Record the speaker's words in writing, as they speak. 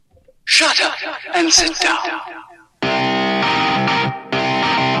Shut up and sit down.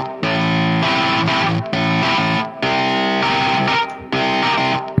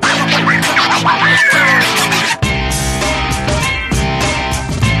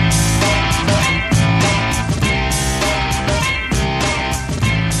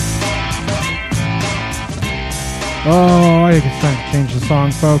 Oh, I think it's time to change the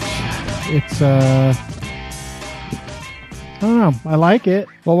song, folks. It's, I don't know. I like it.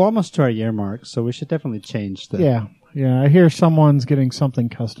 Well, we're almost to our year mark, so we should definitely change the... Yeah. I hear someone's getting something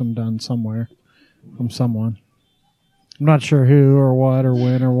custom done somewhere from someone. I'm not sure who or what or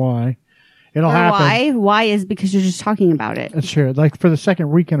when or why. It'll happen. Why? Why is because you're just talking about it. That's true. Like for the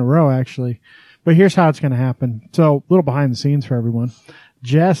second week in a row, actually. But here's how it's going to happen. So, a little behind the scenes for everyone.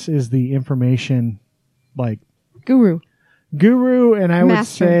 Jess is the information, Guru, and I would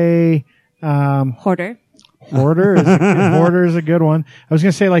Master. say hoarder. Hoarder is a good one. I was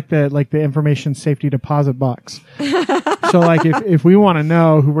gonna say like the information safety deposit box. So if we want to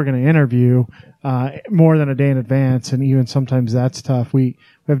know who we're gonna interview more than a day in advance, and even sometimes that's tough. We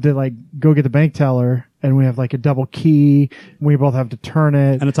have to go get the bank teller, and we have a double key. And we both have to turn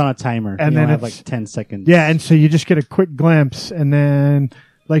it, And it's on a timer. And you then have it's 10 seconds. Yeah, and so you just get a quick glimpse, and then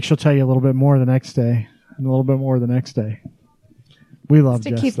she'll tell you a little bit more the next day. And a little bit more the next day. We love to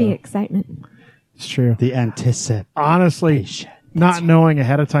Jess, keep though. the excitement. It's true. The anticipation. Honestly, not knowing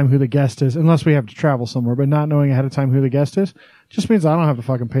ahead of time who the guest is, unless we have to travel somewhere, but not knowing ahead of time who the guest is, just means I don't have to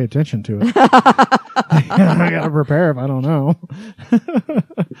fucking pay attention to it. I got to prepare if I don't know.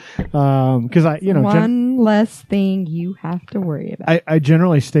 Because one less thing you have to worry about. I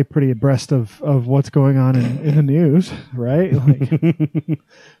generally stay pretty abreast of what's going on in the news, right?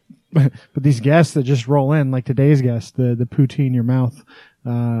 But these guests that just roll in, like today's guest, the poutine your mouth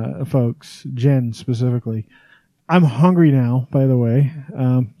folks, Jen specifically. I'm hungry now, by the way.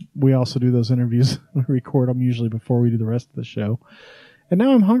 We also do those interviews. We record them usually before we do the rest of the show. And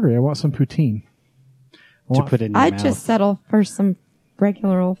now I'm hungry. I want some poutine. To put in your I'd mouth. just settle for some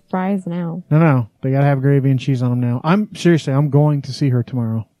regular old fries now. No. They gotta have gravy and cheese on them now. I'm going to see her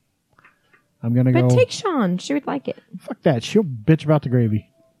tomorrow. I'm gonna go. But take Sean. She would like it. Fuck that. She'll bitch about the gravy.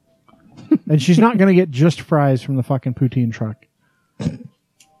 And she's not gonna get just fries from the fucking poutine truck.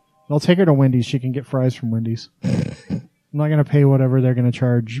 I'll take her to Wendy's. She can get fries from Wendy's. I'm not going to pay whatever they're going to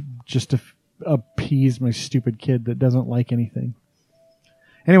charge just to appease my stupid kid that doesn't like anything.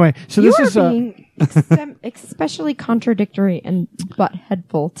 Anyway, so You this are is being especially contradictory and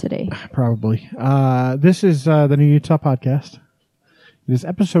buttheadful today. probably this is the New Utah podcast. It is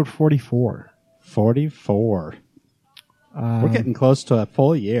episode 44. 44. We're getting close to a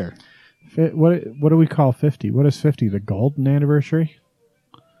full year. What do we call 50? What is 50? The golden anniversary?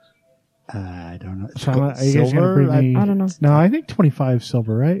 I don't know. So are you guys gonna bring me? I don't know. No, I think 25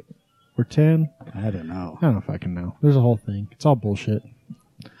 silver, right? Or 10? I don't know. I don't know if I can know. There's a whole thing. It's all bullshit.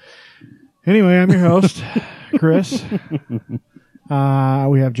 Anyway, I'm your host, Chris. We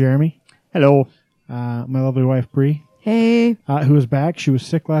have Jeremy. Hello. My lovely wife, Bree, Hey, who is back. She was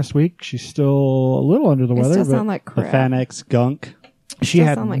sick last week. She's still a little under the I weather, still but sound like The crap. Fanex gunk. she still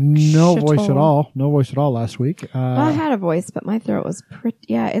had sound like no shit voice at hole. all. No voice at all last week. I had a voice, but my throat was pretty.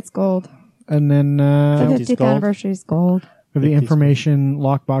 Yeah, it's gold. And then The 50's 50th gold. anniversary is gold. we have the information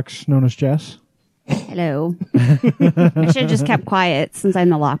lockbox known as Jess. Hello. I should have just kept quiet since I'm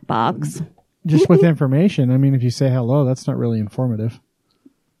the lockbox. Just with information. I mean, if you say hello, that's not really informative.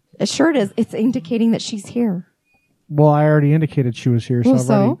 It sure is. It's indicating that she's here. Well, I already indicated she was here, so, Well, I've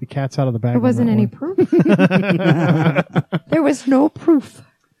already, so? the cat's out of the bag. There on wasn't that any one. proof. There was no proof.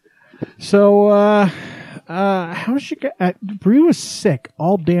 So, how did she get? Bree was sick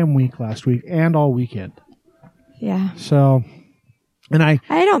all damn week last week and all weekend. Yeah. So, and I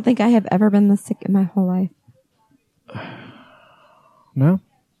don't think I have ever been this sick in my whole life. no,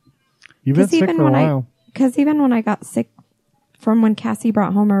 you've been sick for a while. Because even when I got sick from when Cassie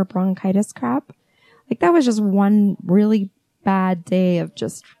brought home her bronchitis crap, that was just one really bad day of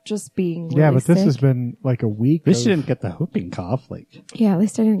just being really Yeah, but this sick. has been like a week. At least of- you didn't get the whooping cough. Yeah, at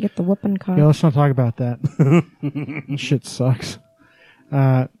least I didn't get the whooping cough. Yeah, let's not talk about that. Shit sucks.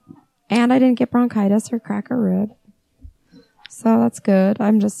 And I didn't get bronchitis or crack a rib. So that's good.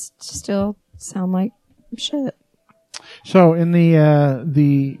 I'm just still sound like shit. So, in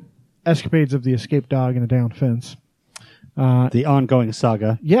the escapades of the escaped dog and a down fence. The ongoing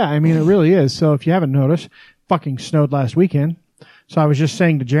saga. Yeah, I mean, it really is. So if you haven't noticed, fucking snowed last weekend. So I was just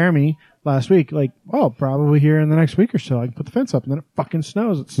saying to Jeremy last week, probably here in the next week or so, I can put the fence up, and then it fucking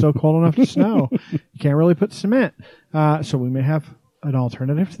snows. It's still cold enough to snow. You can't really put cement. So we may have an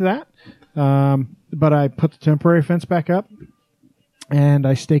alternative to that. But I put the temporary fence back up. And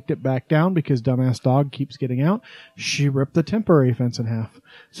I staked it back down because dumbass dog keeps getting out. She ripped the temporary fence in half.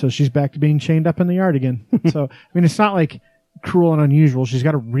 So she's back to being chained up in the yard again. So, I mean, it's not like cruel and unusual. She's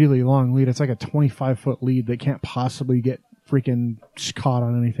got a really long lead. It's like a 25-foot lead that can't possibly get freaking caught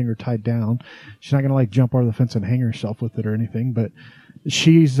on anything or tied down. She's not going to like jump over the fence and hang herself with it or anything, but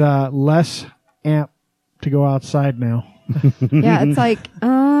she's less amped to go outside now. Yeah, it's like,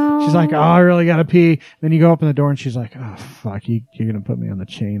 She's like, oh, I really got to pee. Then you go open the door and she's like, oh, fuck, you're going to put me on the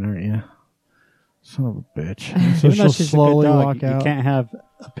chain, aren't you? Son of a bitch. So Even though she'll she's slowly a good dog, walk out. You can't have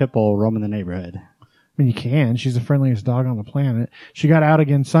a pit bull roaming the neighborhood. I mean, you can. She's the friendliest dog on the planet. She got out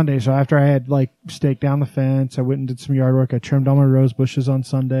again Sunday, so after I had, like, staked down the fence, I went and did some yard work. I trimmed all my rose bushes on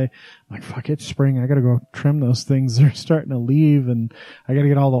Sunday. I'm like, fuck, it's spring. I gotta go trim those things. They're starting to leave, and I gotta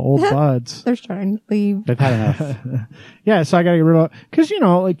get all the old buds. they're starting to leave. They've had enough. Yeah, so I gotta get rid of, cause you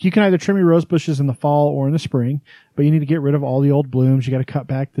know, like, you can either trim your rose bushes in the fall or in the spring, but you need to get rid of all the old blooms. You gotta cut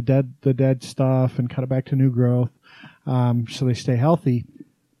back the dead stuff and cut it back to new growth, so they stay healthy.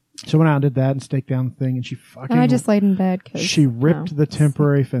 So I went out and did that and staked down the thing, and she fucking... I just laid in bed because... She ripped the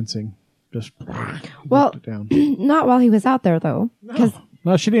temporary fencing. Just well, ripped it down. Not while he was out there, though.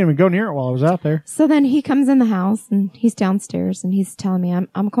 No, she didn't even go near it while I was out there. So then he comes in the house, and he's downstairs, and he's telling me,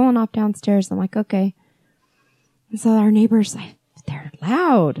 I'm calling off downstairs. I'm like, okay. And so our neighbors, like, they're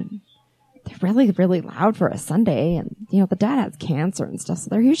loud, and they're really, really loud for a Sunday. And, you know, the dad has cancer and stuff, so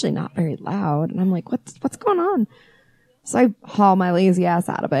they're usually not very loud. And I'm like, what's going on? So I haul my lazy ass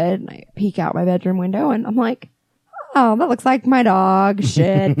out of bed and I peek out my bedroom window and I'm like, oh, that looks like my dog.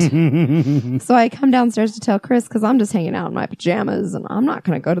 Shit. So I come downstairs to tell Chris because I'm just hanging out in my pajamas and I'm not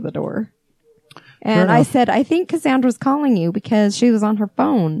going to go to the door. And I said, I think Cassandra's calling you because she was on her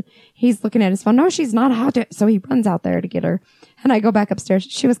phone. He's looking at his phone. No, she's not out there. So he runs out there to get her. And I go back upstairs.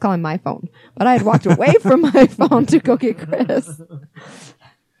 She was calling my phone, but I had walked away from my phone to go get Chris. So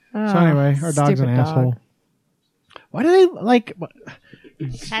anyway, our dog's an asshole. Why do they like?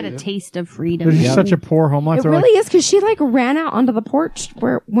 Had a taste of freedom. They're just such a poor home life. It They're really is because she like ran out onto the porch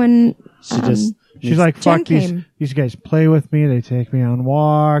when she's like, fuck Jen these guys play with me. They take me on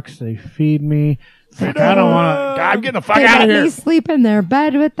walks. They feed me. Like, I don't want to. I'm getting the fuck they out of let here. me sleep in their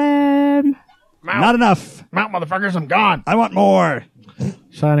bed with them. Not enough. Mount, motherfuckers, I'm gone. I want more.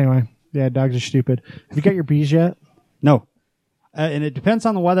 So anyway, yeah, dogs are stupid. Have you got your bees yet? No. And it depends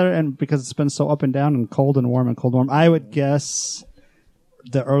on the weather, and because it's been so up and down and cold and warm and cold and warm, I would guess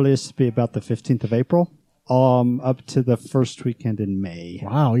the earliest would be about the 15th of April, up to the first weekend in May.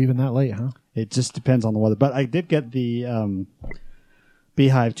 Wow, even that late, huh? It just depends on the weather. But I did get the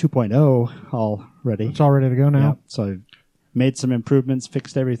Beehive 2.0 all ready. It's all ready to go now. Yeah, so I made some improvements,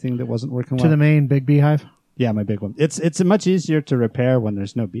 fixed everything that wasn't working well. To the main big beehive? Yeah, my big one. It's much easier to repair when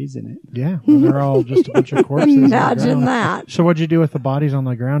there's no bees in it. Yeah, when they're all just a bunch of corpses. Imagine that. So what'd you do with the bodies on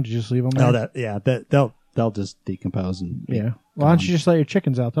the ground? Did you just leave them there? Oh, they'll just decompose and yeah. Why don't you just let your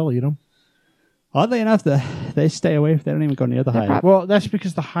chickens out? They'll eat them. Oddly enough, they stay away. They don't even go near the hive. Well, that's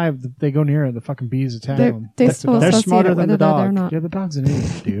because the hive, they go near it, the fucking bees attack them. They're smarter than the dog. Yeah, the dog's an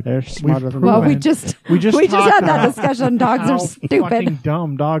idiot, dude. They're smarter than the Well, dog. we just talked had that about discussion. Dogs how are stupid. fucking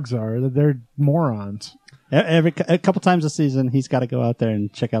dumb dogs are. That they're morons. A couple times a season, he's got to go out there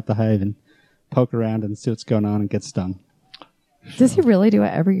and check out the hive and poke around and see what's going on and get stung. Does he really do it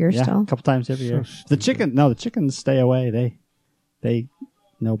every year Yeah, still? a couple times every year. The chickens stay away. They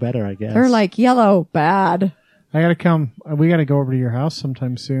know better, I guess. They're like yellow, bad. I gotta come. We gotta go over to your house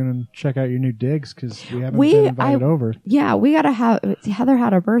sometime soon and check out your new digs because we haven't been invited over. Yeah, we gotta have. Heather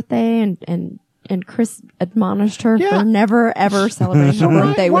had a birthday and Chris admonished her for never ever celebrating her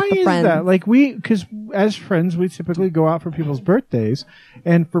birthday with the friends. That? Like because as friends, we typically go out for people's birthdays,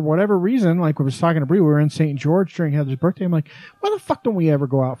 and for whatever reason, like we was talking to Bree, we were in St. George during Heather's birthday. I'm like, why the fuck don't we ever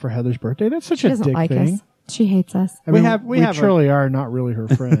go out for Heather's birthday? That's such She a doesn't dick like thing. us. She hates us. I mean, we truly are not really her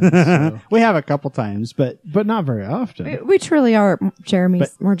friends, so. We have a couple times, but not very often. We truly are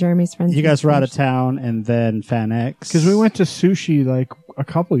Jeremy's friends. you guys were out of town, and then Fan X Because we went to sushi like a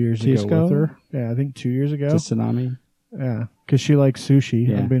couple years ago Cusco? with her. Yeah, I think 2 years ago. to Tsunami. Yeah, because she likes sushi,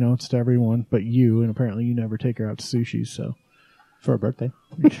 Yeah. unbeknownst to everyone, but you, and apparently you never take her out to sushi, so. For a birthday.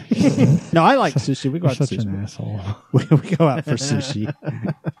 No, I like sushi. We go You're out to such sushi. an asshole. We go out for sushi.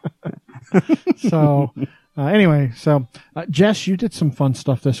 So, anyway, Jess, you did some fun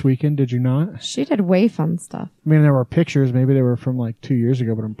stuff this weekend, did you not? She did way fun stuff. I mean, there were pictures. Maybe they were from like 2 years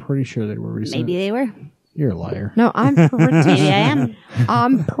ago, but I'm pretty sure they were recent. Maybe they were. You're a liar. No, I'm pretty. Maybe I am.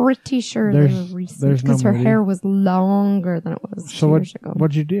 I'm pretty sure they were recent because her hair was longer than it was So 2 years ago.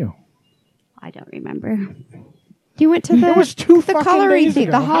 what'd you do? I don't remember. You went to the It was 2 the fucking coloring days thing,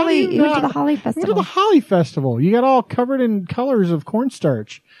 ago. the How do holly. You went to not- the holly You went to festival. the Holly Festival. You got all covered in colors of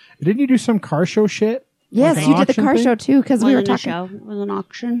cornstarch. Didn't you do some car show shit? Yes, Like an you did the auction car thing? show too because we were Wasn't a talking. show. It was an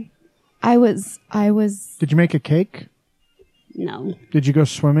auction. I was. Did you make a cake? No, Did you go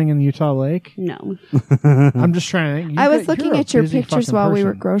swimming in the Utah Lake? no. I'm just trying to think. I was looking at your busy pictures fucking while we were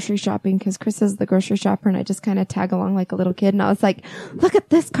person. grocery shopping because Chris is the grocery shopper, and I just kind of tag along like a little kid. And I was like, "Look at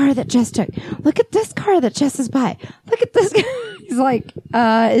this car that Jess took. Look at this car that Jess is by. Look at this." He's like,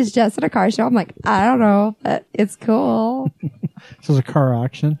 "Is Jess at a car show?" I'm like, "I don't know, but it's cool." This was a car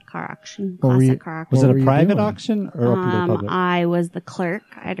auction. Car auction. What were you- Classic car auction. Was What it were a you private doing? auction or open to the public? I was the clerk.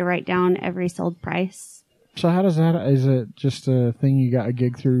 I had to write down every sold price. So how does that? Is it just a thing you got a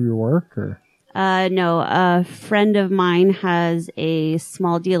gig through your work, or? No, a friend of mine has a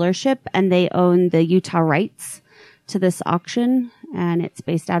small dealership and they own the Utah rights to this auction, and it's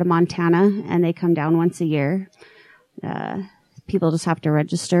based out of Montana, and they come down once a year. People just have to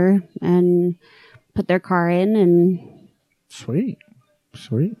register and put their car in, and Sweet.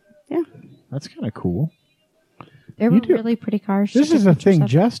 yeah. That's kind of cool. They were You do- really pretty cars. This She is took the pictures thing. of-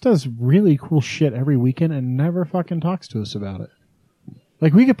 Jess does really cool shit every weekend and never fucking talks to us about it.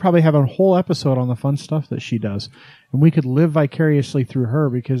 Like, we could probably have a whole episode on the fun stuff that she does, and we could live vicariously through her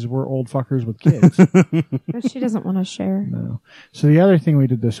because we're old fuckers with kids. But she doesn't want to share. No. So the other thing we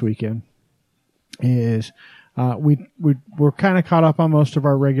did this weekend is we're kind of caught up on most of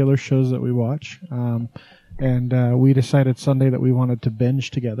our regular shows that we watch, and we decided Sunday that we wanted to binge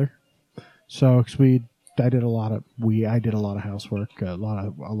together. So, cause I did a lot of housework, a lot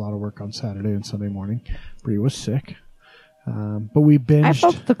of work on Saturday and Sunday morning. Bree was sick, but we I binged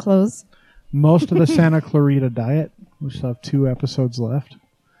folded the clothes. most of the Santa Clarita Diet. We still have 2 episodes left.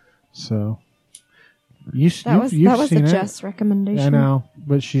 So you've That was a seen it. Jess recommendation. I know,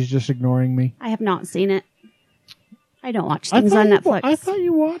 but she's just ignoring me. I have not seen it. I don't watch things on Netflix. I thought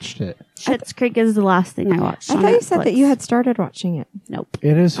you watched it. Schitt's Creek is the last thing I watched I on thought you Netflix. said that you had started watching it. Nope.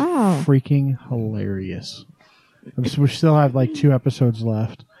 It is Oh. freaking hilarious. We still have like 2 episodes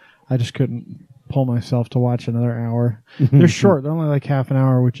left. I just couldn't pull myself to watch another hour. They're short. They're only like half an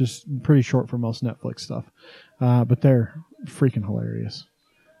hour, which is pretty short for most Netflix stuff. But they're freaking hilarious.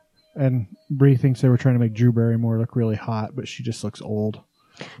 And Bree thinks they were trying to make Drew Barrymore look really hot, but she just looks old.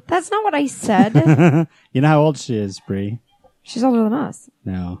 That's not what I said. You know how old she is, Bree? She's older than us.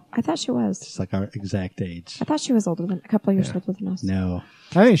 No. I thought she was. She's like our exact age. I thought she was older than a couple of years older than us. No.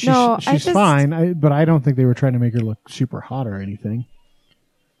 I think she's, No, I she's just- fine, but I don't think they were trying to make her look super hot or anything.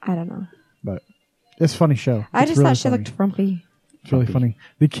 I don't know. But it's a funny show. I It's just really thought she funny. looked frumpy. It's really funny.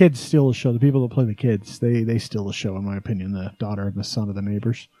 The kids steal the show. The people that play the kids, they steal the show, in my opinion. The daughter and the son of the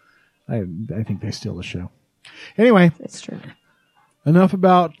neighbors. I think they steal the show. Anyway, It's true. enough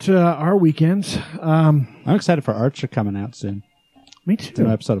about our weekends. I'm excited for Archer coming out soon. Me It's an too.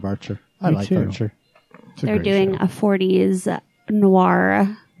 episode of Archer. I Me like too. Archer. It's a They're great doing show. a 40s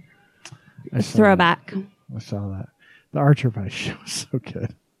noir I saw throwback. that. I saw that. The Archer Vice show is so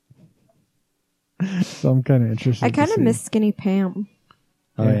good. So I'm kind of interested. I to kind of see. miss Skinny Pam.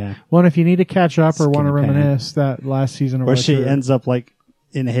 Oh, yeah. Well, and if you need to catch up or want to Skinny Pam. reminisce, that last season of Where Archer, she ends up like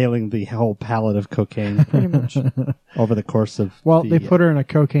inhaling the whole pallet of cocaine Pretty much. over the course of Well, the, they put her in a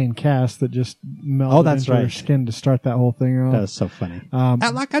cocaine cast that just melted Oh, that's into her right. skin to start that whole thing off. That was so funny.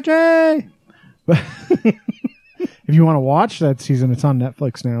 If you want to watch that season, it's on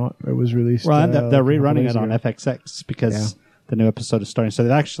Netflix now. It was released. Well, and they're a couple rerunning days it on ago. FXX because the new episode is starting. So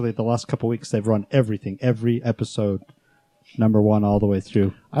actually, the last couple weeks, they've run every episode, number 1 all the way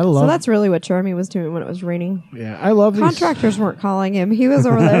through. I love. So that's really what Jeremy was doing when it was raining. yeah, I love these. Contractors weren't calling him. He was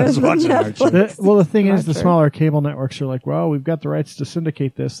over there. with watching Netflix. Well, the thing is, the Archer. smaller cable networks are like, well, we've got the rights to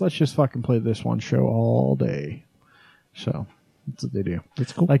syndicate this. Let's just fucking play this one show all day. So that's what they do.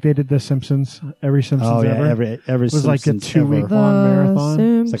 It's cool. Like they did The Simpsons. Every Simpsons Oh yeah, ever. every it was like a Simpsons 2 week ever. long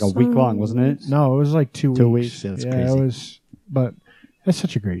marathon. It's like a week long, wasn't it? No, it was like 2 weeks. 2 weeks? Yeah, that's yeah, crazy. it was. But it's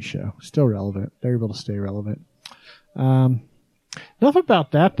such a great show. Still relevant. They're able to stay relevant. Enough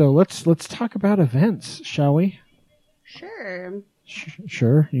about that, though. Let's talk about events, shall we? Sure.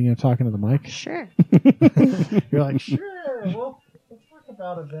 Sure. You gonna talk into the mic? Sure. You're like, sure. Well, let's talk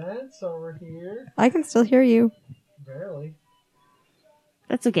about events over here. I can still hear you. Barely.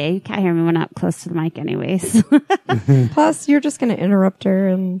 That's okay. You can't hear me when I'm up close to the mic anyways. Plus, you're just going to interrupt her,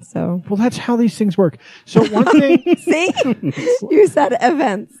 and so. Well, that's how these things work. So one thing. See? You said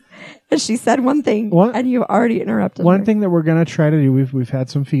events. And she said one thing, What? and you already interrupted One her. thing that we're going to try to do, we've had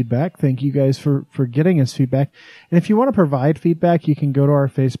some feedback. Thank you guys for getting us feedback. And if you want to provide feedback, you can go to our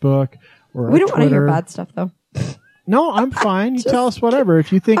Facebook or We our don't want to hear Twitter. bad stuff, though. No, I'm fine. You tell us whatever.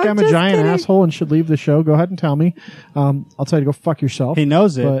 If you think I'm a just giant kidding. asshole and should leave the show, go ahead and tell me. I'll tell you to go fuck yourself. He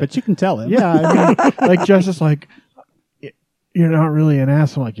knows it, but you can tell him. Yeah, I mean, like Jess is like, you're not really an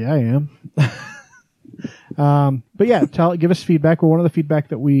asshole. I'm like, yeah, I am. But yeah, give us feedback. Well, one of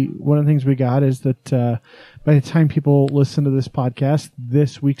the things we got is that by the time people listen to this podcast,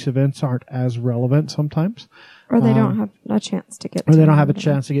 this week's events aren't as relevant sometimes. Or they don't have a chance to get Or to they don't have a them.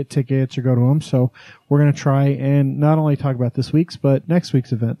 chance to get tickets or go to them. So we're going to try and not only talk about this week's, but next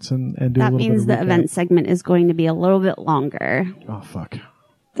week's events and do a That little means bit the of event segment is going to be a little bit longer. Oh, fuck.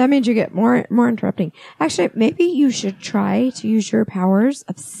 That means you get more interrupting. Actually, maybe you should try to use your powers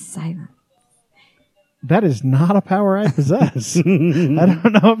of silence. That is not a power I possess. I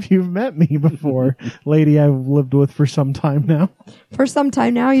don't know if you've met me before, lady I've lived with for some time now. For some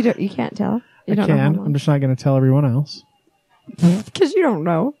time now, you can't tell. You I don't know how can. long. I'm just not going to tell everyone else. Because you don't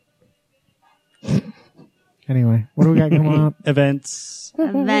know. Anyway, what do we got going on? Events.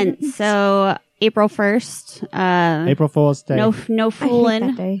 Events. So April 1st. April Fool's Day. No I hate that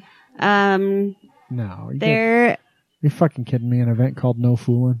fooling. day. No. There. You're fucking kidding me. An event called No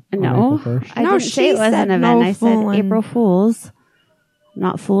Fooling on No, April 1st. I No, didn't say it she was an said event. no I fooling. said April Fools. I'm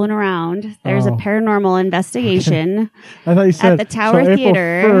not fooling around. There's a Oh. paranormal investigation. I thought you said the Tower so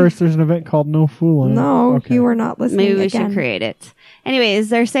Theater. April 1st, there's an event called No Fooling. No, Okay. you were not listening Maybe we again. should create it. Anyways,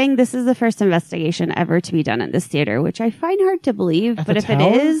 they're saying this is the first investigation ever to be done at this theater, which I find hard to believe. At But the if tower?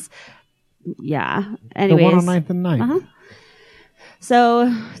 it is, yeah. The Anyways, one on 9th and 9th. Uh-huh.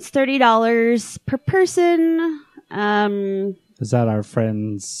 So it's $30 per person. Is that our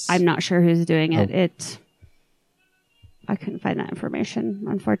friends? I'm not sure who's doing it. Oh. I couldn't find that information.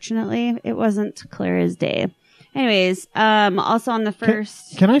 Unfortunately, it wasn't clear as day. Anyways, also on the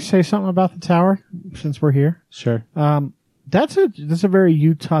first, Can I say something about the tower since we're here? Sure. That's a very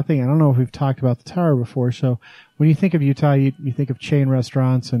Utah thing. I don't know if we've talked about the tower before. So when you think of Utah, you think of chain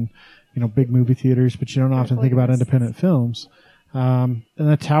restaurants and big movie theaters, but you don't often think about independent films. And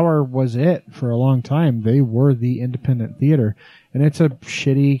the tower was it for a long time. They were the independent theater, and it's a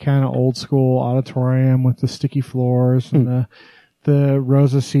shitty kind of old school auditorium with the sticky floors and the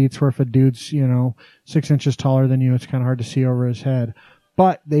rows of seats where if a dude's 6 inches taller than you, it's kind of hard to see over his head.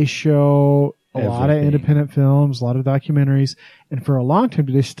 But they show a lot of Everything. independent films, a lot of documentaries, and for a long time,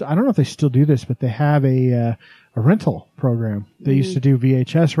 I don't know if they still do this, but they have a rental program. They used to do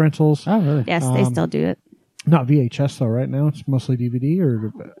VHS rentals. Oh, really? yes, they still do it. Not VHS though. Right now, it's mostly DVD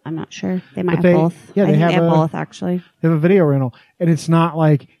or I'm not sure. They might But have they- both. yeah, I they think have they have a- both actually. they have a video rental, and it's not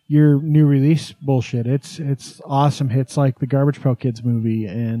like your new release bullshit. It's awesome hits like the Garbage Pail Kids movie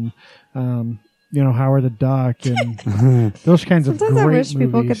and Howard the Duck and those kinds of Sometimes great I wish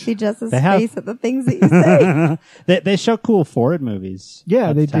people could movies. see Jess's They have- face at the things that you say. They show cool forward movies. Yeah,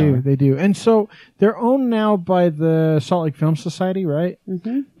 at they the tower. do. They do. And so they're owned now by the Salt Lake Film Society, right?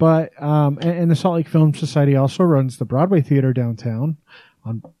 Mm-hmm. But and the Salt Lake Film Society also runs the Broadway Theater downtown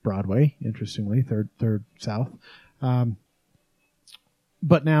on Broadway. Interestingly, third south.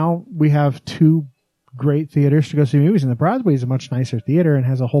 But now we have two great theaters to go see movies, and the Broadway is a much nicer theater and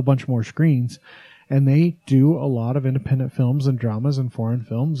has a whole bunch more screens. And they do a lot of independent films and dramas and foreign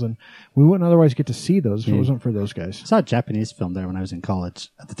films, and we wouldn't otherwise get to see those if it wasn't for those guys. I saw a Japanese film there when I was in college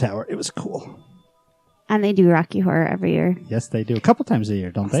at the tower. It was cool. And they do Rocky Horror every year. Yes, they do. A couple times a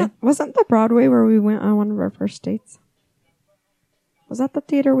year, don't they? Wasn't the Broadway where we went on one of our first dates? Was that the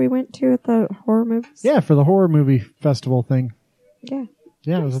theater we went to at the horror movies? Yeah, for the horror movie festival thing. Yeah.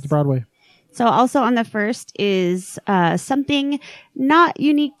 Yeah, it was at the Broadway. So also on the first is something not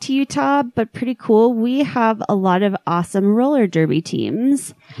unique to Utah, but pretty cool. We have a lot of awesome roller derby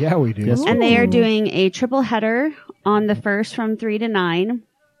teams. Yeah, we do. Yes, And they are doing a triple header on the first from 3 to 9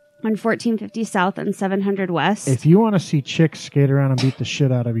 on 1450 South and 700 West. If you want to see chicks skate around and beat the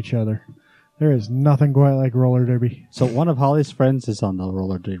shit out of each other, there is nothing quite like roller derby. So one of Holly's friends is on the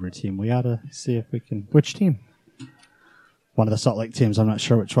roller derby team. We ought to see if we can. Which team? One of the Salt Lake teams. I'm not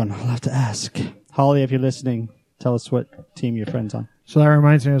sure which one. I'll have to ask. Holly, if you're listening, tell us what team your friend's on. So that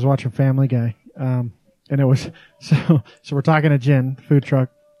reminds me, I was watching Family Guy, and it was so we're talking to Jen, food truck,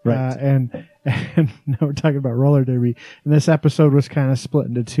 Right. and now we're talking about roller derby. And this episode was kind of split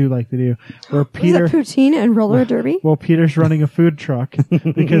into two, like they do, where Peter. Was it poutine and roller derby? Well, Peter's running a food truck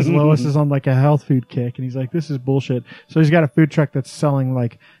because Lois is on like a health food kick, and he's like, "This is bullshit." So he's got a food truck that's selling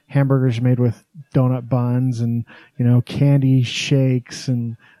like hamburgers made with donut buns and candy shakes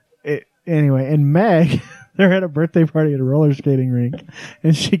and anyway. And Meg, they're at a birthday party at a roller skating rink,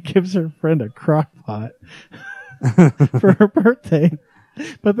 and she gives her friend a crock pot for her birthday.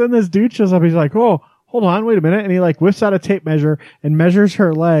 But then this dude shows up. He's like, "Oh, hold on, wait a minute. And he like whips out a tape measure and measures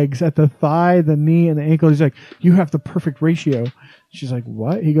her legs at the thigh, the knee, and the ankle. He's like, you have the perfect ratio. She's like,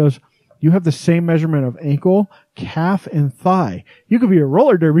 what? He goes, you have the same measurement of ankle, calf, and thigh. You could be a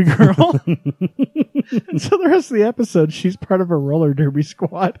roller derby girl. And so the rest of the episode, she's part of a roller derby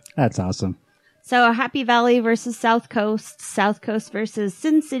squad. That's awesome. So Happy Valley versus South Coast versus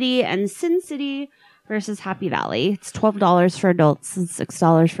Sin City, and Sin City versus Happy Valley. It's $12 for adults and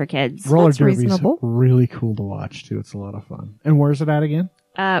 $6 for kids. Roller That's derby's reasonable. really cool to watch, too. It's a lot of fun. And where's it at again?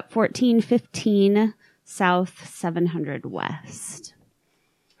 1415 South, 700 West.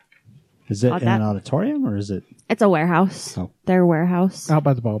 Is it Oh, in that- an auditorium or is it? It's a warehouse. Oh. Their warehouse. Out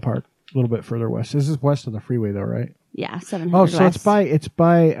by the ballpark. A little bit further west. This is west of the freeway, though, right? Yeah, 700 Oh, so West. it's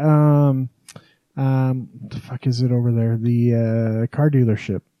by the fuck is it over there? The car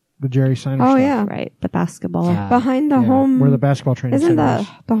dealership. The Jerry Seiner Oh, stuff. yeah. Right, the basketball. Behind the Yeah, home. where the basketball training Isn't center is.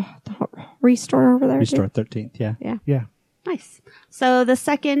 the restore over there? Restore too? 13th, yeah. Yeah. Yeah. Nice. So the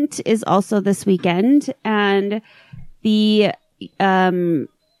second is also this weekend, and the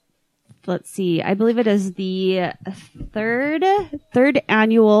let's see, I believe it is the third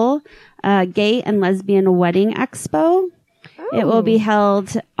annual Gay and Lesbian Wedding Expo. It will be held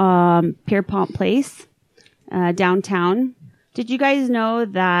Pierpont Place, downtown. Did you guys know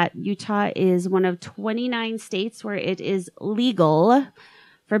that Utah is one of 29 states where it is legal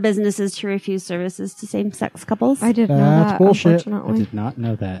for businesses to refuse services to same-sex couples? I didn't know That's that, bullshit. I unfortunately. did not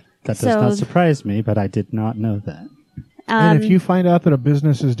know that. That does So- not surprise me, but I did not know that. And if you find out that a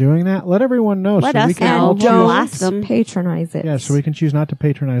business is doing that, let everyone know. Let so we us can know. all And We'll choose. ask them. don't patronize it. Yeah, so we can choose not to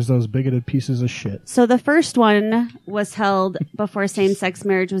patronize those bigoted pieces of shit. So the first one was held before same-sex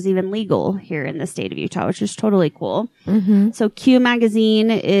marriage was even legal here in the state of Utah, which is totally cool. Mm-hmm. So Q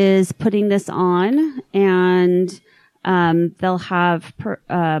Magazine is putting this on, and they'll have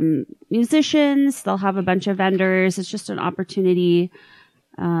musicians, they'll have a bunch of vendors. It's just an opportunity,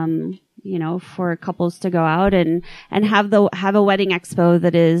 for couples to go out and have a wedding expo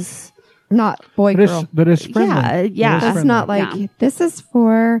that is, Not boy girl. That is friendly. yeah. That is It's friendly. not like Yeah. this is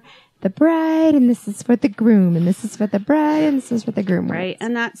for the bride and this is for the groom and this is for the bride and this is for the groom. right.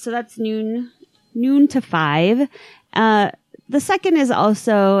 And that's noon to 5. The second is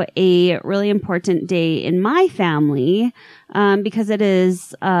also a really important day in my family, because it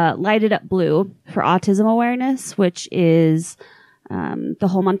is, Lighted Up Blue for Autism Awareness, which is, the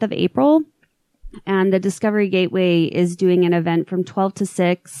whole month of April. And the Discovery Gateway is doing an event from 12 to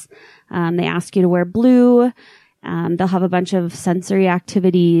 6. They ask you to wear blue. They'll have a bunch of sensory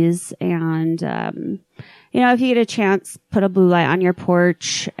activities. And, if you get a chance, put a blue light on your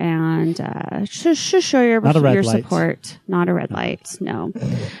porch and just show your Not a red light. support. Not a red light, no.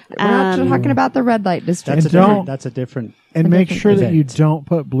 We're not talking about the red light district. That's a different. And make sure that you event. don't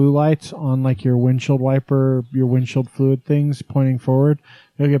put blue lights on like your windshield wiper, your windshield fluid things pointing forward.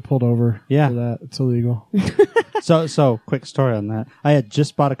 You'll get pulled over Yeah. for that. It's illegal. So quick story on that. I had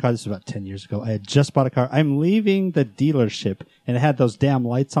just bought a car. This was about 10 years ago. I had just bought a car. I'm leaving the dealership and it had those damn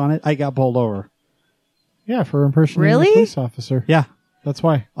lights on it. I got pulled over. Yeah, for impersonating Really? a police officer. Yeah. That's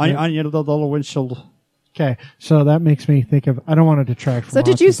why. On your little windshield. Okay, so that makes me think of. I don't want to detract from. So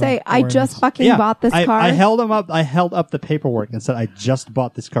did you autism say, I awareness. just fucking Yeah. bought this car? I held them up. I held up the paperwork and said, I just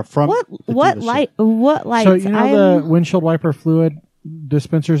bought this car from What the light? dealership. What lights? So you know the windshield wiper fluid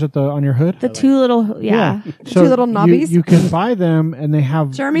dispensers on your hood. the two little, yeah. So two little knobbies? You can buy them, and they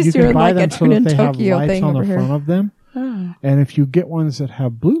have. Jeremy's you can doing buy like a them so Tune that in they have Tokyo lights thing on the over here. front of them. And if you get ones that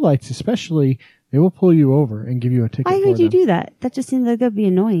have blue lights, especially, they will pull you over and give you a ticket. Why for would you them. do that? That just seems like that'd be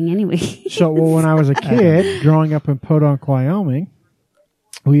annoying anyway. So, when I was a kid, growing up in Podunk, Wyoming,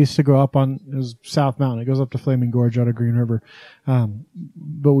 we used to go up on it was South Mountain. It goes up to Flaming Gorge out of Green River.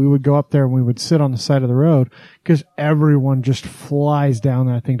 But we would go up there and we would sit on the side of the road because everyone just flies down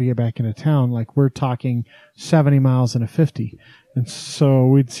that thing to get back into town. Like we're talking 70 miles in a 50. And so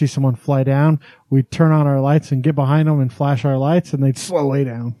we'd see someone fly down. We'd turn on our lights and get behind them and flash our lights and they'd slow way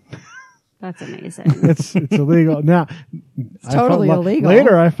down. That's amazing. It's illegal. Now, totally illegal.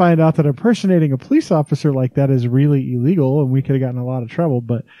 Later, I find out that impersonating a police officer like that is really illegal, and we could have gotten in a lot of trouble.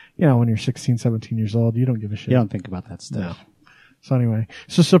 But, when you're 16, 17 years old, you don't give a shit. You don't think about that stuff. So anyway,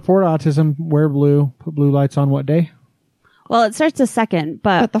 support autism, wear blue, put blue lights on what day? Well, it starts the second,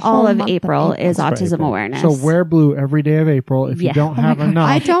 but the all whole of month of April April. is That's for autism April. awareness. So wear blue every day of April. If you Yeah. don't have enough,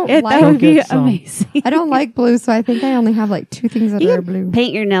 I don't that like would be get some. amazing. I don't like blue, so I think I only have like two things that You are can blue.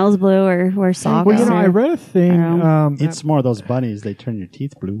 paint your nails blue or wear socks. Well, or- I read a thing. It's more those bunnies. They turn your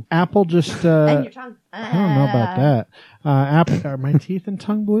teeth blue. Apple just. I don't know about that. Apple, are my teeth and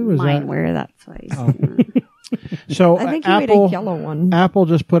tongue blue? Is mine that? wear that twice. Oh. So I think you made Apple, a yellow one. Apple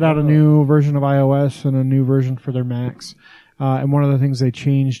just put out a new version of iOS and a new version for their Macs. And one of the things they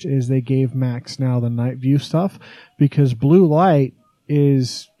changed is they gave Macs now the night view stuff because blue light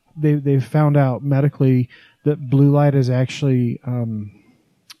is they found out medically that blue light is actually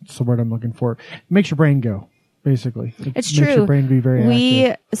what's the word I'm looking for? It makes your brain go. Basically, It's makes true. your brain be very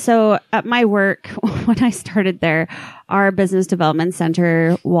active. So at my work, when I started there, our business development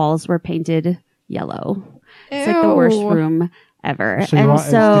center walls were painted yellow. It's like the worst Ew. room ever. So, and did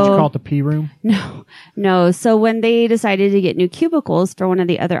you call it the P room? No. So when they decided to get new cubicles for one of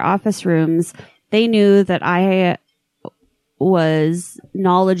the other office rooms, they knew that I was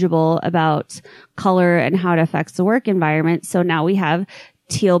knowledgeable about color and how it affects the work environment. So now we have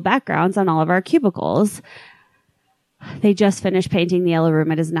teal backgrounds on all of our cubicles. They just finished painting the yellow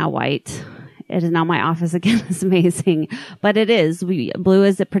room. It is now white. It is now my office again. It's amazing, but it is.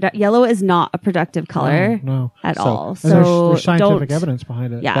 Yellow is not a productive color at all. And So there's scientific don't- evidence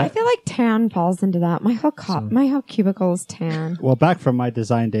behind it. Yeah. I feel like tan falls into that. My whole cubicle is tan. Well, back from my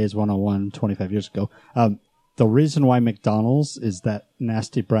Design Days 101 25 years ago, the reason why McDonald's is that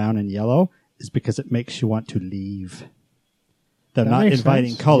nasty brown and yellow is because it makes you want to leave. They're That not makes inviting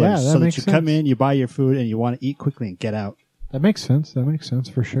sense. colors, Yeah, that so that makes you come sense. in, you buy your food, and you want to eat quickly and get out. That makes sense. That makes sense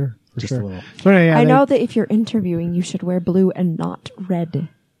for sure. Just a little. So anyway, yeah, I know that if you're interviewing, you should wear blue and not red.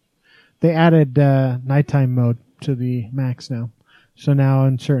 they added nighttime mode to the Macs now. So now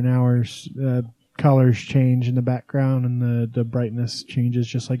in certain hours, colors change in the background and the brightness changes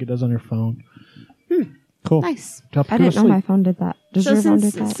just like it does on your phone. Cool. Nice. To help I you go didn't to know my sleep. phone did that. Does So your phone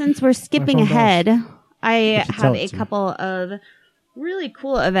do that? since we're skipping phone does. ahead, I should have tell a it to me. couple of really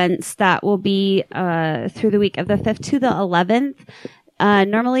cool events that will be through the week of the 5th to the 11th.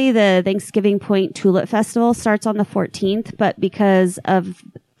 Normally the Thanksgiving Point Tulip Festival starts on the 14th, but because of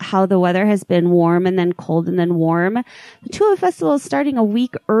how the weather has been warm and then cold and then warm, the Tulip Festival is starting a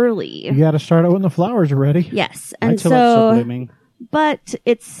week early. You got to start it when the flowers are ready. Yes. My And tulips are so, blooming. but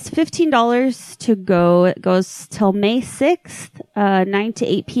it's $15 to go. It goes till May 6th, 9 to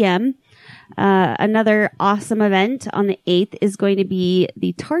 8 p.m. Another awesome event on the 8th is going to be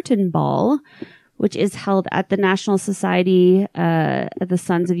the Tartan Ball, which is held at the National Society of the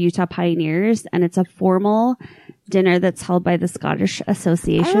Sons of Utah Pioneers. And it's a formal dinner that's held by the Scottish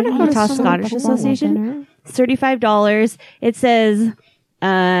Association, Utah Scottish Association. It's $35. It says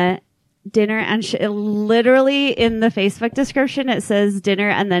dinner and literally in the Facebook description, it says dinner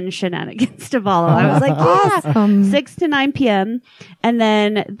and then shenanigans to follow. I was like, yeah, Awesome. 6 to 9 p.m. And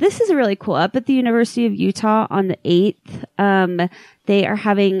then this is really cool. Up at the University of Utah on the 8th, they are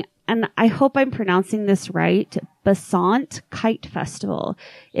having, and I hope I'm pronouncing this right, Basant Kite Festival.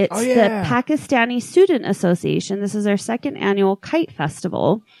 It's the Pakistani Student Association. This is their second annual kite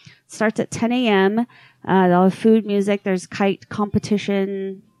festival. It starts at 10 a.m. They'll have food, music. There's kite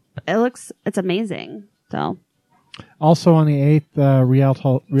competition. It's amazing. So Also on the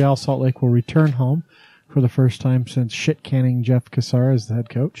 8th, Real Salt Lake will return home for the first time since shit canning Jeff Cassar as the head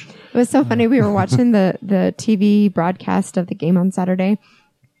coach. It was so funny. We were watching the TV broadcast of the game on Saturday,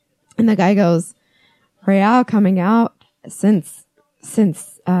 and the guy goes, "Real coming out since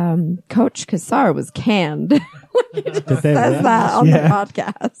Coach Cassar was canned." He just Did they says win? that on the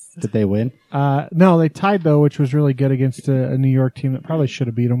podcast. Did they win? No, they tied though, which was really good against a New York team that probably should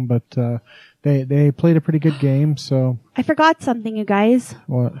have beat them, but they played a pretty good game. So I forgot something, you guys.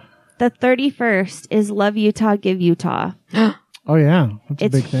 what? The 31st is Love Utah, Give Utah. Oh yeah, that's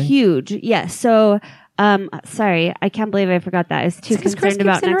It's a big thing. huge. Yes. So, sorry, I can't believe I forgot that. I was too It's 'cause Chris concerned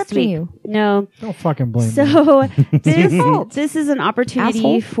about keeps next interrupting week. you. No. Don't fucking blame me. So fault. this is an opportunity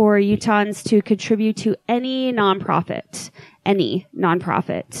Asshole. for Utahns to contribute to any nonprofit.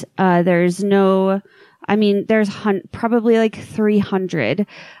 There's probably like 300.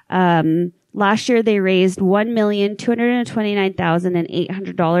 Last year they raised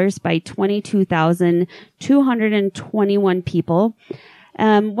 $1,229,800 by 22,221 people.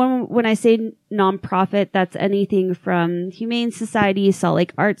 When I say nonprofit, that's anything from Humane Society, Salt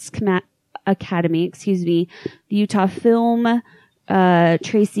Lake Arts Academy, the Utah Film,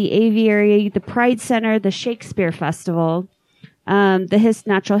 Tracy Aviary, the Pride Center, the Shakespeare Festival, the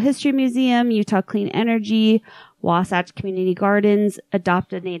Natural History Museum, Utah Clean Energy, Wasatch Community Gardens,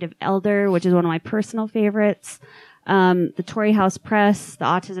 Adopt a Native Elder, which is one of my personal favorites, the Torrey House Press, the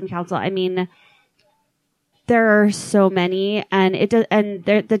Autism Council. I mean, there are so many, and it's a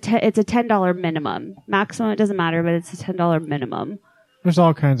 $10 minimum. Maximum, it doesn't matter, but it's a $10 minimum. There's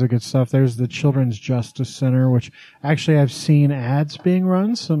all kinds of good stuff. There's the Children's Justice Center, which actually I've seen ads being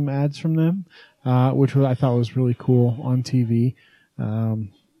run, some ads from them, which I thought was really cool on TV.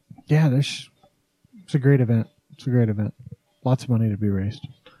 There's It's a great event. Lots of money to be raised.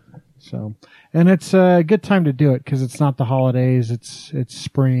 So, and it's a good time to do it because it's not the holidays. It's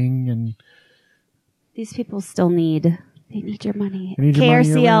spring, and These people still need your money. They need your money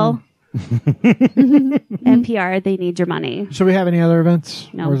KRCL, NPR, they need your money. So we have any other events?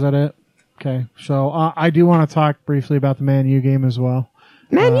 No. Or is that it? Okay. So I do want to talk briefly about the Man U game as well.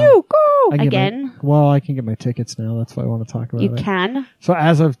 Man, you go. I can get Again? I can get my tickets now. That's why I want to talk about You it. can. So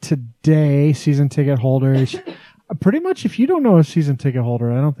as of today, season ticket holders, pretty much if you don't know a season ticket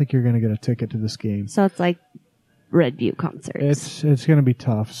holder, I don't think you're going to get a ticket to this game. So it's like Red Butte concerts. It's going to be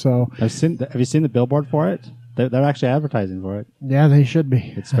tough. So Have you seen the billboard for it? They're actually advertising for it. yeah, they should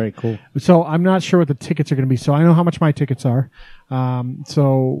be. It's very cool. So I'm not sure what the tickets are going to be. So I know how much my tickets are.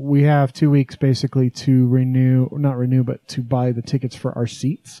 So we have 2 weeks basically to but to buy the tickets for our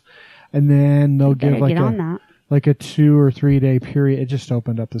seats. And then they'll give Better get on that. like a 2 or 3 day period. It just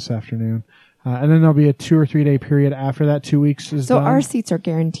opened up this afternoon. And then there'll be a 2 or 3 day period after that. 2 weeks is So done. our seats are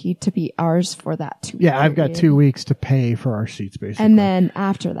guaranteed to be ours for that 2 Yeah, I've got period. 2 weeks to pay for our seats basically. And then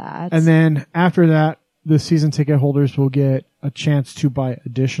after that. The season ticket holders will get a chance to buy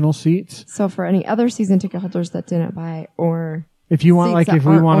additional seats. So for any other season ticket holders that didn't buy or If you want, seats like, that if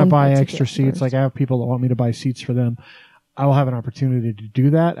we aren't want to owned by buy ticket extra seats, holders. like I have people that want me to buy seats for them, I will have an opportunity to do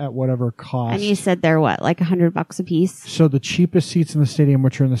that at whatever cost. And you said they're what, like $100 a piece? So the cheapest seats in the stadium,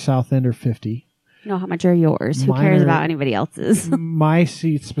 which are in the south end, are $50. No, how much are yours? Who Mine cares are- about anybody else's? My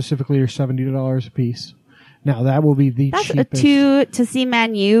seats specifically are $70 a piece. Now that will be the That's cheapest. to see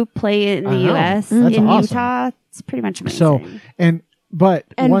Man U play in the I know. U.S. That's in awesome. Utah. It's pretty much amazing. So and once,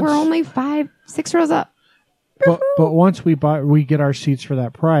 we're only 5-6 rows up. but once we get our seats for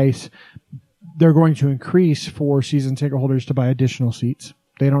that price, they're going to increase for season ticket holders to buy additional seats.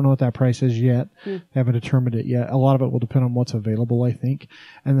 They don't know what that price is yet. They haven't determined it yet. A lot of it will depend on what's available, I think.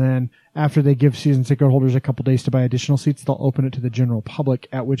 And then after they give season ticket holders a couple days to buy additional seats, they'll open it to the general public,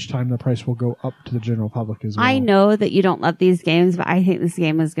 at which time the price will go up to the general public as well. I know that you don't love these games, but I think this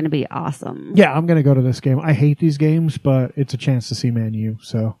game is going to be awesome. Yeah, I'm going to go to this game. I hate these games, but it's a chance to see Man U.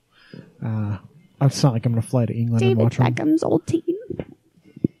 So it's not like I'm going to fly to England and David watch them. Beckham's old team.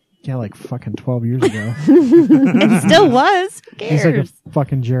 Yeah, like fucking 12 years ago. It still was. Who He's like a cares?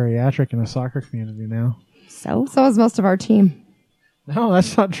 fucking geriatric in the soccer community now. So So is most of our team. No,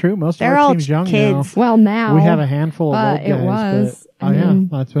 that's not true. Most they're of our all team's young kids. Well, now. now. We have a handful of but old it guys. was. But, I mean,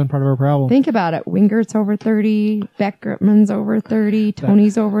 that's been part of our problem. Think about it. Wingert's over 30. Beckman's over 30.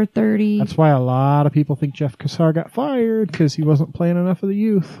 Tony's over 30. That's why a lot of people think Jeff Cassar got fired because he wasn't playing enough of the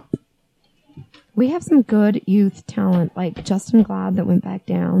youth. We have some good youth talent, like Justin Glad that went back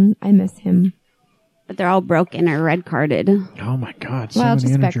down. I miss him. But they're all broken or red carded. Oh my God! So Well, many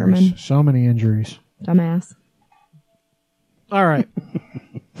just injuries. Beckerman. So many injuries. Dumbass. All right.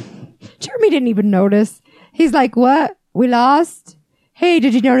 Jeremy didn't even notice. He's like, what? We lost? Hey,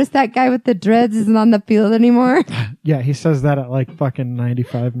 did you notice that guy with the dreads isn't on the field anymore? Yeah, he says that at like fucking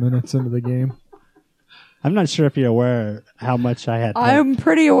 95 minutes into the game. I'm not sure if you're aware how much I had. I'm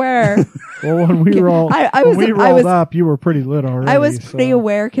pretty aware. Well, when we rolled, I when we rolled up, you were pretty lit already. I was pretty so.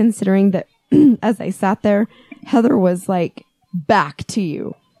 aware considering that as I sat there, Heather was like, back to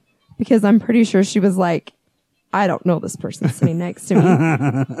you. Because I'm pretty sure she was like, I don't know this person sitting next to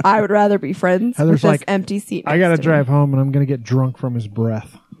me. I would rather be friends Heather's with this like, empty seat. I gotta next to drive me. home and I'm gonna get drunk from his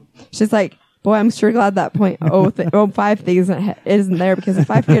breath. She's like, boy, I'm sure glad that 0.05 thing isn't there because if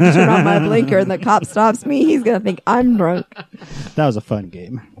I forget to turn on my blinker and the cop stops me, he's gonna think I'm drunk. That was a fun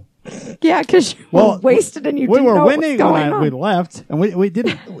game. Yeah, because you were wasted and you we didn't were know winning what was going when on. we left, and we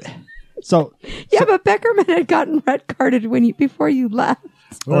didn't. So Yeah, but Beckerman had gotten red carded before you left.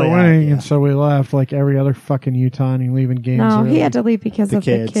 We were winning, and so we left like every other fucking Utah and leaving games. No, early. he had to leave because The of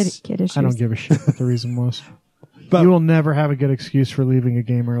kids. the kid issues. I don't give a shit what the reason was. But- you will never have a good excuse for leaving a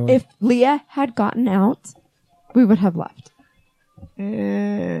game early. If Leah had gotten out, we would have left.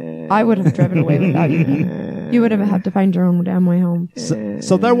 I would have driven away without you. You would have had to find your own damn way home.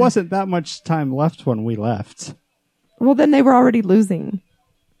 so there wasn't that much time left when we left. Well, then they were already losing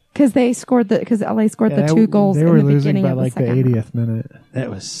because they scored because LA scored the 2 goals They in were the losing beginning by of like the the second. 80th minute. It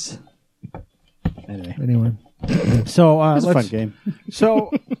was Anyway, so it was a fun let's. game.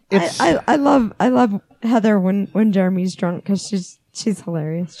 So it's I love Heather when Jeremy's drunk because she's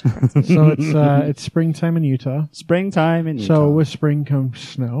hilarious. She cracks me. so it's springtime in Utah. Springtime in Utah. So with spring comes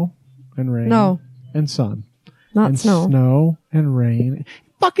snow and rain. No. And sun. Not and snow. Snow and rain. It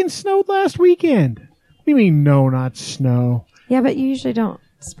fucking snowed last weekend. What do you mean no, not snow? Yeah, but you usually don't.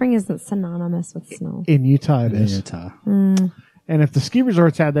 Spring isn't synonymous with snow. In Utah it in is. Utah. And if the ski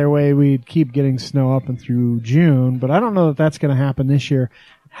resorts had their way, we'd keep getting snow up and through June. But I don't know that that's going to happen this year.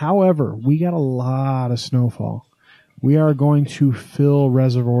 However, we got a lot of snowfall. We are going to fill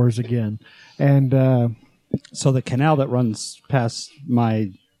reservoirs again. And So the canal that runs past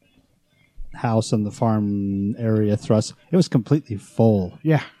my house and the farm area thrust, it was completely full.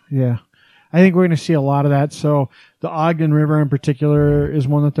 yeah. I think we're going to see a lot of that. So the Ogden River in particular is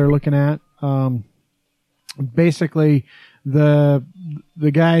one that they're looking at. Basically, the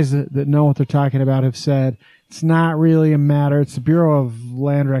guys that know what they're talking about have said it's not really a matter. It's the Bureau of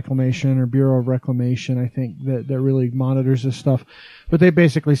Land Reclamation or Bureau of Reclamation, I think, that really monitors this stuff. But they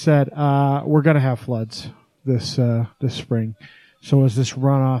basically said we're going to have floods this spring. So as this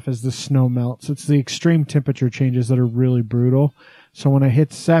runoff, as the snow melts, it's the extreme temperature changes that are really brutal. So when it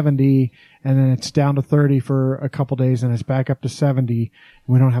hits 70 and then it's down to 30 for a couple days and it's back up to 70,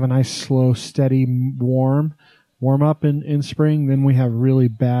 we don't have a nice, slow, steady warm up in spring, then we have really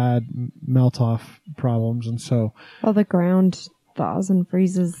bad melt-off problems. And so... Well, the ground thaws and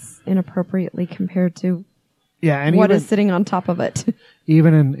freezes inappropriately compared to and what is sitting on top of it.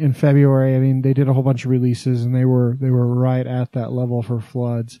 Even in February, I mean, they did a whole bunch of releases and they were right at that level for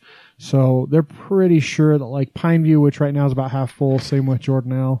floods. So they're pretty sure that like Pineview, which right now is about half full, same with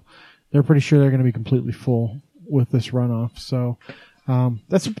Jordanelle, they're pretty sure they're going to be completely full with this runoff. So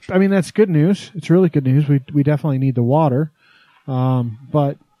that's good news. It's really good news. We definitely need the water.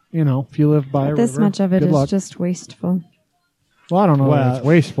 But if you live by a this river, much of it good is luck. just wasteful. Well, I don't know Well, that it's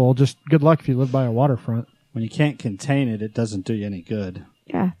wasteful. Just good luck if you live by a waterfront. When you can't contain it, it doesn't do you any good.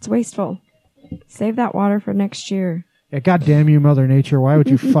 Yeah, it's wasteful. Save that water for next year. Yeah, goddamn you, Mother Nature. Why would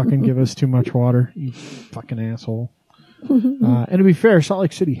you fucking give us too much water? You fucking asshole. And to be fair, Salt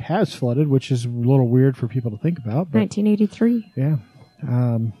Lake City has flooded, which is a little weird for people to think about. But 1983.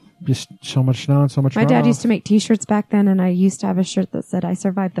 yeah. Just so much snow and so much My dad runoff. used to make T-shirts back then, and I used to have a shirt that said, I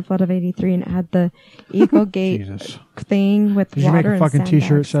survived the flood of 83, and it had the Eagle Gate Jesus. thing with Did you water make a fucking and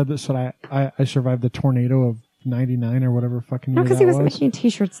T-shirt sandbags. that said I survived the tornado of 99 or whatever fucking No, year because that he wasn't was? making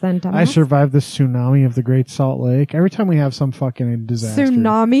T-shirts then, dumbass. I survived the tsunami of the Great Salt Lake. Every time we have some fucking disaster.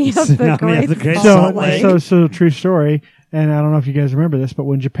 Tsunami of the Tsunami of the Great Great Salt Salt Lake. So true story. And I don't know if you guys remember this, but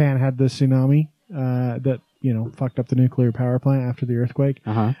when Japan had the tsunami that fucked up the nuclear power plant after the earthquake,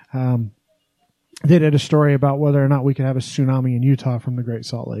 they did a story about whether or not we could have a tsunami in Utah from the Great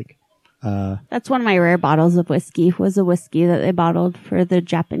Salt Lake. That's one of my rare bottles of whiskey. Was a whiskey that they bottled for the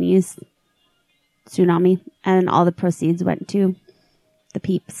Japanese tsunami, and all the proceeds went to the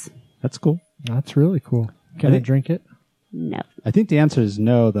peeps. That's cool. That's really cool. Can I drink it? No. I think the answer is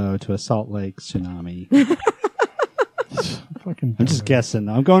no, though, to a Salt Lake tsunami. Fucking I'm just guessing.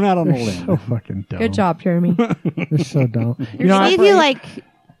 I'm going out on a limb. so fucking dumb. Good job, Jeremy. They're so dumb. Maybe if you like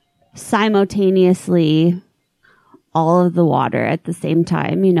simultaneously all of the water at the same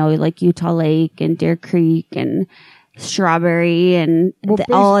time, like Utah Lake and Deer Creek and Strawberry and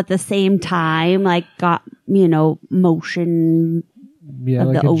all at the same time, like got, motion. Yeah, of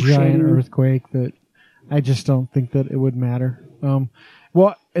like the a giant ocean. earthquake that I just don't think that it would matter.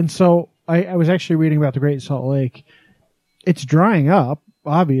 And so I was actually reading about the Great Salt Lake. It's drying up,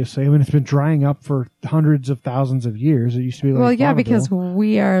 obviously. I mean, it's been drying up for hundreds of thousands of years. It used to be like Well, yeah, Bonneville. because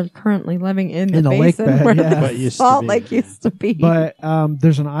we are currently living in the lake basin bed, where yeah. What the used to Salt be. Lake used to be. But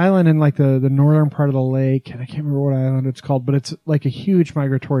there's an island in like the northern part of the lake, and I can't remember what island it's called, but it's like a huge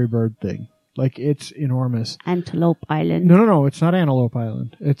migratory bird thing. Like it's enormous. Antelope Island. No, it's not Antelope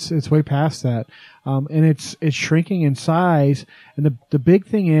Island. It's way past that. And it's shrinking in size. And the big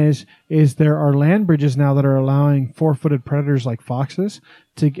thing is there are land bridges now that are allowing 4-footed predators like foxes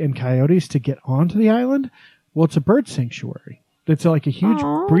and coyotes to get onto the island. Well, it's a bird sanctuary. It's like a huge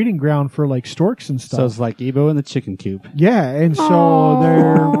breeding ground for like storks and stuff. So it's like Ebo in the chicken coop. Yeah, and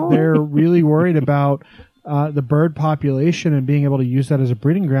so they're really worried about the bird population and being able to use that as a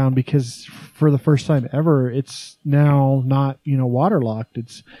breeding ground, because for the first time ever, it's now not waterlocked.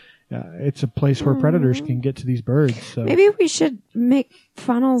 It's a place where predators can get to these birds. So. Maybe we should make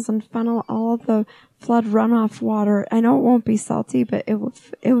funnels and funnel all of the flood runoff water. I know it won't be salty, but it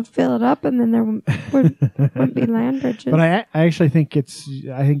would fill it up, and then there wouldn't be land bridges. But I actually think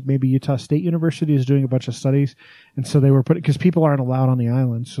I think maybe Utah State University is doing a bunch of studies, and so they were because people aren't allowed on the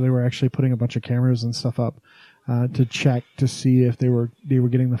island, so they were actually putting a bunch of cameras and stuff up to check to see if they were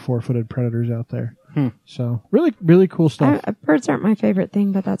getting the 4-footed predators out there. So really, really cool stuff. Birds aren't my favorite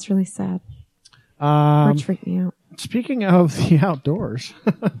thing, but that's really sad. Birds freak me out. Speaking of the outdoors,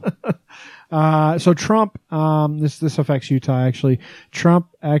 so Trump, this affects Utah actually. Trump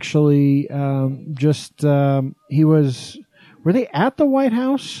actually were they at the White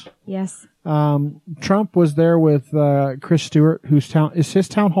House? Yes. Trump was there with Chris Stewart, his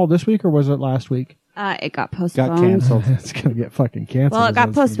town hall this week, or was it last week? It got postponed. Got canceled. It's going to get fucking canceled. Well, it got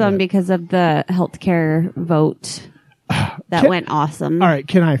That's gonna postponed get. because of the healthcare vote that went awesome. All right,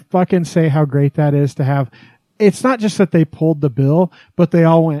 can I fucking say how great that is to have? It's not just that they pulled the bill, but they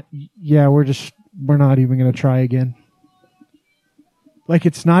all went, yeah, we're not even going to try again. Like,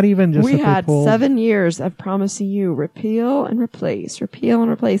 it's not even just We that they had pulled. 7 years of promising you repeal and replace.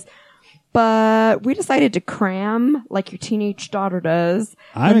 But we decided to cram like your teenage daughter does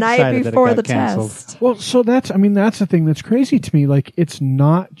I'm the night excited that it before got the canceled. test. Well, so that's the thing that's crazy to me. Like, it's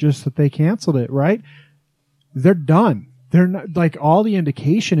not just that they canceled it, right? They're done. They're not, like, all the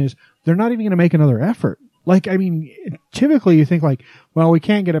indication is they're not even going to make another effort. Like, I mean, typically you think like, well, we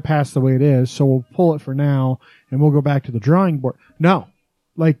can't get it past the way it is, so we'll pull it for now and we'll go back to the drawing board. No.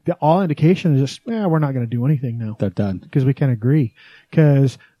 Like, all indication is just, we're not going to do anything now. They're done. Because we can agree.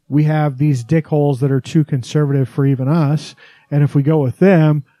 Because we have these dickholes that are too conservative for even us. And if we go with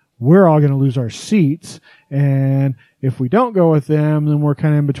them, we're all going to lose our seats. And if we don't go with them, then we're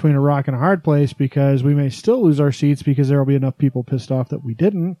kind of in between a rock and a hard place because we may still lose our seats because there will be enough people pissed off that we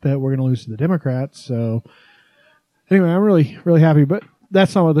didn't, that we're going to lose to the Democrats. So anyway, I'm really, really happy. But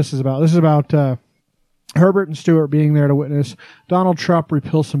that's not what this is about. This is about Herbert and Stewart being there to witness Donald Trump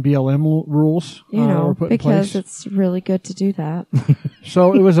repeal some BLM rules. Were put in because place. it's really good to do that.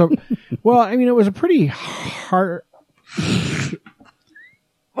 So it was it was a pretty hard.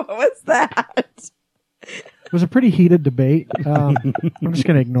 What was that? It was a pretty heated debate. I'm just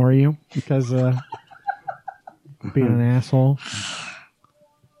going to ignore you because being an asshole.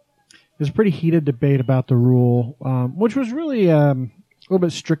 It was a pretty heated debate about the rule, which was really a little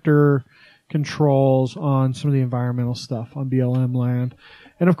bit stricter controls on some of the environmental stuff on BLM land.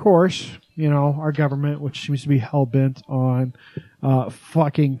 And of course, our government, which seems to be hell-bent on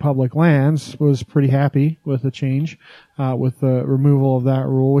fucking public lands, was pretty happy with the change, with the removal of that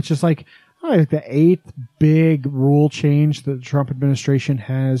rule, which is like the 8th big rule change that the Trump administration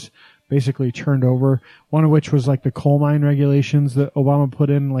has basically turned over. One of which was like the coal mine regulations that Obama put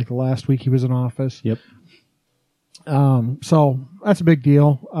in like the last week he was in office. Yep. So that's a big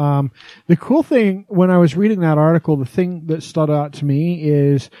deal. The cool thing when I was reading that article, the thing that stood out to me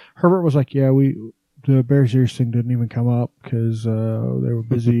is Herbert was like, the Bears Ears thing didn't even come up because they were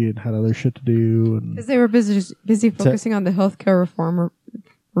busy and had other shit to do. And Because they were busy focusing on the healthcare reform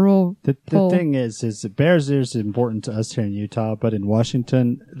rule. The thing is that Bears Ears is important to us here in Utah, but in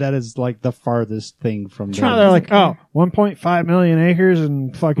Washington, that is like the farthest thing from They're there. like, 1.5 million acres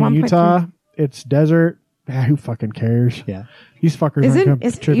in fucking 1.3. Utah. It's desert. Who fucking cares? Yeah. These fuckers aren't Isn't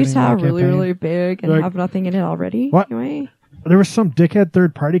contributing to Utah the really, campaign. really big and Like- have nothing in it already? What? Anyway. There was some dickhead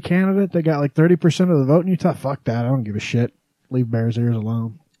third-party candidate that got like 30% of the vote in Utah. Fuck that. I don't give a shit. Leave Bears Ears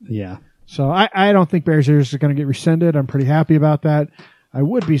alone. Yeah. So I don't think Bears Ears is going to get rescinded. I'm pretty happy about that. I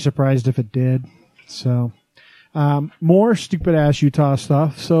would be surprised if it did. So more stupid-ass Utah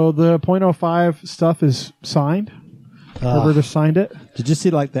stuff. So the .05 stuff is signed. Herbert has signed it. Did you see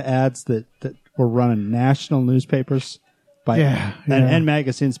like the ads that were running national newspapers by Yeah. and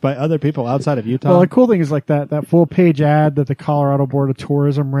magazines by other people outside of Utah? Well, the cool thing is like that full page ad that the Colorado Board of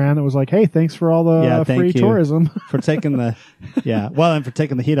Tourism ran that was like, hey, thanks for all the thank free you. tourism. for taking the and for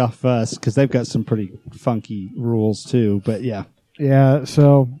taking the heat off us because they've got some pretty funky rules too. But yeah, Yeah,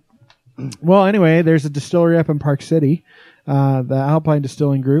 so, well, anyway, there's a distillery up in Park City, the Alpine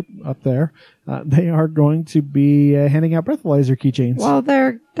Distilling Group up there. They are going to be handing out breathalyzer keychains. Well,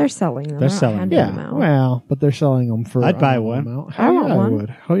 they're selling them. They're not selling handing yeah, them out. well, but they're selling them for. I'd buy a one. amount. I Hell want yeah, one. I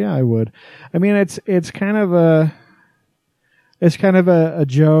would. Oh yeah, I would. I mean, it's kind of a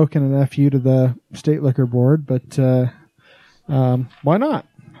joke and an FU to the state liquor board, but why not?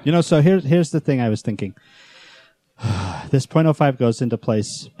 so here's the thing I was thinking. This .05 goes into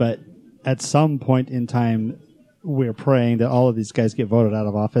place, but at some point in time, we're praying that all of these guys get voted out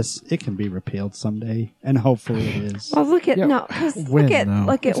of office. It can be repealed someday, and hopefully it is. Well, look at Yeah, no, 'cause when, look at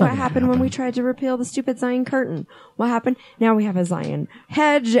though? It's what not gonna happened when we happen. tried to repeal the stupid Zion curtain. What happened? Now we have a Zion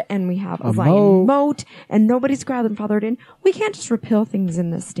hedge and we have a A Zion moat, and nobody's grandfathered in. We can't just repeal things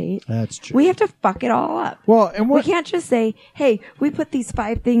in this state. That's true. We have to fuck it all up. Well, and We what? can't just say, "Hey, we put these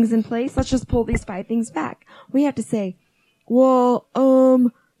 5 things in place. Let's just pull these 5 things back." We have to say, "Well,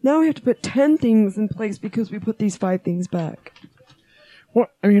 now we have to put 10 things in place because we put these 5 things back."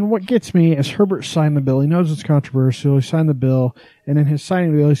 What gets me is Herbert signed the bill. He knows it's controversial. He signed the bill, and in his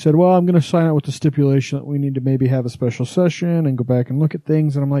signing the bill, he said, well, I'm going to sign it with the stipulation that we need to maybe have a special session and go back and look at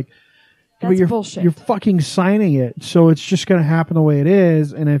things. And I'm like, That's you're, bullshit. You're fucking signing it, so it's just going to happen the way it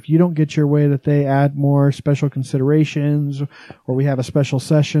is. And if you don't get your way, that they add more special considerations, or we have a special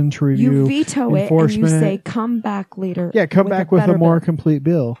session to review You veto it and enforcement. you say, come back later. Yeah, come back with a better more bill. complete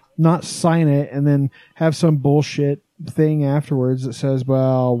bill. Not sign it and then have some bullshit thing afterwards that says,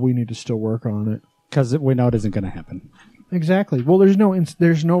 well, we need to still work on it. Because we know it isn't going to happen. Exactly. Well, there's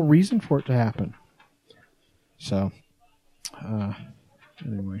no reason for it to happen. So,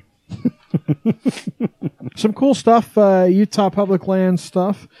 anyway. Some cool stuff, Utah public land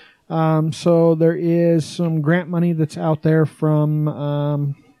stuff. So there is some grant money that's out there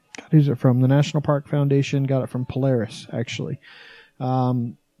from, who's it from? The National Park Foundation. Got it from Polaris, actually,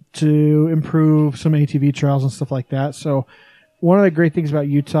 to improve some ATV trails and stuff like that. So one of the great things about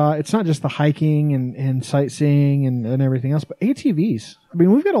Utah, it's not just the hiking and sightseeing and everything else, but ATVs. I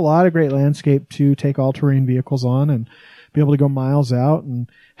mean, we've got a lot of great landscape to take all-terrain vehicles on and be able to go miles out and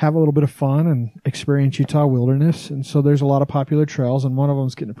have a little bit of fun and experience Utah wilderness. And so there's a lot of popular trails, and one of them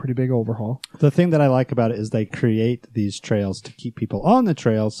is getting a pretty big overhaul. The thing that I like about it is they create these trails to keep people on the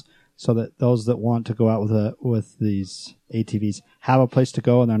trails, so that those that want to go out with these ATVs have a place to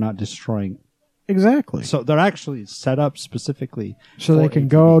go and they're not destroying. Exactly. So they're actually set up specifically So for they can ATVs.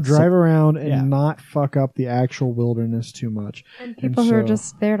 go drive around and yeah. not fuck up the actual wilderness too much. And people who are so-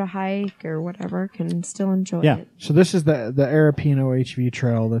 just there to hike or whatever can still enjoy Yeah. it. So this is the Arapino HV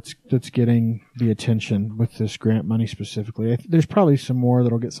trail that's getting the attention with this grant money specifically. There's probably some more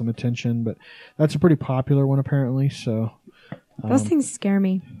that'll get some attention, but that's a pretty popular one apparently. So Those things scare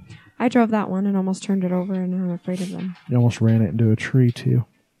me. I drove that one and almost turned it over, and I'm afraid of them. you almost ran it into a tree too.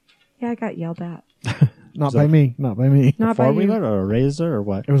 Yeah, I got yelled at. Not by me. Not by me. Not by you. Four-wheeler or a Razor or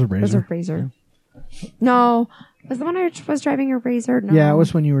what? It was a It was a Razor. Razor. No. Was the one I was driving a Razor? No. Yeah, it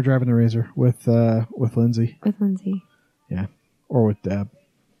was when you were driving the Razor with Lindsay. With Lindsay. Yeah, or with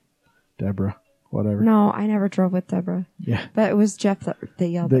Deborah, whatever. No, I never drove with Deborah. Yeah. But it was Jeff that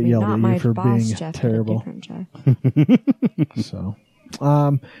yelled That at me, yelled not at you my for boss, being Jeff, terrible. but a different Jeff. So,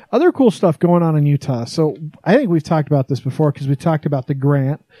 other cool stuff going on in Utah. So I think we've talked about this before because we talked about the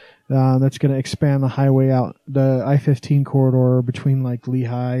grant that's going to expand the highway out, the I-15 corridor between like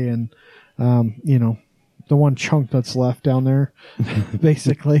Lehigh and, the one chunk that's left down there,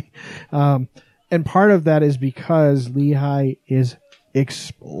 basically. And part of that is because Lehigh is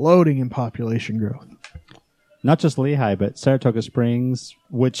exploding in population growth. Not just Lehigh, but Saratoga Springs,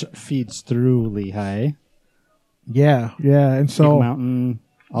 which feeds through Lehigh, Yeah. And Big so Mountain,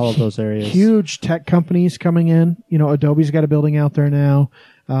 all of those areas. huge tech companies coming in. Adobe's got a building out there now.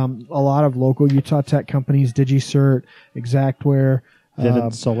 A lot of local Utah tech companies, DigiCert, Exactware,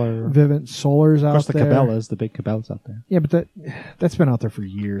 Vivint Solar. Vivint Solar's Of out course, the there. Cabela's, the big Cabela's out there. Yeah, but that's been out there for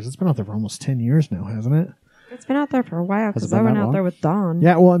years. It's been out there for almost 10 years now, hasn't it? It's been out there for a while Has it because been I went that out long? there with Dawn.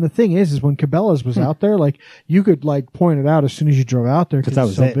 Yeah, well, and the thing is when Cabela's was out there, like, you could, like, point it out as soon as you drove out there because that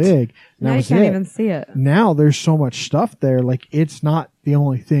it's was so it. big. And Now that you was can't it. even see it. Now there's so much stuff there, like, it's not the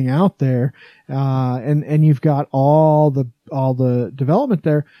only thing out there. And you've got all the development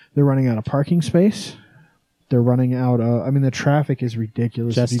there. They're running out of parking space. They're running out of, the traffic is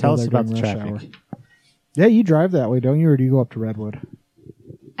ridiculous. Just if you tell go us there about the during traffic. rush hour. Yeah, you drive that way, don't you? Or do you go up to Redwood?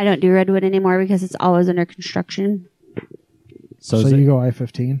 I don't do Redwood anymore because it's always under construction. So, So is, you go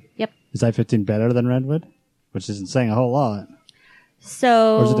I-15? Yep. is I-15 better than Redwood? Which isn't saying a whole lot.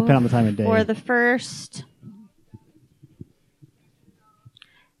 So Or does it depend on the time of day? For the first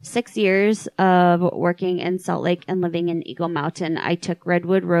 6 years of working in Salt Lake and living in Eagle Mountain, I took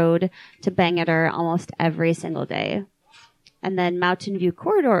Redwood Road to Bangerter almost every single day. And then Mountain View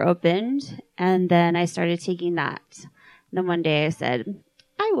Corridor opened, and then I started taking that. And then one day I said,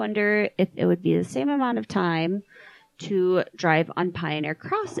 I wonder if it would be the same amount of time to drive on Pioneer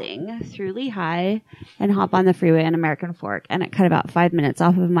Crossing through Lehigh and hop on the freeway in American Fork. And it cut about 5 minutes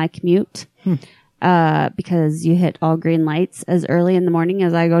off of my commute because you hit all green lights as early in the morning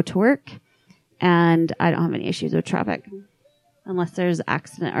as I go to work. And I don't have any issues with traffic unless there's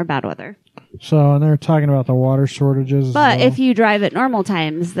accident or bad weather. So, and they're talking about the water shortages as But well. if you drive at normal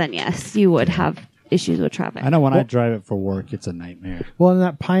times, then yes, you would have issues with traffic. I know when I drive it for work, it's a nightmare. Well, in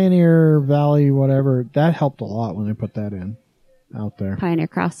that Pioneer Valley, whatever, that helped a lot when they put that in out there. Pioneer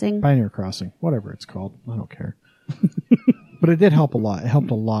Crossing. Pioneer Crossing, whatever it's called. I don't care. But it did help a lot. It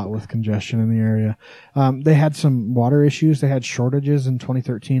helped a lot with congestion in the area. They had some water issues. They had shortages in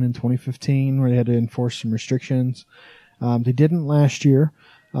 2013 and 2015 where they had to enforce some restrictions. They didn't last year.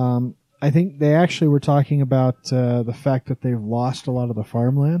 I think they actually were talking about the fact that they've lost a lot of the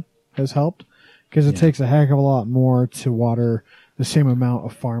farmland has helped because it takes a heck of a lot more to water the same amount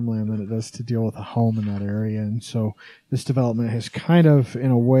of farmland that it does to deal with a home in that area. And so this development has kind of, in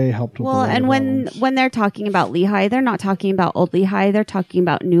a way, helped with Well, the and when they're talking about Lehigh, they're not talking about Old Lehigh. They're talking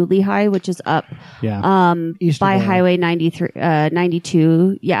about New Lehigh, which is up East by of the- Highway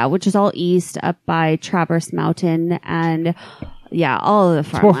 92, which is all east up by Traverse Mountain, and all of the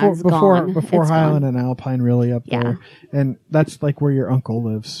farmland's gone. Before It's Highland gone. and Alpine, really up Yeah. there. And that's like where your uncle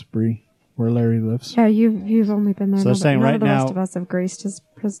lives, Bree, where Larry lives. Yeah, you've only been there. So they're saying none right of the rest now- of us have graced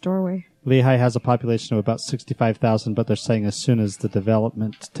his doorway. Lehigh has a population of about 65,000, but they're saying as soon as the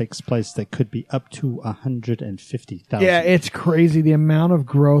development takes place, they could be up to 150,000. Yeah, it's crazy. The amount of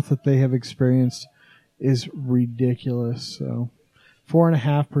growth that they have experienced is ridiculous. So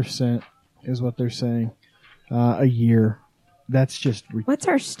 4.5% is what they're saying a year. That's just ridiculous. What's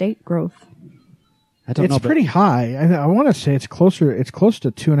our state growth? I don't know. It's pretty high. I want to say it's close to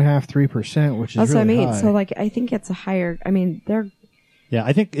 2.5%, 3%, which is That's really what I mean. high. So like, I think it's a higher. I mean, Yeah,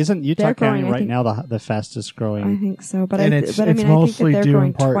 I think isn't Utah They're County growing, I right think- now the fastest growing? I think so. But And I it's mean, I think that mostly they're due in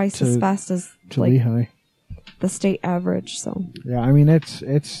growing part twice as to- fast as to like Lehigh. the state average. So Yeah, I mean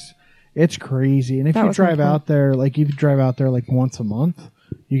it's crazy. And if That you was my drive point. out there, like you drive out there like once a month,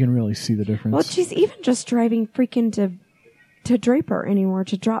 you can really see the difference. well, geez, even just driving freaking to Draper anymore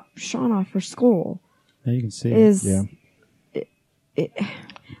to drop Sean off for school Yeah, you can see. is Yeah. it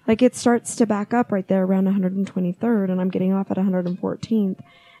like it starts to back up right there around 123rd, and I'm getting off at 114th.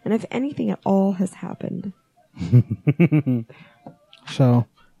 And if anything at all has happened, So,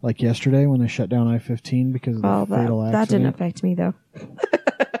 like yesterday when they shut down I-15 because of well, the fatal that didn't accident. affect me though.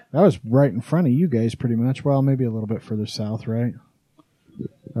 That was right in front of you guys pretty much. Well, maybe a little bit further south, right?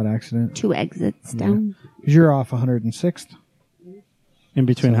 That accident. 2 exits down. Because you're off 106th. in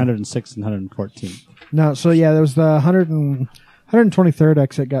between 106 and 114. No, so yeah, there was the 123rd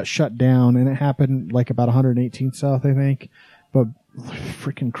exit got shut down, and it happened like about 118th south, I think. But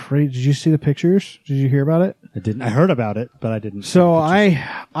freaking crazy! Did you see the pictures? Did you hear about it? I didn't. I heard about it, but I didn't. So see the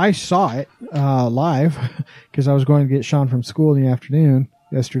pictures. I saw it live because I was going to get Sean from school in the afternoon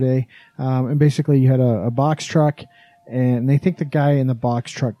yesterday, and basically you had a box truck, and they think the guy in the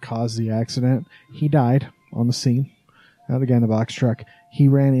box truck caused the accident. He died on the scene. The guy in the box truck. He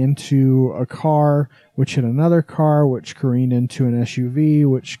ran into a car, which hit another car, which careened into an SUV,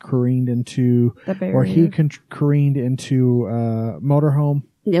 which careened into, The barrier. or he careened into a motorhome.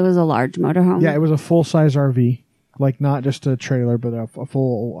 It was a large motorhome. Yeah, it was a full-size RV, like not just a trailer, but a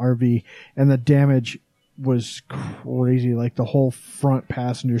full RV, and the damage was crazy. Like the whole front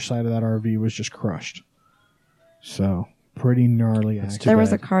passenger side of that RV was just crushed. So pretty gnarly accident. There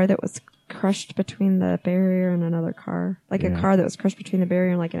was a car that was crushed between the barrier and another car, like a Yeah. car that was crushed between the barrier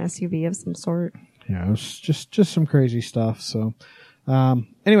and like an SUV of some sort. Yeah, it was just some crazy stuff. So,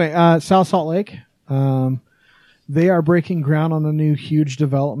 anyway, South Salt Lake, they are breaking ground on a new huge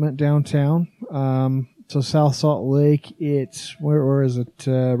development downtown. So South Salt Lake, it's where is it?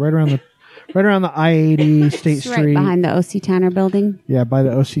 Right around the I-80 State It's right Street. behind the O.C. Tanner building. Yeah, by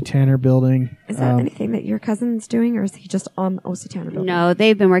the O.C. Tanner building. Is that anything that your cousin's doing, or is he just on the O.C. Tanner building? No,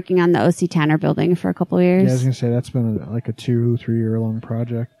 they've been working on the O.C. Tanner building for a couple of Yeah, I was years. gonna say that's been like a 2-3 year long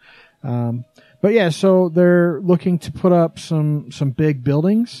project. But yeah, so they're looking to put up some big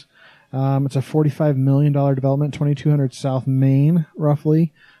buildings. It's a $45 million development, 2200 South Main,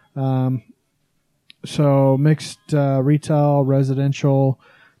 roughly. So mixed retail, residential,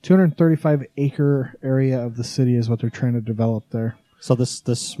 235 acre area of the city is what they're trying to develop there. So the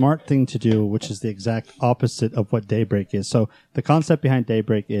smart thing to do, which is the exact opposite of what Daybreak is. So the concept behind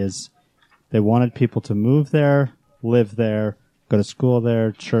Daybreak is they wanted people to move there, live there, go to school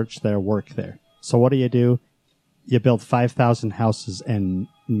there, church there, work there. So what do? You build 5,000 houses and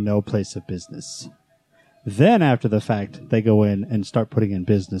no place of business. Then after the fact, they go in and start putting in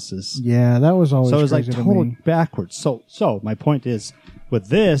businesses. Yeah, that was always So it was like crazy to totally me. backwards. So my point is, with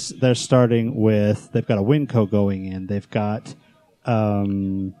this, they're starting with, they've got a Winco going in. They've got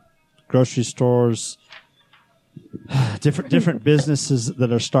grocery stores, different businesses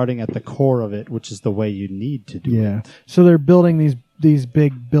that are starting at the core of it, which is the way you need to do Yeah. it. So they're building these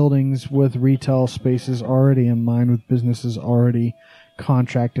big buildings with retail spaces already in mind, with businesses already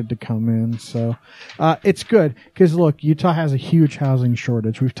contracted to come in. So it's good because look, Utah has a huge housing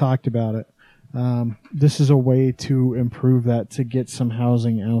shortage. We've talked about it. This is a way to improve that, to get some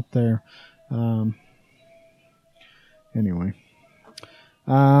housing out there. Anyway.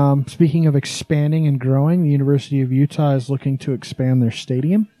 Speaking of expanding and growing, the University of Utah is looking to expand their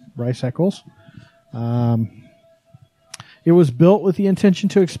stadium, Bryce Eccles. It was built with the intention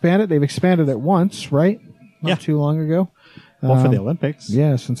to expand it. They've expanded it once, right? Not Yeah. too long ago. Well, for the Olympics.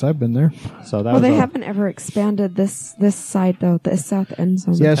 Yeah, since I've been there. So that Well, was they haven't ever expanded this side though, the south end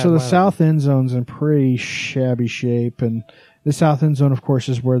zone. Yeah, so the south end zone's in pretty shabby shape, and the south end zone, of course,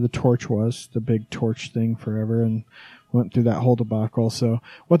 is where the torch was, the big torch thing forever, and went through that whole debacle. So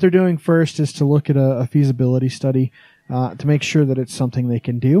what they're doing first is to look at a feasibility study to make sure that it's something they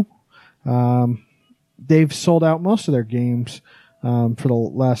can do. They've sold out most of their games for the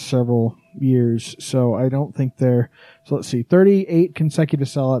last several years, so I don't think they're... So let's see, 38 consecutive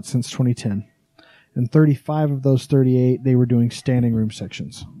sellouts since 2010. And 35 of those 38, they were doing standing room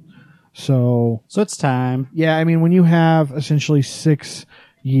sections. So it's time. Yeah, I mean, when you have essentially 6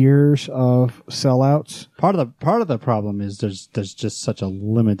 years of sellouts... Part of the problem is there's just such a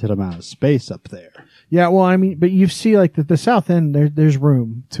limited amount of space up there. Yeah, well, I mean, but you see, like, the south end, there's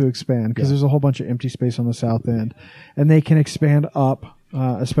room to expand because there's a whole bunch of empty space on the south end. And they can expand up,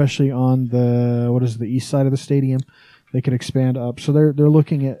 especially on the east side of the stadium. They can expand up. So they're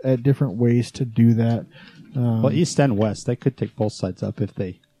looking at different ways to do that. Well, east and west, they could take both sides up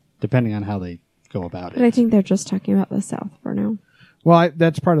depending on how they go about it. But I think they're just talking about the south for now. Well,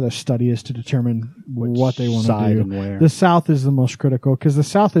 that's part of the study is to determine what they want to do. And where. The south is the most critical because the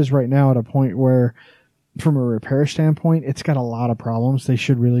south is right now at a point where, from a repair standpoint, it's got a lot of problems. They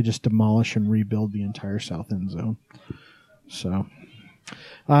should really just demolish and rebuild the entire south end zone. So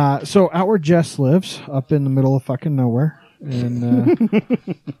out where Jess lives, up in the middle of fucking nowhere. And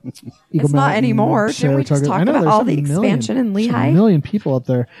It's not anymore. Didn't we just talk about all the expansion in Lehigh? A million people up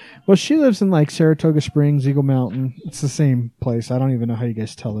there. Well, she lives in like Saratoga Springs, Eagle Mountain. It's the same place. I don't even know how you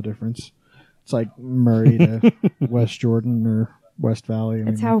guys tell the difference. It's like Murray to West Jordan or West Valley.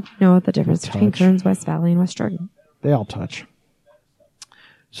 That's how we know the difference between Kearns, West Valley, and West Jordan. They all touch.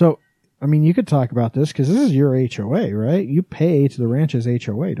 So, I mean, you could talk about this because this is your HOA, right? You pay to the ranch's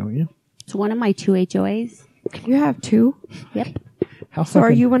HOA, don't you? It's one of my 2 HOAs. You have 2? Yep. So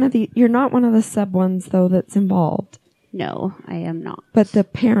are you you're not one of the sub ones though that's involved? No, I am not. But the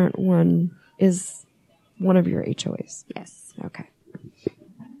parent one is one of your HOAs? Yes. Okay.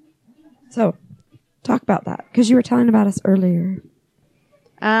 So, talk about that because you were telling about us earlier.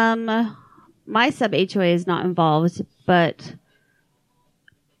 My sub HOA is not involved, but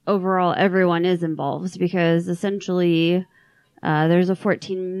overall everyone is involved because essentially there's a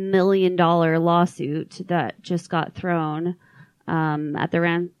 $14 million lawsuit that just got thrown at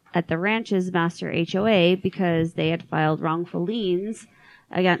the ranch's master HOA because they had filed wrongful liens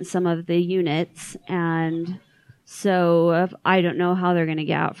against some of the units, and so I don't know how they're going to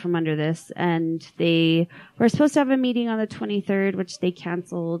get out from under this. And they were supposed to have a meeting on the 23rd, which they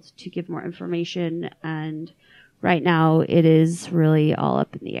canceled to give more information, and right now it is really all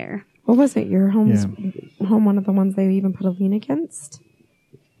up in the air. What was it? Your home one of the ones they even put a lien against?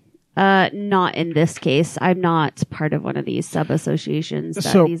 Not in this case. I'm not part of one of these sub-associations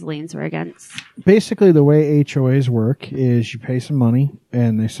that these liens were against. Basically, the way HOAs work is you pay some money,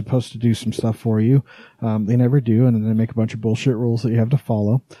 and they're supposed to do some stuff for you. They never do, and then they make a bunch of bullshit rules that you have to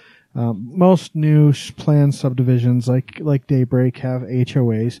follow. Most new planned subdivisions, like Daybreak, have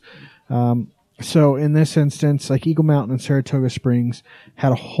HOAs. So in this instance, like Eagle Mountain and Saratoga Springs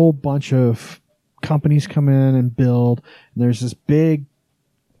had a whole bunch of companies come in and build. And there's this big,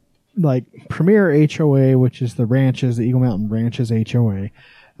 like, premier HOA, which is the Eagle Mountain Ranches HOA.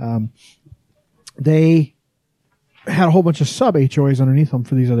 They had a whole bunch of sub HOAs underneath them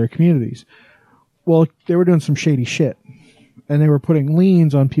for these other communities. Well, they were doing some shady shit. And they were putting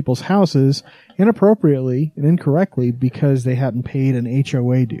liens on people's houses inappropriately and incorrectly because they hadn't paid an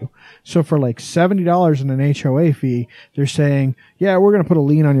HOA due. So for like $70 in an HOA fee, they're saying, yeah, we're going to put a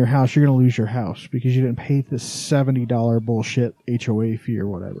lien on your house. You're going to lose your house because you didn't pay this $70 bullshit HOA fee or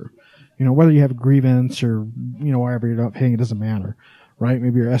whatever. You know, whether you have a grievance or, you know, wherever you're not paying, it doesn't matter, right?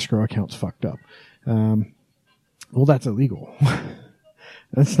 Maybe your escrow account's fucked up. Well, that's illegal.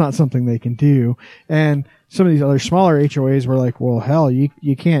 That's not something they can do. And some of these other smaller HOAs were like, well, hell, you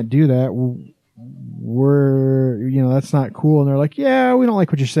can't do that. That's not cool. And they're like, yeah, we don't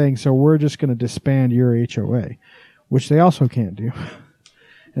like what you're saying, so we're just going to disband your HOA, which they also can't do.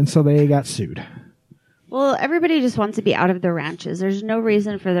 And so they got sued. Well, everybody just wants to be out of the ranches. There's no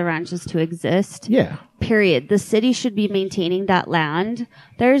reason for the ranches to exist. Yeah. Period. The city should be maintaining that land.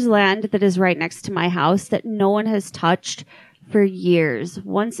 There's land that is right next to my house that no one has touched for years.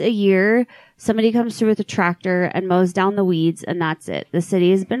 Once a year, somebody comes through with a tractor and mows down the weeds, and that's it. The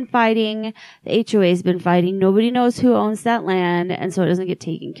city has been fighting. The HOA has been fighting. Nobody knows who owns that land, and so it doesn't get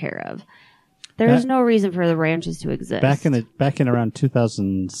taken care of. There's no reason for the ranches to exist. Back in around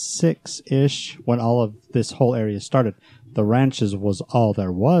 2006-ish, when all of this whole area started, the ranches was all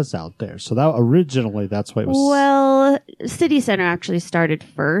there was out there. So that originally that's what it was. Well, City Center actually started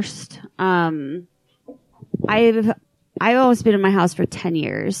first. I've always been in my house for 10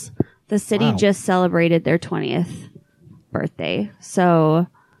 years. The city just celebrated their 20th birthday. So,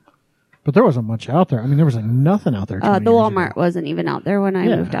 but there wasn't much out there. I mean, there was like nothing out there. the Walmart wasn't even out there when I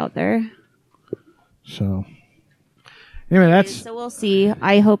moved out there. So, anyway, So we'll see.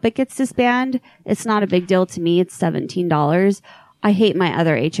 I hope it gets disbanded. It's not a big deal to me. It's $17. I hate my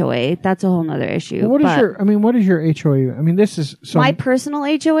other HOA. That's a whole nother issue. What is your HOA? I mean, this is my personal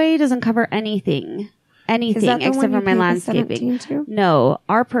HOA doesn't cover anything. Anything except for my landscaping. No,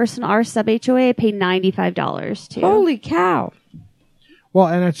 our sub HOA I pay $95 to. Holy cow! Well,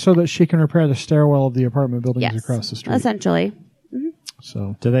 and it's so that she can repair the stairwell of the apartment buildings across the street. Essentially.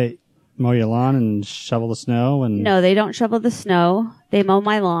 So, do they mow your lawn and shovel the snow? And no, they don't shovel the snow. They mow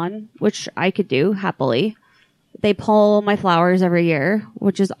my lawn, which I could do happily. They pull my flowers every year,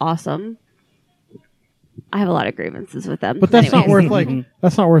 which is awesome. I have a lot of grievances with them. But that's not worth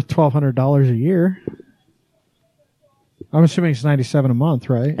 $1,200 a year. I'm assuming it's $97 a month,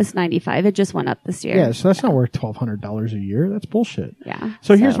 right? It's $95. It just went up this year. Yeah, so that's not worth $1,200 a year. That's bullshit. Yeah.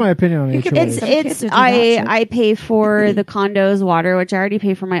 So here's my opinion on HOAs. I pay for the condo's water, which I already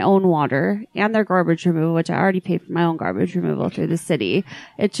pay for my own water, and their garbage removal, which I already pay for my own garbage removal through the city.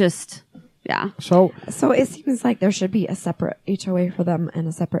 It just, yeah. So it seems like there should be a separate HOA for them and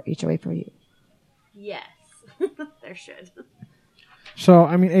a separate HOA for you. Yes, there should. So,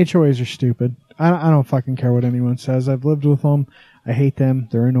 I mean, HOAs are stupid. I don't fucking care what anyone says. I've lived with them. I hate them.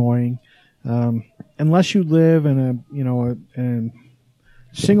 They're annoying. Unless you live in a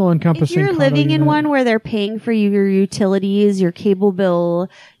single encompassing. If you're living in one where they're paying for your utilities, your cable bill,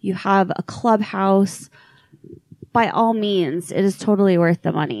 you have a clubhouse, by all means, it is totally worth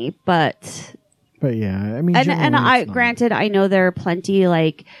the money. But yeah, I mean, granted, I know there are plenty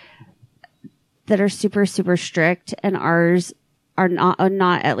that are super, super strict, and ours are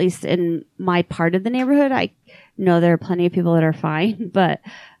not, at least in my part of the neighborhood. I know there are plenty of people that are fine, but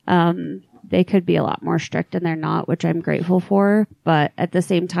they could be a lot more strict, and they're not, which I'm grateful for. But at the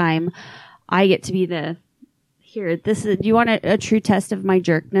same time, I get to be do you want a true test of my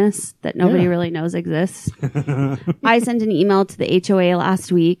jerkness that nobody really knows exists? I sent an email to the HOA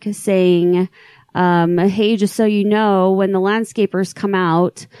last week saying, hey, just so you know, when the landscapers come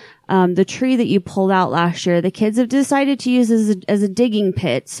out, the tree that you pulled out last year, the kids have decided to use as a digging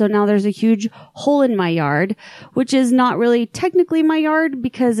pit. So now there's a huge hole in my yard, which is not really technically my yard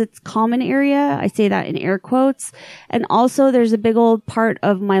because it's common area. I say that in air quotes. And also there's a big old part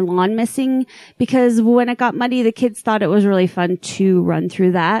of my lawn missing because when it got muddy, the kids thought it was really fun to run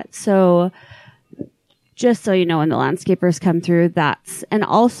through that. So just so you know, when the landscapers come through, and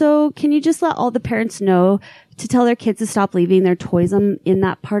also, can you just let all the parents know to tell their kids to stop leaving their toys in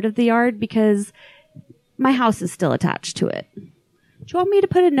that part of the yard because my house is still attached to it. Do you want me to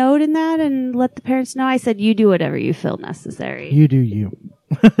put a note in that and let the parents know? I said, you do whatever you feel necessary. You do you.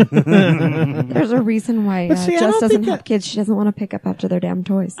 There's a reason why Jess doesn't have kids. She doesn't want to pick up after their damn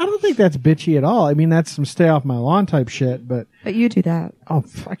toys. I don't think that's bitchy at all. I mean, that's some stay off my lawn type shit, but you do that. Oh,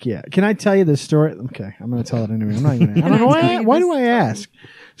 fuck yeah. Can I tell you this story? Okay, I'm going to tell it anyway. I'm not even I don't know why do I ask?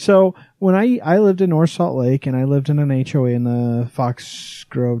 So when I lived in North Salt Lake and I lived in an HOA in the Fox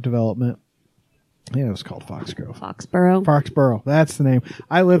Grove development. Yeah, it was called Fox Grove. Foxborough. That's the name.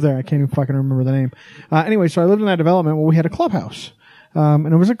 I lived there. I can't even fucking remember the name. Anyway, so I lived in that development where we had a clubhouse. And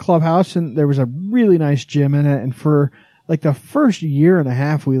it was a clubhouse and there was a really nice gym in it. And for like the first year and a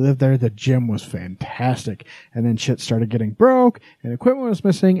half we lived there, the gym was fantastic. And then shit started getting broke and equipment was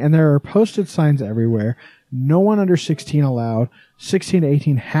missing. And there are posted signs everywhere. No one under 16 allowed. 16 to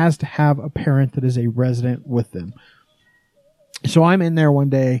 18 has to have a parent that is a resident with them. So I'm in there one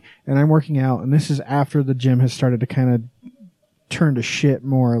day and I'm working out, and this is after the gym has started to kind of turn to shit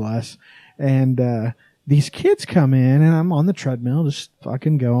more or less. And these kids come in and I'm on the treadmill just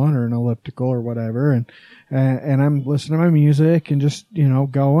fucking going, or an elliptical or whatever, and I'm listening to my music and just,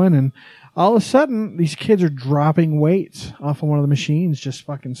 going, and all of a sudden these kids are dropping weights off of one of the machines, just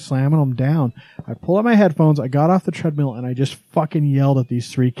fucking slamming them down. I pull out my headphones, I got off the treadmill, and I just fucking yelled at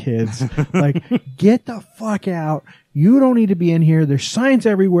these three kids like, get the fuck out. You don't need to be in here. There's signs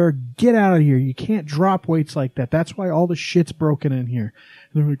everywhere. Get out of here. You can't drop weights like that. That's why all the shit's broken in here.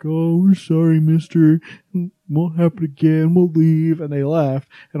 And they're like, oh, we're sorry, mister. Won't happen again. We'll leave. And they left.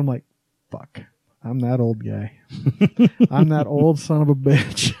 And I'm like, fuck. I'm that old guy. I'm that old son of a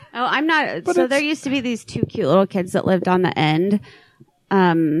bitch. Oh, I'm not. But so there used to be these two cute little kids that lived on the end,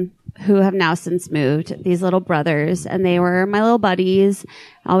 who have now since moved. These little brothers. And they were my little buddies.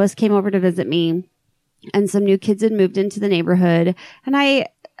 Always came over to visit me. and some new kids had moved into the neighborhood. And I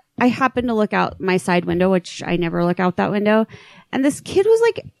happened to look out my side window, which I never look out that window. And this kid was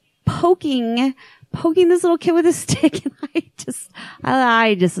like poking this little kid with a stick. And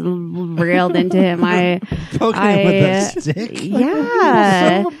I just railed into him. Poking him with a stick?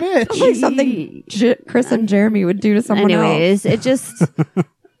 Yeah. Son of a bitch. Sounds like something Chris and Jeremy would do to someone else. Anyways, it just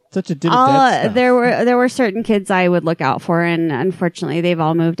Such a did dead stuff. there were certain kids I would look out for, and unfortunately they've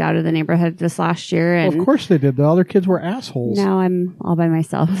all moved out of the neighborhood this last year. And Well, of course they did. The other kids were assholes. now I'm all by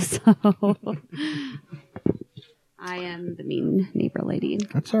myself, so I am the mean neighbor lady.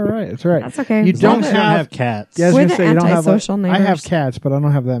 That's all right. That's all right. That's okay. You As long don't as I have have cats. Yeah, I was We're gonna the say you don't have. antisocial I have neighbors. cats, but I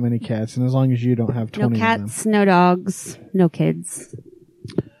don't have that many cats. And as long as you don't have 20 No of them, cats, no dogs, no kids.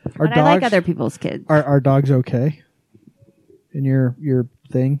 are But dogs I like other people's kids. are dogs okay? In your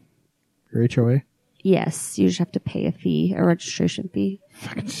thing, your HOA? Yes, you just have to pay a fee, a registration fee.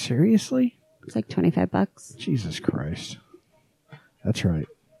 Fucking seriously? It's like $25. Jesus Christ. That's right.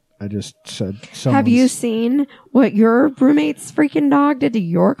 I just said. Have you seen what your roommate's freaking dog did to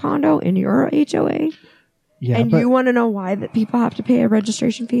your condo in your HOA? Yeah, And but you want to know why that people have to pay a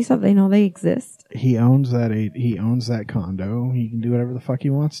registration fee so they know they exist? he owns that. He owns that condo. He can do whatever the fuck he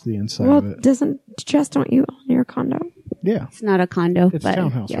wants to the inside Well, of it. don't you own your condo? Yeah, It's not a condo, it's but a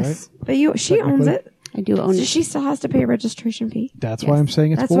townhouse, yes, But she owns Technically. it. I do own So it. she still has to pay a registration fee. that's Yes. why I'm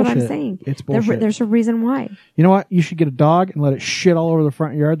saying it's That's bullshit. what I'm saying. It's bullshit. There's a reason why. You know what? You should get a dog and let it shit all over the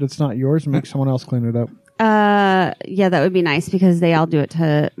front yard that's not yours and make someone else clean it up. Yeah, that would be nice because they all do it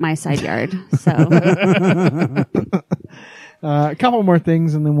to my side yard. So A couple more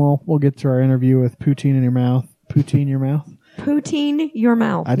things, and then we'll get to our interview with poutine in your mouth. Poutine in your mouth. Poutine your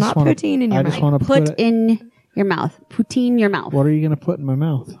mouth, I just not wanna- poutine in your I mouth. just want to put it. in your mouth, poutine your mouth, What are you going to put in my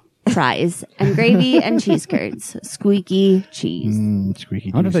mouth? fries and gravy and cheese curds, squeaky cheese.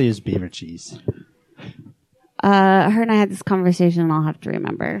 Squeaky. I wonder if cheese. they use beaver cheese. Her and I had this conversation, and I'll have to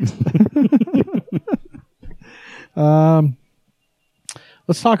remember.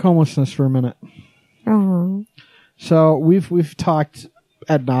 Let's talk homelessness for a minute. Oh, So we've talked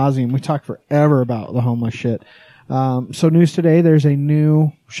ad nauseum. We talked forever about the homeless shit. So news today, there's a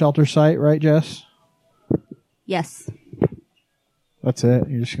new shelter site, right, Jess? Yes, That's it.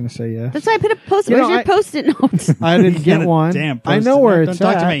 You're just going to say yes. that's why I put a post. You Where's know, your post-it note? I didn't get one. Damn, I know Post-it where note. it's Don't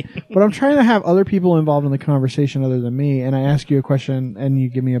at, talk to me. but I'm trying to have other people involved in the conversation other than me. And I ask you a question, and you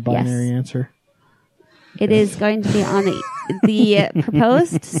give me a binary answer. It is going to be on the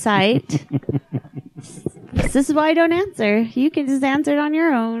proposed site. This is why I don't answer. You can just answer it on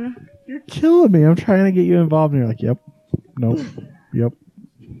your own. You're killing me. I'm trying to get you involved, and you're like, "Yep, nope, yep."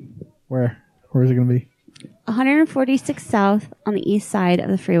 Where's it going to be? 146 South on the east side of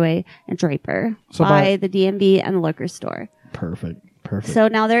the freeway in Draper, So by by- the DMV and the liquor store. Perfect. So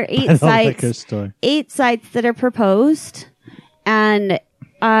now there are By the liquor eight store. sites that are proposed, and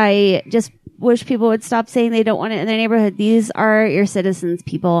I just wish people would stop saying they don't want it in their neighborhood. These are your citizens,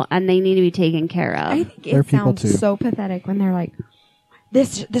 people, and they need to be taken care I of. think They're it people sounds too. so pathetic when they're like,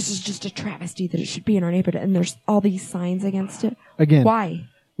 "This is just a travesty that it should be in our neighborhood," and there's all these signs against it. Again, Why?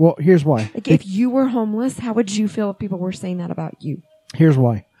 well, here's why. Like, if you were homeless, how would you feel if people were saying that about you? Here's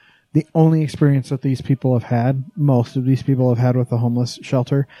why. The only experience that these people have had, most of these people have had with the homeless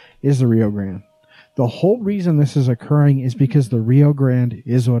shelter, is the Rio Grande. The whole reason this is occurring is because the Rio Grande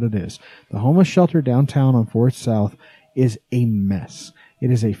is what it is. The homeless shelter downtown on 4th South is a mess. It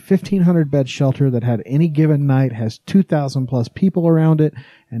is a 1,500 bed shelter that at any given night has 2,000 plus people around it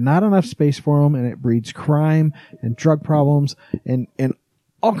and not enough space for them, and it breeds crime and drug problems and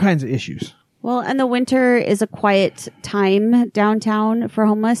all kinds of issues. Well, and the winter is a quiet time downtown for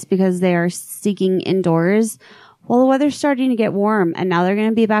homeless because they are seeking indoors. Well, the weather's starting to get warm, and now they're going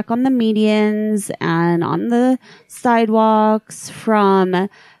to be back on the medians and on the sidewalks from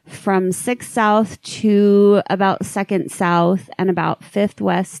 6th South to about 2nd South and about 5th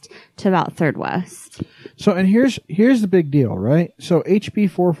West to about 3rd West. So, and here's the big deal, right? So HB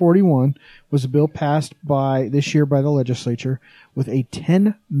 441 was a bill passed this year by the legislature with a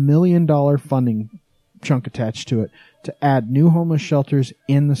 $10 million funding chunk attached to it to add new homeless shelters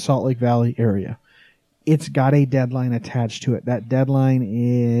in the Salt Lake Valley area. It's got a deadline attached to it. That deadline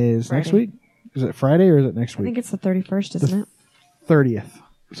is next week. Is it Friday or is it next I week? think it's the 31st, isn't it? 30th.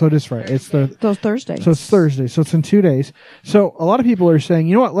 So it is Friday. It's the Those Thursdays. So it's Thursday. So it's in 2 days. So a lot of people are saying,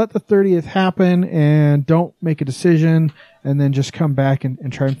 you know what, let the 30th happen and don't make a decision and then just come back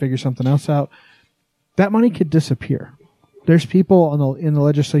and try and figure something else out. That money could disappear. There's people in the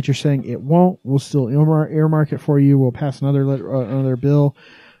legislature saying it won't. We'll still earmark it for you. We'll pass another bill.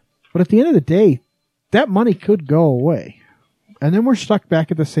 But at the end of the day, that money could go away. And then we're stuck back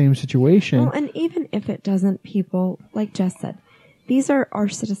at the same situation. Well, and even if it doesn't, people, like Jess said, these are our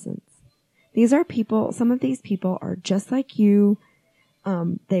citizens. These are people, some of these people are just like you.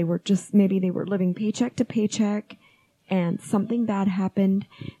 Maybe they were living paycheck to paycheck and something bad happened.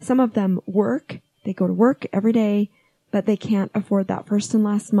 Some of them they go to work every day, but they can't afford that first and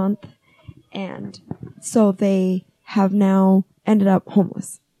last month. And so they have now ended up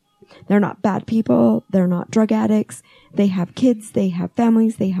homeless. They're not bad people. They're not drug addicts. They have kids. They have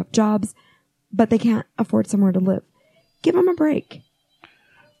families. They have jobs, but they can't afford somewhere to live. Give them a break.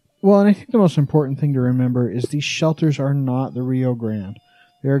 Well, and I think the most important thing to remember is these shelters are not the Rio Grande.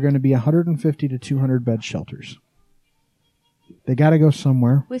 There are going to be 150 to 200 bed shelters. They got to go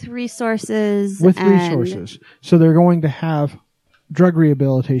somewhere. With resources. So they're going to have drug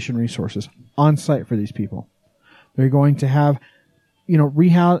rehabilitation resources on site for these people. They're going to have,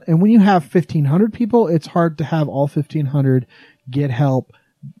 rehab. And when you have 1,500 people, it's hard to have all 1,500 get help,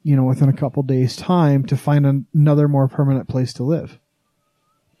 within a couple days' time to find another more permanent place to live.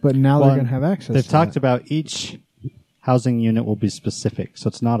 But now they're going to have access. They've talked about each housing unit will be specific, so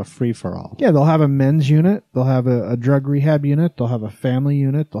it's not a free-for-all. Yeah, they'll have a men's unit. They'll have a drug rehab unit. They'll have a family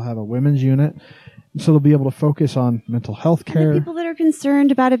unit. They'll have a women's unit. So they'll be able to focus on mental health care. And the people that are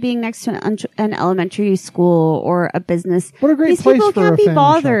concerned about it being next to an elementary school or a business. What a great these place people for can't a be family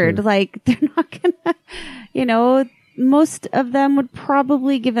bothered. shelter. Like, they're not gonna, most of them would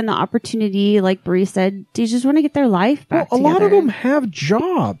probably, given the opportunity, like Bree said, they just want to get their life back A lot of together. them have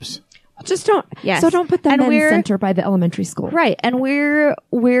jobs. Just don't. Yes. So don't put the And men's center by the elementary school. Right. And we're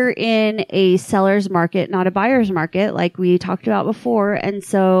in a seller's market, not a buyer's market, like we talked about before. And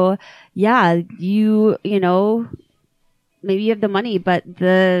so, yeah, maybe you have the money, but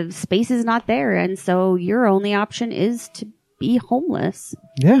the space is not there. And so your only option is to be homeless.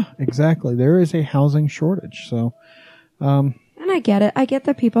 Yeah, exactly. There is a housing shortage. So, And I get it. I get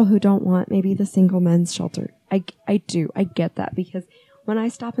the people who don't want maybe the single men's shelter. I do. I get that because when I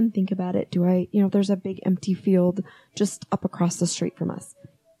stop and think about it, there's a big empty field just up across the street from us.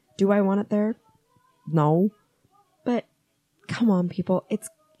 Do I want it there? No. But come on, people.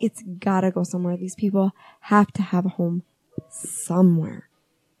 It's gotta go somewhere. These people have to have a home somewhere.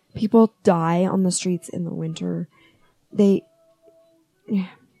 People die on the streets in the winter.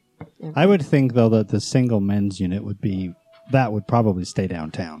 I would think, though, that the single men's unit would probably stay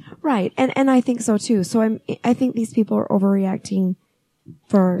downtown. Right. And I think so too. So I think these people are overreacting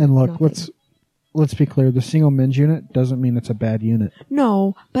for and look, nothing. let's be clear. The single men's unit doesn't mean it's a bad unit.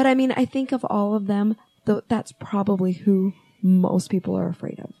 No, but I mean, I think of all of them, that's probably who most people are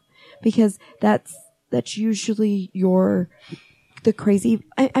afraid of, because that's usually the crazy.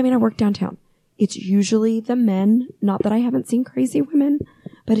 I mean, I work downtown. It's usually the men. Not that I haven't seen crazy women,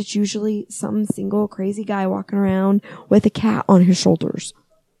 but it's usually some single crazy guy walking around with a cat on his shoulders.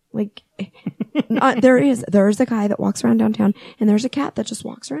 Like, there is a guy that walks around downtown, and there's a cat that just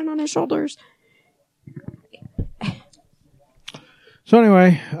walks around on his shoulders. So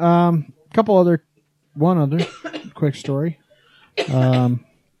anyway, one other quick story.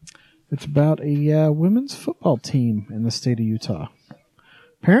 It's about a women's football team in the state of Utah.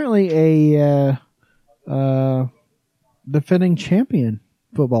 Apparently a defending champion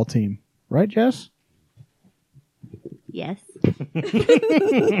football team. Right, Jess? Yes. You're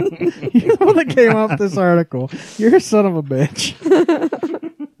the one that came up with this article. You're a son of a bitch.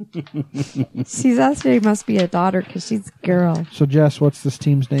 She's actually must be a daughter because she's a girl. So, Jess, what's this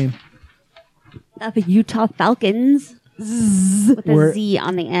team's name? The Utah Falcons. With a Z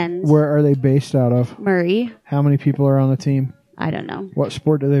on the end. Where are they based out of? Murray. How many people are on the team? I don't know. What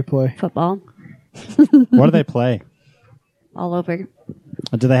sport do they play? Football. What do they play? All over.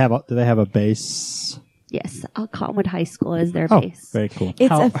 Do they have a base? Yes. Cottonwood High School is their Oh, base. very cool. It's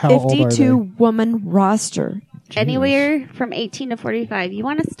How a old are 52-woman roster. Anywhere from 18 to 45. You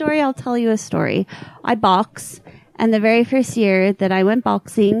want a story? I'll tell you a story. I box, and the very first year that I went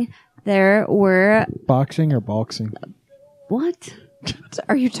boxing, there were... Boxing or boxing? What? What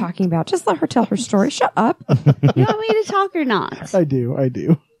are you talking about? Just let her tell her story. Shut up. You want me to talk or not? I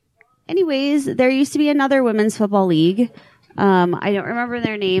do. Anyways, there used to be another women's football league. I don't remember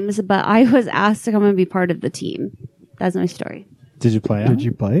their names, but I was asked to come and be part of the team. That's my story. Did you play? Did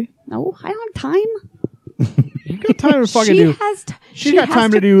you play? No, I don't have time. You got time to fucking do. She's got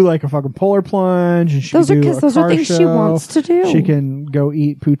time to do like a fucking polar plunge, and she Those can are do 'cause a those are car things she show. wants to do. She can go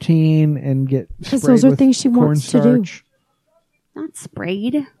eat poutine and get Because sprayed those are with things she wants to do. cornstarch, Not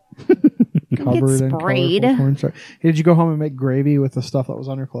sprayed. covered in sprayed. colorful cornstarch. Hey, did you go home and make gravy with the stuff that was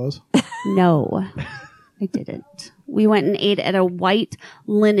on your clothes? No, I didn't. We went and ate at a white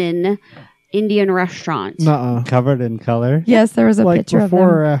linen Indian restaurant. Nuh-uh. Covered in color. Yes, there was a Like picture of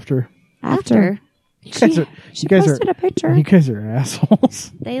before or them. after? After. You guys are, She you guys posted are, a picture. You guys are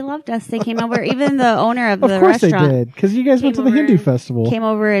assholes. They loved us. They came over. Even the owner of Of the course restaurant they did, because you guys went to came the Hindu over- festival. came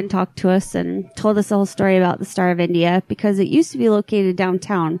over and talked to us and told us the whole story about the Star of India because it used to be located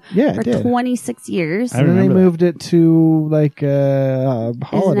downtown Yeah, it for did. 26 years. And then they remember that. moved it to like Is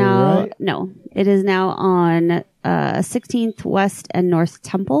Holiday, now, right? No, it is now on 16th West and North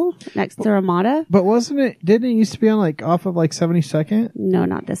Temple next to Ramada. But didn't it used to be on like off of like 72nd? No,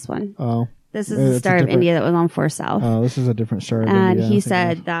 not this one. Oh. This is It's the a Star of different- India that was on 4 South. Oh, this is a different Star of And India, I he think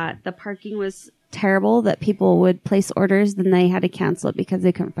said it was. that the parking was terrible, that people would place orders, then they had to cancel it because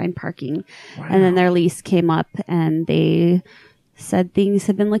they couldn't find parking. And then their lease came up and they said things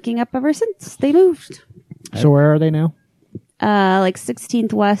have been looking up ever since they moved. So where are they now? Like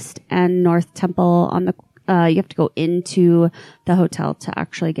 16th West and North Temple on the, you have to go into the hotel to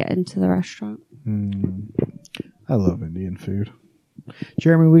actually get into the restaurant. I love Indian food.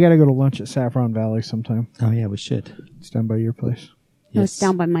 Jeremy, we got to go to lunch at Saffron Valley sometime. Oh, yeah, we should. It's down by your place. No, it's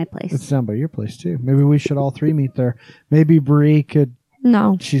down by my place. It's down by your place too. Maybe we should all three meet there. Maybe Bree could.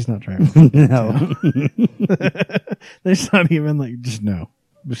 No. She's not driving. No. There's not even like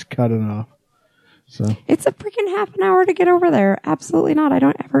just cut it off. So It's a freaking half an hour to get over there. Absolutely not. I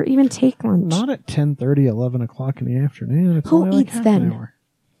don't ever even take lunch. not at 10:30, 11 o'clock in the afternoon. It's Who only like eats half then? an hour.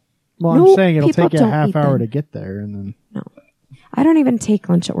 Well, No, I'm saying it'll people take you a don't half eat hour then. to get there, and then No. I don't even take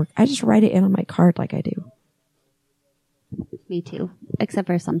lunch at work. I just write it in on my card like I do. Me too. Except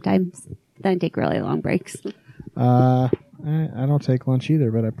for sometimes. Then I take really long breaks. I don't take lunch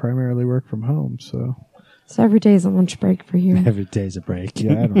either, but I primarily work from home, so So every day is a lunch break for you. Every day's a break.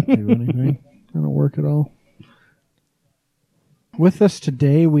 yeah, I don't do anything. I don't work at all. With us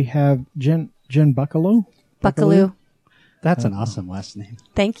today, we have Jen Buckaloo. Buckaloo. That's an awesome last name.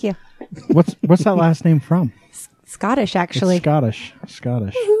 Thank you. What's that last name from? Scottish, actually. It's Scottish.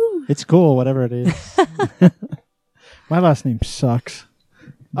 Scottish. It's cool, whatever it is. My last name sucks.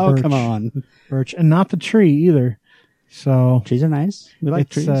 Oh, Birch. come on. Birch, and not the tree either. So Trees are nice. We like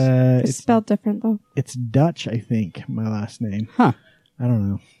it's trees. It's it's spelled different though. it's Dutch, I think. My last name. Huh. I don't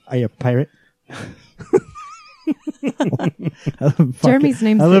know. Are you a pirate? Jeremy's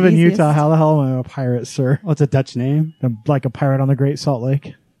name's I live the in easiest. Utah. How the hell am I a pirate, sir? Oh, it's a Dutch name? I'm like a pirate on the Great Salt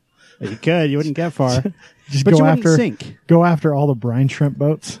Lake. You could. You wouldn't get far. Just But go you wouldn't after sink. Go after all the brine shrimp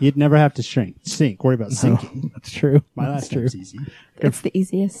boats. You'd never have to sink. Worry about sinking. That's true. My That's last true. name's easy. It's the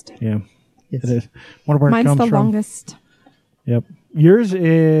easiest. Yeah, Yes. it is. Wonder where it Mine's comes the from. longest. Yep. Yours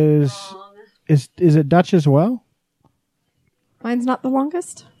is it Dutch as well? Mine's not the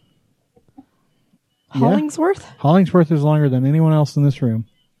longest. Yeah. Hollingsworth? Hollingsworth is longer than anyone else in this room.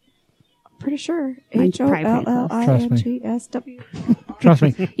 Pretty sure. Mine's probably pretty HOLLINGSW. Trust me.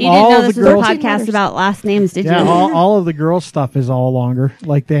 You didn't all know of this the was a girls, podcast podcast about last names, did yeah, you? all of the girls' stuff is all longer.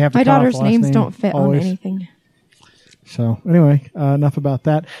 Like they have to My cut off daughter's the last names name don't fit always. on anything. So anyway, enough about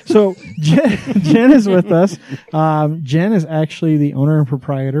that. So Jen is with us. Jen is actually the owner and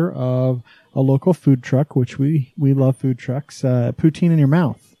proprietor of a local food truck, which we love food trucks. Poutine in your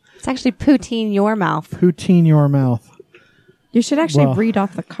mouth. It's actually poutine your mouth. Poutine your mouth. You should actually Well- read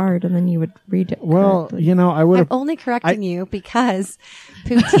off the card and then you would read it. Well, correctly. you know, I would I'm have. only correcting you because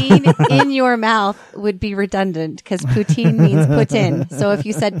poutine in your mouth would be redundant because poutine means put in. So if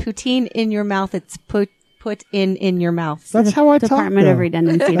you said poutine in your mouth, it's put in your mouth. That's how I talk. Department of though.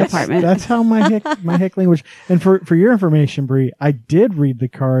 Redundancy Department. That's how my hick language. And for your information, Bree, I did read the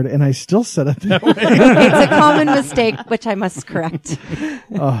card and I still said it that way. It's a common mistake, which I must correct.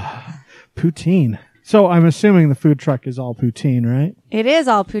 Poutine. So I'm assuming the food truck is all poutine, right? It is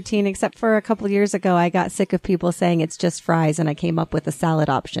all poutine, except for a couple years ago, I got sick of people saying it's just fries, and I came up with a salad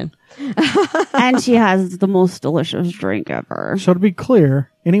option. And she has the most delicious drink ever. So to be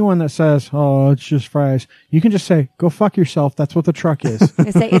clear, anyone that says, "Oh, it's just fries," you can just say, "Go fuck yourself." That's what the truck is. I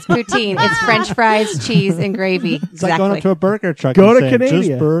say it's poutine. It's French fries, cheese, and gravy. It's like going up to a burger truck. Go and to saying, Canada.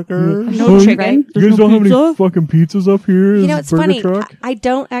 Just burger. No chicken. You guys don't have any fucking pizzas up here? You know, This it's burger funny. truck? I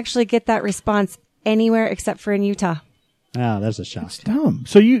don't actually get that response anywhere except for in Utah. Ah, there's a shock. Dumb.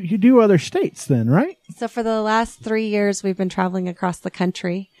 So you do other states then, right? So for the last 3 years, we've been traveling across the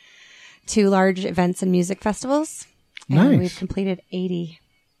country to large events and music festivals. And Nice. we've completed 80.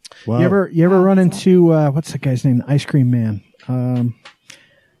 Wow. You ever run into what's the guy's name? The Ice Cream Man. I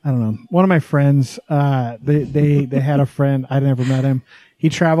don't know. One of my friends. They had a friend. I never met him. He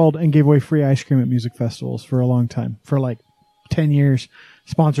traveled and gave away free ice cream at music festivals for a long time, for like 10 years,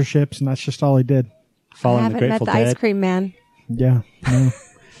 sponsorships, and that's just all he did. I Following the haven't met Grateful the Dead. ice cream man. Yeah, no,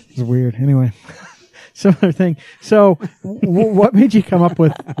 it's weird. Anyway, similar thing. So, what made you come up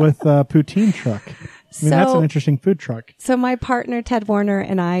with poutine truck? I mean, that's an interesting food truck. So my partner, Ted Warner,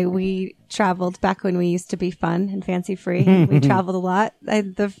 and we traveled back when we used to be fun and fancy free. We traveled a lot.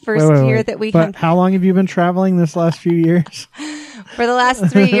 The first year that we But how long have you been traveling this last few years? For the last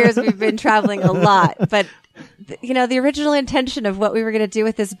 3 years, we've been traveling a lot. But, the original intention of what we were going to do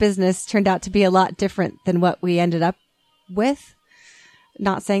with this business turned out to be a lot different than what we ended up with.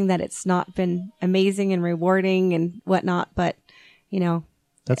 Not saying that it's not been amazing and rewarding and whatnot, but,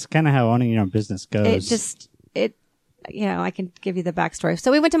 That's kind of how owning your own business goes. I can give you the backstory.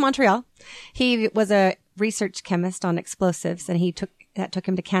 So we went to Montreal. He was a research chemist on explosives, and that took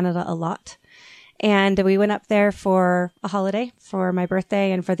him to Canada a lot. And we went up there for a holiday, for my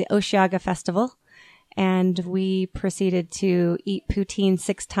birthday and for the Osheaga Festival. And we proceeded to eat poutine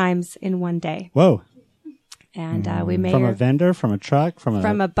 6 times in one day. Whoa. And we made from a vendor, from a truck,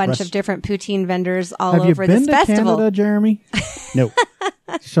 from a bunch of different poutine vendors all Have over you been this to festival. Canada, Jeremy? No.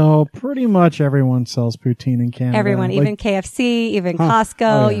 So pretty much everyone sells poutine in Canada. Everyone, even KFC, even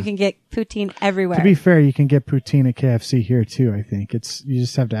Costco, Oh, yeah. you can get poutine everywhere. To be fair, you can get poutine at KFC here too. I think you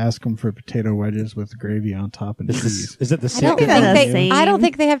just have to ask them for potato wedges with gravy on top and cheese. Is it the I don't, same? think I don't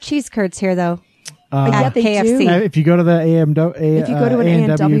think they have cheese curds here though. Yeah, At they KFC. do. If you go to the If you go to an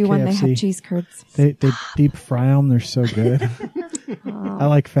A&W one, they KFC, have cheese curds. They deep fry them. They're so good. I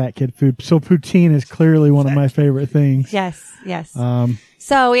like fat kid food. So poutine is clearly one of my favorite things. Yes.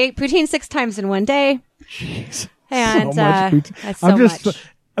 So we ate poutine 6 times in one day. Jeez. And so much poutine. that's so much.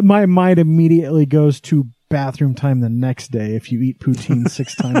 My mind immediately goes to bathroom time the next day if you eat poutine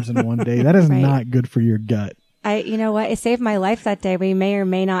 6 times in one day. That is Right. not good for your gut. You know what? It saved my life that day. We may or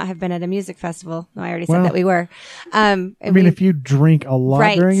may not have been at a music festival. No, I already Well, said that we were. I mean, if you drink a lot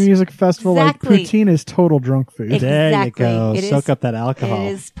Right. during a music festival, Exactly. like poutine is total drunk food. There you Exactly. go. It Soak is- up that alcohol.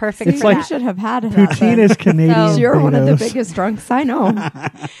 It is perfect It's for like- You that. should have had that. Poutine then. is Canadian. So- You're one of the Betos. biggest drunks I know.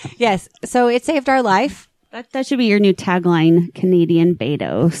 Yes. So it saved our life. That should be your new tagline, Canadian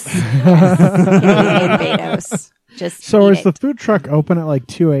Betos. Canadian Betos. Just So eat is the it. food truck open at like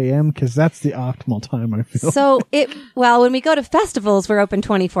 2 a.m.? Because that's the optimal time, I feel. So when we go to festivals, we're open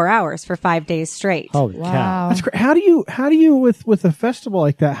 24 hours for 5 days straight. Holy cow. Wow. That's great. How do you with a festival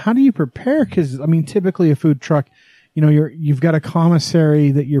like that? How do you prepare? Because I mean, typically a food truck, you've got a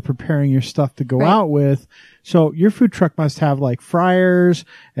commissary that you're preparing your stuff to go Right. out with. So your food truck must have like fryers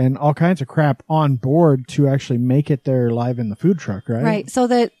and all kinds of crap on board to actually make it there live in the food truck, right? Right. So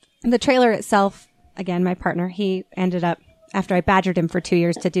the trailer itself, again, my partner, he ended up, after I badgered him for 2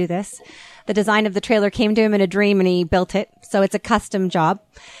 years to do this, the design of the trailer came to him in a dream and he built it. So it's a custom job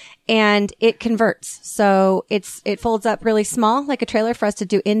and it converts. So it folds up really small, like a trailer for us to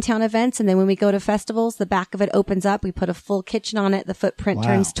do in-town events. And then when we go to festivals, the back of it opens up. We put a full kitchen on it. The footprint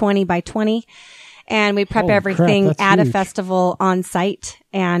turns 20 by 20. And we prep Holy everything crap, that's at a huge. festival on site.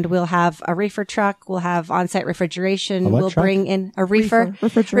 And we'll have a reefer truck. We'll have on-site refrigeration. what We'll truck? bring in a reefer.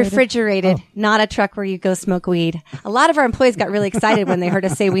 Refrigerated. Not a truck where you go smoke weed. A lot of our employees got really excited when they heard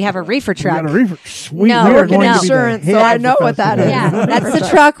us say we have a reefer We truck. got a reefer. Sweet. No, We are we're going gonna- to be the Insurance, hit so I of the know what that festival. is. Yeah, that's the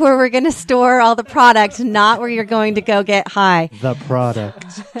truck where we're going to store all the product, not where you're going to go get high. The product.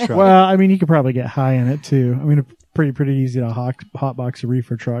 truck. Well, I mean, you could probably get high in it too. I mean, it's pretty easy to hot box a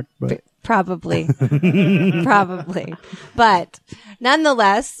reefer truck, but Probably. But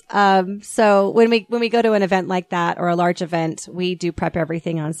nonetheless, so when we go to an event like that or a large event, we do prep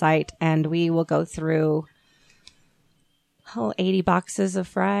everything on site and we will go through 80 boxes of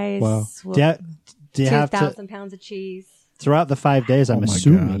fries. Wow. We'll- Do you have to, 2,000 pounds of cheese. throughout the 5 days, I'm Oh my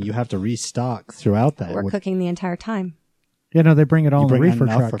assuming God. you have to restock throughout that. We're cooking the entire time. yeah, no, they bring it all You in the bring reefer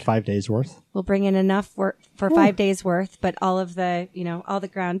enough truck. for 5 days worth? We'll bring in enough for 5 days worth, but all of the, all the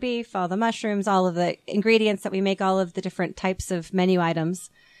ground beef, all the mushrooms, all of the ingredients that we make, all of the different types of menu items,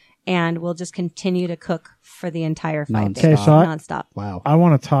 and we'll just continue to cook for the entire 5 days. Okay, so nonstop. Wow. I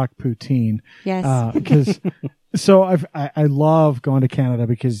want to talk poutine. Yes. Because so I love going to Canada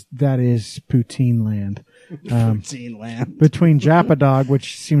because that is poutine land. Poutine land. Between Japadog,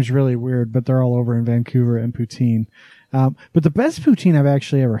 which seems really weird, but they're all over in Vancouver, and poutine. But the best poutine I've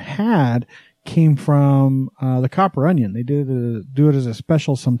actually ever had came from the Copper Onion. They do it as a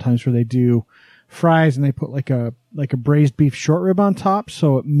special sometimes where they do fries and they put like a braised beef short rib on top,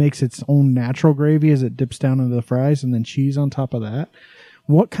 so it makes its own natural gravy as it dips down into the fries, and then cheese on top of that.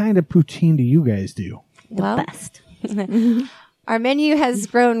 What kind of poutine do you guys do? The Well, best. our menu has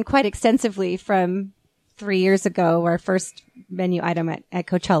grown quite extensively from 3 years ago, our first menu item at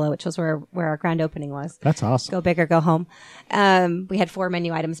Coachella, which was where our grand opening was. That's awesome. Go big or go home. We had 4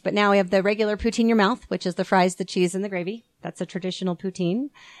 menu items, but now we have the regular poutine your mouth, which is the fries, the cheese, and the gravy. That's a traditional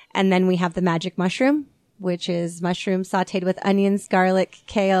poutine. And then we have the magic mushroom, which is mushroom sauteed with onions, garlic,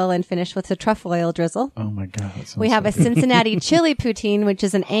 kale, and finished with a truffle oil drizzle. Oh my God. that sounds We have so a good. Cincinnati chili poutine, which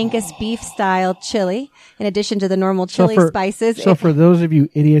is an Angus beef style chili, in addition to the normal chili spices. So for those of you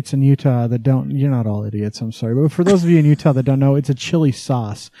idiots in Utah that don't, you're not all idiots, I'm sorry, but for those of you in Utah that don't know, it's a chili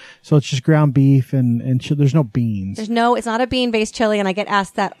sauce. So it's just ground beef and there's no beans. It's not a bean-based chili, and I get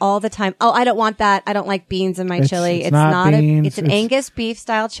asked that all the time. Oh, I don't want that. I don't like beans in my chili. It's not beans. It's an Angus beef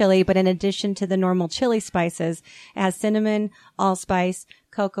style chili, but in addition to the normal chili spices, it has cinnamon, allspice,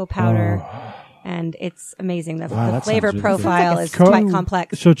 cocoa powder, and it's amazing. The that flavor sounds really good. profile is quite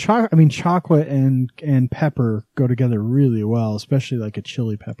complex. So chocolate and pepper go together really well, especially like a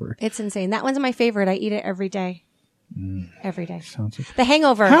chili pepper. It's insane. That one's my favorite. I eat it every day. Every day. Sounds like, The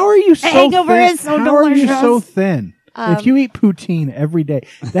Hangover. how are you so hangover thin? is so How are you delicious. so thin? If you eat poutine every day,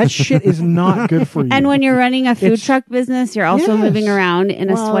 that shit is not good for you. And when you're running a food It's- truck business, you're also Yes. moving around in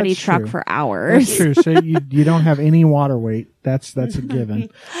a Well, sweady that's truck true. for hours. That's true. So you don't have any water weight. That's a given.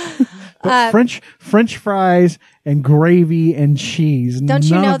 But French fries and gravy and cheese. Don't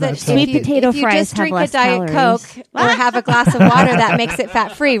you none know of that Sweet if you, potato if you fries just have drink a less Diet calories. Coke or have a glass of water, that makes it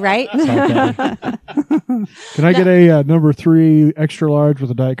fat free, right? Can I get a number 3 extra large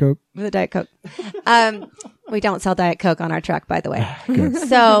with a Diet Coke? With a Diet Coke. We don't sell Diet Coke on our truck, by the way.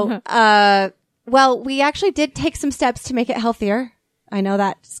 So, well, we actually did take some steps to make it healthier. I know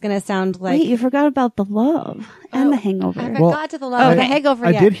that's going to sound like Wait, you forgot about the love and the hangover. I Well, forgot to the love of the hangover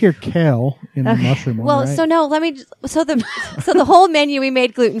I yet. did hear kale in the mushroom one, Well, right? so no, let me. So the whole menu we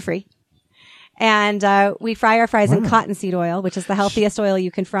made gluten free, and we fry our fries in cottonseed oil, which is the healthiest oil you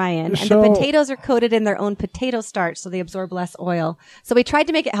can fry in. And So- the potatoes are coated in their own potato starch, so they absorb less oil. So we tried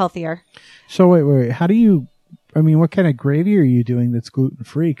to make it healthier. So wait. How do you? I mean, what kind of gravy are you doing that's gluten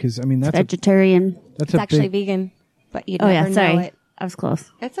free? Because I mean, that's Vegetarian. that's It's a actually big. vegan, but you Oh never yeah, sorry. know it. I was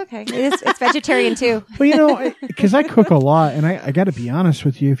close. It's okay. It's vegetarian too. Well, you know, because I cook a lot, and I got to be honest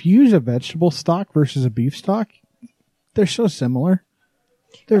with you. If you use a vegetable stock versus a beef stock, they're so similar.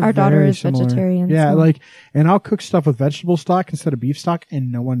 They're Our daughter very is similar. vegetarian, Yeah, so- and I'll cook stuff with vegetable stock instead of beef stock,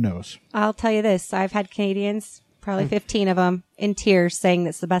 and no one knows. I'll tell you this: I've had Canadians, probably 15 of them, in tears, saying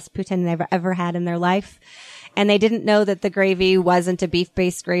it's the best poutine they've ever had in their life. And they didn't know that the gravy wasn't a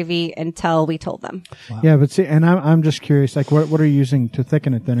beef-based gravy until we told them. Yeah, but see, and I'm just curious, like, what are you using to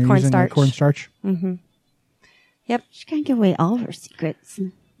thicken it? Then are you using like Cornstarch. cornstarch? Yep. She can't give away all of her secrets.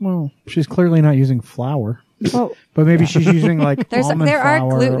 Well, she's clearly not using flour, Well, but maybe she's using like There almond are flour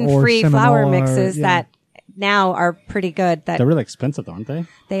gluten-free or flour seminola or- mixes yeah. that now are pretty good. That They're really expensive, aren't they?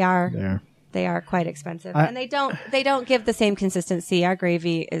 they are. There. They are quite expensive, I- and they don't give the same consistency. Our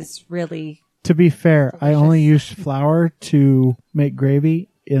gravy is really. To be fair, I only use flour to make gravy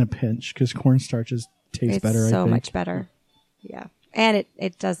in a pinch because cornstarches taste It's better. I so think. much better. Yeah, and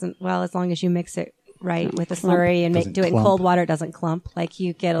it doesn't. Well, as long as you mix it right with the slurry and Doesn't do it in clump. cold water, it doesn't clump like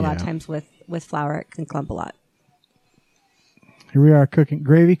you get a lot of Yeah. times with flour. It can clump a lot. Here we are cooking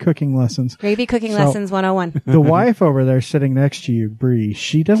gravy cooking lessons. Gravy cooking So- lessons 101. The wife over there sitting next to you, Bree,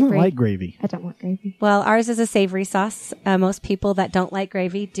 she doesn't Bree. like gravy. I don't want gravy. Well, ours is a savory sauce. Most people that don't like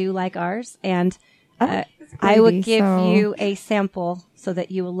gravy do like ours, and I would gravy, give so- you a sample so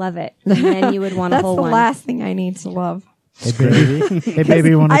that you will love it, and then you would want a That's whole the one. last thing I need to love. Hey baby, hey baby,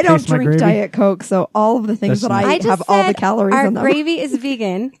 you want to I don't taste my drink gravy? Diet Coke, so all of the things That's that I I just have all the said calories our in them. gravy is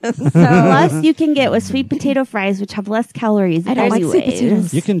vegan. Plus, you can get with sweet potato fries, which have less calories. I don't like sweet anyways.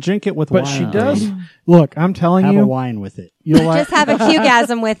 potatoes. You can drink it with But wine. she does. Look, I'm telling Have you, a wine with it. you'll like. Just have a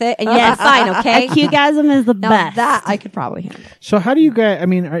hugasm with it, and you'll be fine. Okay. A Q-gasm is the Now best. that I could probably handle. So how do you guys? I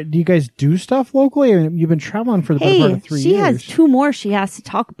mean, do you guys do stuff locally? I mean, you've been traveling for the better part Hey, of 3 she years. has 2 more she has to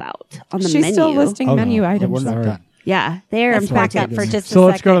talk about on the She's menu. still listing Oh, menu no. items. We're not Sorry. done. Yeah, they're Let's back important. up for just So a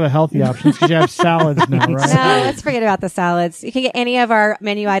let's second. go to the healthy options because you have salads now, right? No, let's forget about the salads. You can get any of our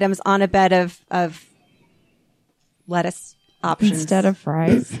menu items on a bed of lettuce options Instead of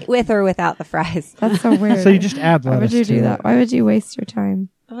fries. with or without the fries. That's so weird. So you just add Why lettuce would you to do it. that? Why would you waste your time?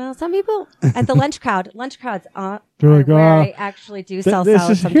 Well, some people at the lunch crowds They're like, where "Oh, I actually do sell This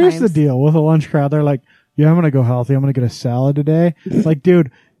salads is sometimes. here's the deal with a lunch crowd. They're like, "Yeah, I'm gonna go healthy. I'm gonna get a salad today." It's like, dude,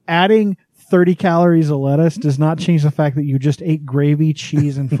 adding 30 calories of lettuce does not change the fact that you just ate gravy,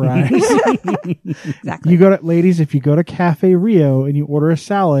 cheese, and fries. Exactly. You go to ladies, if you go to Cafe Rio and you order a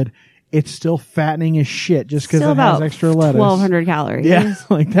salad, it's still fattening as shit just because Still it has about extra lettuce. 1,200 calories. Yeah,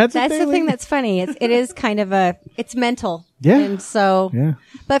 like that's That's the thing that's funny. It is kind of it's mental. Yeah. And so, Yeah.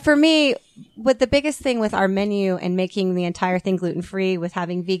 but for me, what the biggest thing with our menu and making the entire thing gluten-free with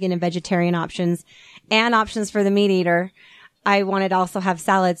having vegan and vegetarian options and options for the meat eater, I wanted to also have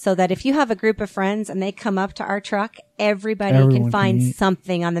salads so that if you have a group of friends and they come up to our truck, everyone can can find eat.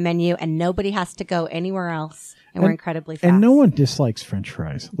 something on the menu and nobody has to go anywhere else. And we're incredibly fast. And no one dislikes French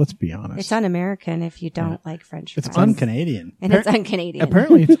fries. Let's be honest. It's un-American if you don't like French fries. It's un-Canadian. And it's un-Canadian.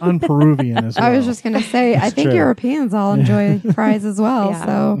 Apparently, it's un-Peruvian as well. I was just going to say, I think true. Europeans all enjoy fries as well.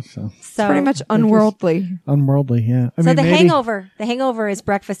 Yeah. So So pretty much unworldly. Unworldly, yeah. I So mean, the maybe- hangover is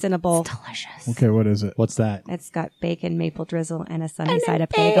breakfast in a bowl. Delicious. Okay, what is it? What's that? It's got bacon, maple drizzle, and a sunny side of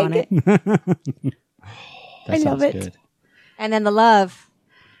egg on it. That sounds good. And then the love.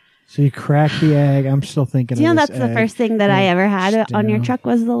 So you crack the egg. I'm still thinking Do you of know this that's the egg. first thing that I ever had on your down. truck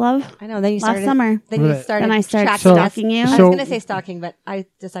was the love? I know. Then you Last started summer. Then you Right. started. Then I started tracking us. stalking you. I was So- going to say stalking, but I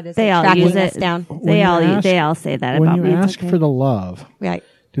decided to say They all tracking use us it. down. When They all you ask- they all say that When about you me. It's ask okay. for the love, Right.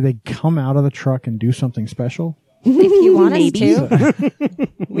 do they come out of the truck and do something special? If you want us Maybe. to,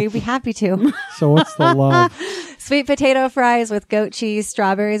 we'd be happy to. So what's the love? Sweet potato fries with goat cheese,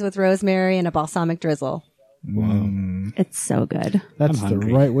 strawberries with rosemary, and a balsamic drizzle. It's so good. That's I'm the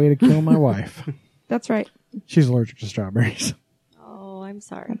hungry. right way to kill my wife. That's right. She's allergic to strawberries. Oh, I'm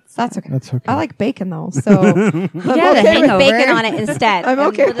sorry. That's okay. That's okay. I like bacon though, so Yeah, the Put hangover. bacon on it instead. I'm And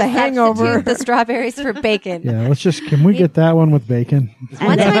okay with we'll the just hangover. substitute the strawberries for bacon. Yeah, let's just, can we get that one with bacon?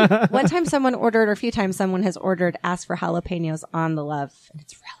 One time someone ordered, or a few times someone has ordered, asked for jalapenos on the love. And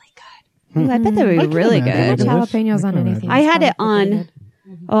it's really good. Ooh, I bet that would I be can really imagine good. it. much jalapenos I on can anything. I had it Probably pretty on. good.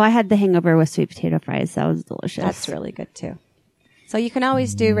 Oh, I had the hangover with sweet potato fries. That was delicious. That's really good too. So you can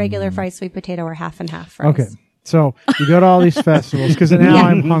always do regular fried sweet potato or half and half fries. Okay. So you go to all these festivals because now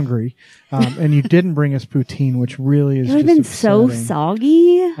I'm hungry, and you didn't bring us poutine, which really is It would have just been so upsetting.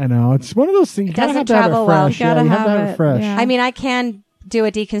 soggy. I know it's one of those things. You gotta doesn't have to have travel it well. fresh. You gotta Yeah, you have have to have it, it fresh. yeah. I mean, I can do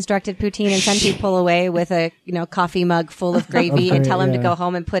a deconstructed poutine and send people away with a coffee mug full of gravy and Okay, tell them to yeah. go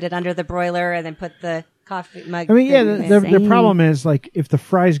home and put it under the broiler and then put the coffee mug. I mean, yeah, gravy in. the Same. problem is like if the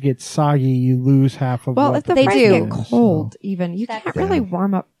fries get soggy, you lose half of. Well, what if the They fries do. get cold, even you can't really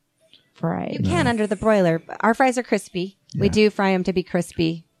warm up fries. You can under the broiler. But our fries are crispy. We Yeah. do fry them to be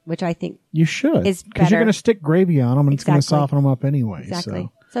crispy, which I think you should is because you're better. going to stick gravy on them and it's going to Exactly. soften them up anyway. exactly.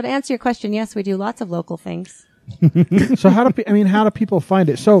 So to answer your question, yes, we do lots of local things. So how do how do people find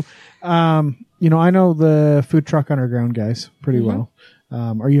it? So, I know the Food Truck Underground guys pretty well.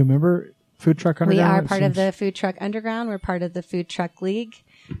 Are you a member Food Truck Underground? We are It part of seems- the Food Truck Underground. We're part of the Food Truck League.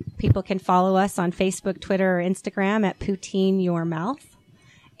 People can follow us on Facebook, Twitter, or Instagram at Poutine Your Mouth.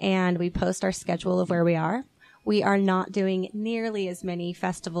 And we post our schedule of where we are. We are not doing nearly as many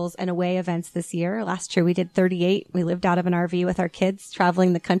festivals and away events this year. Last year we did 38. We lived out of an RV with our kids,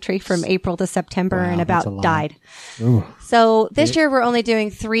 traveling the country from April to September, Wow, and that's about a lot. died. Ooh. So this year we're only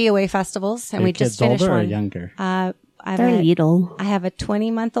doing 3 away festivals, and Are we your just kids finished older or one. younger? I have They're a- little. I have a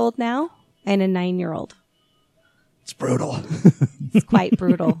 20-month-old now and a 9-year-old. It's brutal. It's quite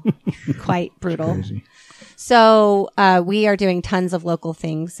brutal. Quite brutal. Crazy. So we are doing tons of local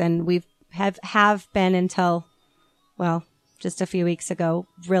things, and we have been until, well, just a few weeks ago.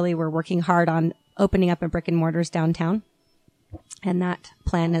 Really, we're working hard on opening up a brick and mortars downtown, and that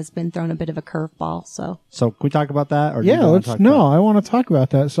plan has been thrown a bit of a curveball. So So can we talk about that? Or do you Yeah, wanna let's. talk No, about- I want to talk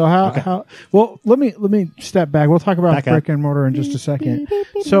about that. So how? Well, let me step back. We'll talk about Back up. brick and mortar in just a second.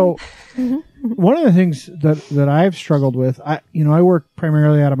 So, one of the things that I've struggled with, I work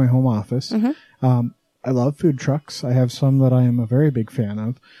primarily out of my home office. I love food trucks. I have some that I am a very big fan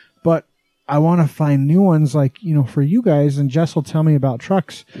of, but I want to find new ones. Like for you guys, and Jess will tell me about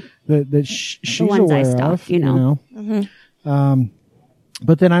trucks that she's ones I aware stock, of. you know.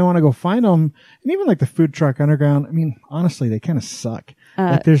 But then I want to go find them, and even like the Food Truck Underground. I mean, honestly, they kind of suck.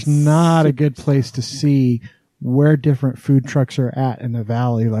 Like, there's not a good place to see where different food trucks are at in the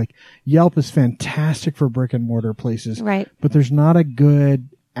valley. Like Yelp is fantastic for brick and mortar places, Right. but there's not a good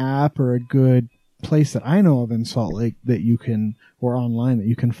app or a good place that I know of in Salt Lake that you can, or online that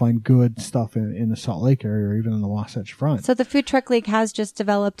you can find good stuff in the Salt Lake area or even in the Wasatch Front. So the Food Truck League has just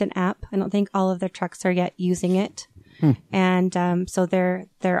developed an app. I don't think all of their trucks are yet using it. And so there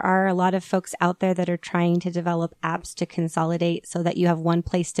are a lot of folks out there that are trying to develop apps to consolidate so that you have one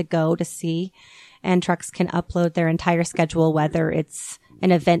place to go to see, and trucks can upload their entire schedule, whether it's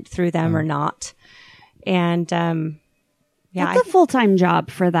an event through them or not. And yeah, That's a full-time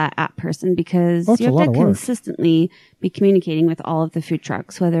job for that app person because Oh, it's you a lot have to of work. consistently be communicating with all of the food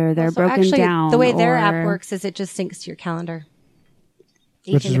trucks, whether they're so broken actually, down. the way their or- app works is it just syncs to your calendar.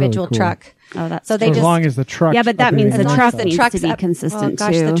 Which each is individual really cool. truck. Oh, that's So they As just long as the truck. Yeah, but that means the truck the needs trucks to be up- consistent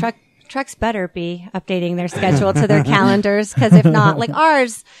gosh, too. the trucks better be updating their schedule to their calendars, because if not, like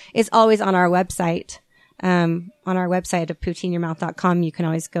ours is always on our website. On our website of poutineyourmouth.com, you can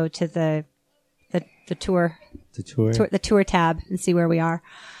always go to the tour the tour tab and see where we are.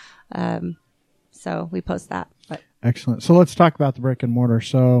 So we post that. But Excellent. So let's talk about the brick and mortar.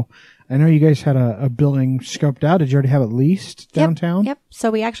 So I know you guys had a building scoped out. Did you already have it leased downtown? Yep. So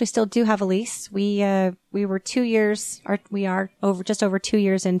we actually still do have a lease. We were 2 years, or we are just over 2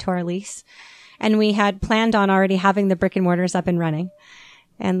 years into our lease, and we had planned on already having the brick and mortars up and running.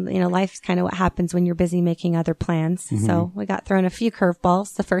 And, life's kind of what happens when you're busy making other plans. Mm-hmm. So we got thrown a few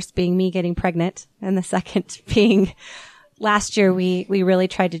curveballs. The first being me getting pregnant, and the second being last year we really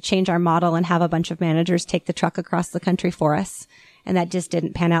tried to change our model and have a bunch of managers take the truck across the country for us. And that just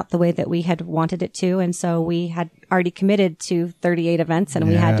didn't pan out the way that we had wanted it to. And so we had already committed to 38 events, and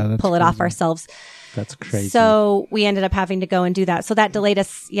we had to pull it off ourselves. That's crazy. So we ended up having to go and do that. So that delayed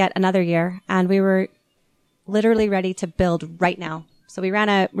us yet another year, and we were literally ready to build right now. So we ran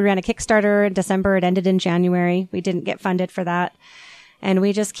a Kickstarter in December. It ended in January. We didn't get funded for that. And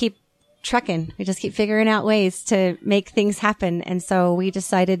we just keep trucking. We just keep figuring out ways to make things happen. And so we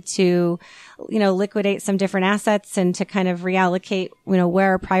decided to, liquidate some different assets and to kind of reallocate,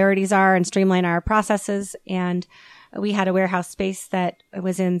 where our priorities are and streamline our processes. And we had a warehouse space that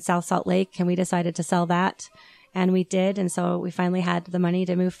was in South Salt Lake, and we decided to sell that. And we did. And so we finally had the money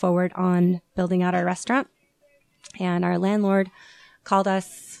to move forward on building out our restaurant. And our landlord called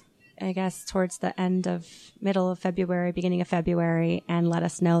us, I guess, towards the middle of February, beginning of February, and let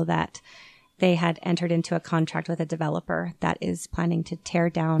us know that they had entered into a contract with a developer that is planning to tear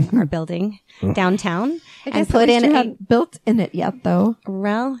down our building downtown and put in hadn't built in it yet, though.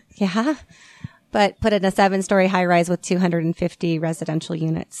 Well, yeah, but put in a 7-story high rise with 250 residential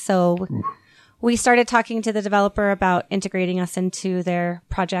units. So we started talking to the developer about integrating us into their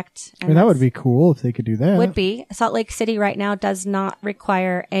project. I mean, that would be cool if they could do that. Would be. Salt Lake City right now does not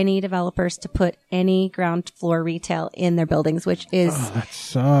require any developers to put any ground floor retail in their buildings, which is... Oh, that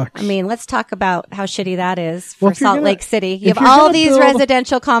sucks. I mean, let's talk about how shitty that is for Well, Salt Lake City. You if have you're all gonna these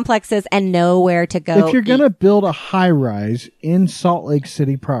residential complexes and nowhere to go. If you're going to build a high rise in Salt Lake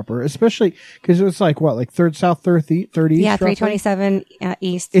City proper, especially because it's like 3rd South, 3rd East? Yeah, roughly? 327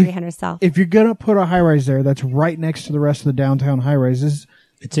 East, 300 South. If you're going to put a high rise there that's right next to the rest of the downtown high rises,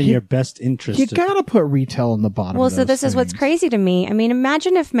 it's in your best interest. you got to put retail in the bottom. Well, of so those this is what's things. crazy to me. I mean,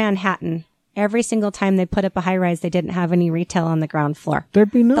 imagine if Manhattan, every single time they put up a high rise, they didn't have any retail on the ground floor.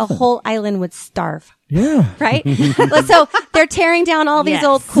 There'd be nothing. The whole island would starve. Yeah. Right? So they're tearing down all these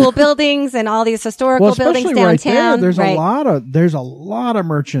old cool buildings and all these historical buildings especially right downtown. there, there's a lot of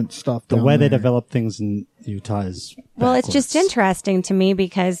merchant stuff. The down way they there. develop things in Utah is Well, it's just backwards. interesting to me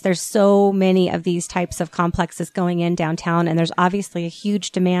because there's so many of these types of complexes going in downtown, and there's obviously a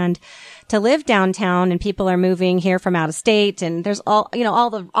huge demand to live downtown, and people are moving here from out of state, and there's all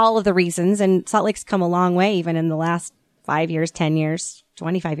of the reasons. And Salt Lake's come a long way, even in the last 5 years, 10 years,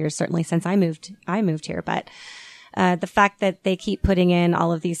 25 years, certainly since I moved here. But the fact that they keep putting in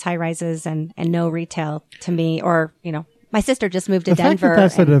all of these high rises and no retail to me, or my sister just moved to The fact Denver. that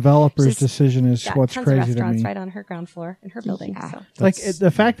that's the and developer's she's decision is got what's tons of crazy to restaurants me. right on her ground floor in her building. Yeah. So.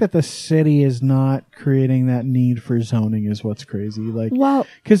 The fact that the city is not creating that need for zoning is what's crazy. Well,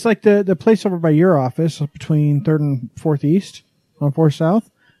 Because the place over by your office between 3rd and 4th East on 4th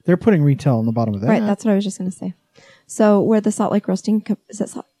South, they're putting retail on the bottom of that. right, that's what I was just going to say. So where the Salt Lake Roasting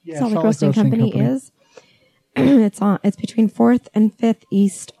Salt Lake Roasting Company is, it's between 4th and 5th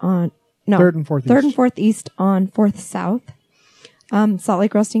East on 3rd and 4th 3rd East. and 4th East on 4th South. Salt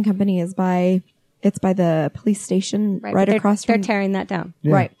Lake Roasting Company is by the police station right but across they're from tearing that down.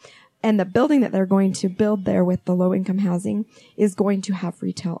 Yeah. right. And the building that they're going to build there with the low income housing is going to have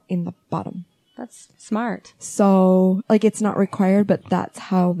retail in the bottom. That's smart. So it's not required, but that's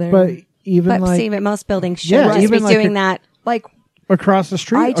how they're But even But most buildings should Yeah, just even be like doing a- that. like across the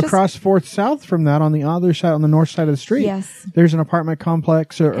street, across 4th South from that on the other side, on the north side of the street. Yes. There's an apartment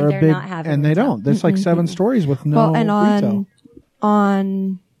complex or And a they're big, not having and they retail. don't. There's like 7 stories with no and retail.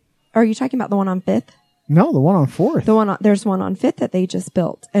 are you talking about the one on 5th? No, the one on 4th. There's one on 5th that they just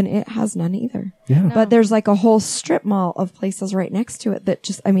built, and it has none either. Yeah. But there's like a whole strip mall of places right next to it that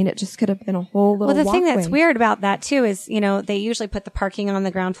it just could have been a whole little Well, the thing that's walkway. weird about that too is, they usually put the parking on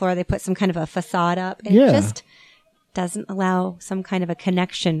the ground floor. They put some kind of a facade up. It Yeah. just doesn't allow some kind of a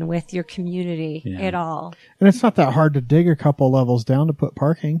connection with your community at all. And it's not that hard to dig a couple levels down to put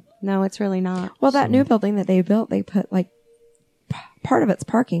parking. No, it's really not. Well, that new building that they built, they put part of it's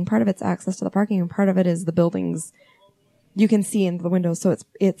parking, part of it's access to the parking, and part of it is the building's you can see into the window. So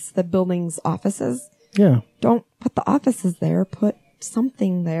it's the building's offices. Yeah. Don't put the offices there. Put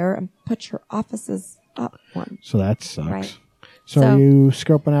something there and put your offices up one. So that sucks. Right. So are you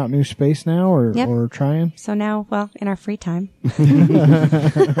scoping out new space now or trying? So now, well, in our free time,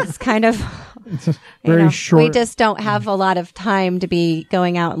 it's kind of Very short. We just don't have a lot of time to be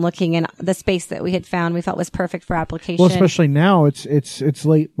going out and looking, and the space that we had found we felt was perfect for application. Well, especially now it's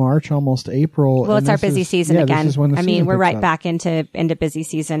late March, almost April. Well, it's our busy season again. This is when the season we're picks right up. back into busy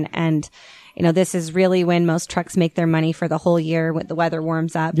season, and this is really when most trucks make their money for the whole year when the weather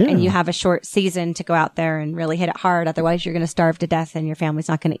warms up, Yeah. and you have a short season to go out there and really hit it hard. Otherwise, you're going to starve to death, and your family's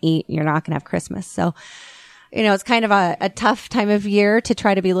not going to eat, and you're not going to have Christmas. So, it's kind of a tough time of year to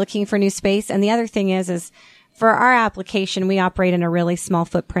try to be looking for new space. And the other thing is for our application, we operate in a really small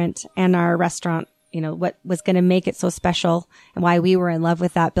footprint, and our restaurant, what was going to make it so special and why we were in love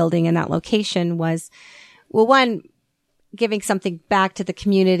with that building and that location was, well, one, giving something back to the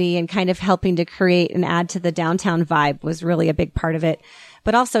community and kind of helping to create and add to the downtown vibe was really a big part of it.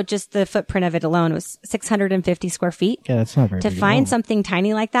 But also just the footprint of it alone was 650 square feet. Yeah, that's not very To big at find all. something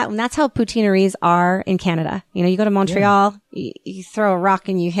tiny like that, and that's how poutineries are in Canada. You go to Montreal, you throw a rock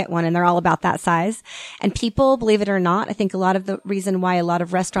and you hit one, and they're all about that size. And people, believe it or not, I think a lot of the reason why a lot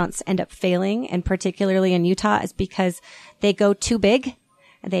of restaurants end up failing, and particularly in Utah, is because they go too big.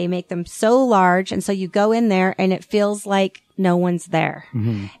 They make them so large, and so you go in there and it feels like no one's there.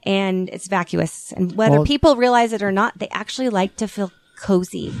 Mm-hmm. And it's vacuous. And whether people realize it or not, they actually like to feel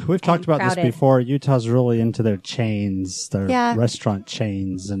cozy. We've talked about crowded. this before. Utah's really into their chains, their Yeah. restaurant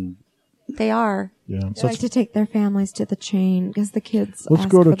chains, and They are. Yeah. They like to take their families to the chain because the kids Let's ask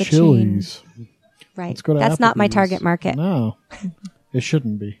go for to the Chili's. Right. Let's go to That's not my Applebee's. target market. No, it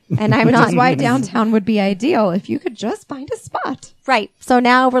shouldn't be. And I'm chain. not. That's why downtown would be ideal if you could just find a spot. Right. So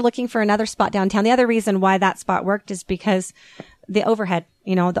now we're looking for another spot downtown. The other reason why that spot worked is because the overhead,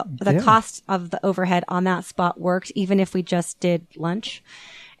 the cost of the overhead on that spot worked even if we just did lunch.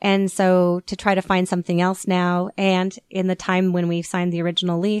 And so to try to find something else now, and in the time when we signed the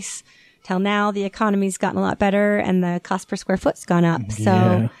original lease till now, the economy's gotten a lot better and the cost per square foot's gone up. So,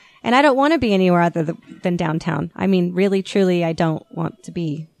 Yeah. and I don't want to be anywhere other than downtown. I mean, really, truly, I don't want to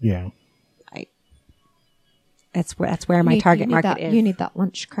be. Yeah. That's where my target market is. You need that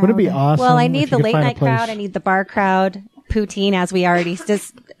lunch crowd. Would it be awesome? Well, I if need you the could late find a night crowd. place- I need the bar crowd. Poutine, as we already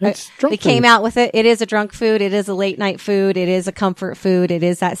just It's drunk we came food. out with it. It is a drunk food. It is a late night food. It is a comfort food. It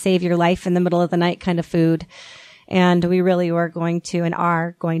is that save your life in the middle of the night kind of food. And we really were going to and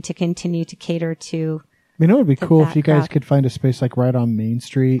are going to continue to cater to. It would be cool if that you guys crowd. could find a space like right on Main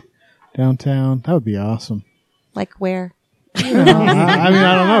Street downtown. That would be awesome. Like where? I mean,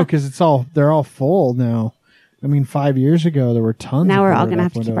 I don't know because they're all full now. I mean, 5 years ago there were tons. Now of we're all boarded going to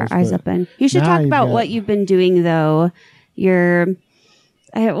up have to keep our windows, eyes but open. You should now talk you've about got- what you've been doing, though. Your,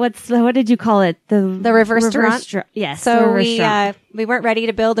 what did you call it? The reverse-restaurant? Yes. So the we restaurant. we weren't ready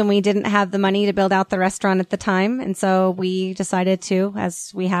to build, and we didn't have the money to build out the restaurant at the time, and so we decided to,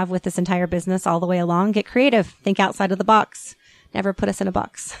 as we have with this entire business all the way along, get creative, think outside of the box, never put us in a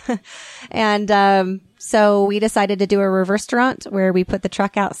box, and so we decided to do a reverse restaurant where we put the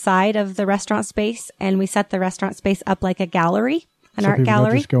truck outside of the restaurant space, and we set the restaurant space up like a gallery, an so art people don't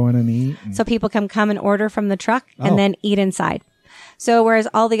gallery. just go in and eat. So people can come and order from the truck Oh. and then eat inside. So whereas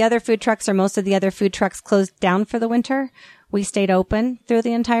all the other food trucks or most of the other food trucks closed down for the winter, we stayed open through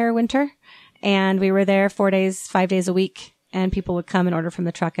the entire winter, and we were there 4 days, 5 days a week, and people would come and order from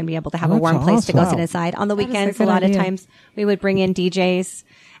the truck and be able to have a That's warm place to go awesome. sit inside. On the That is a weekends, a good lot idea. of times we would bring in DJs.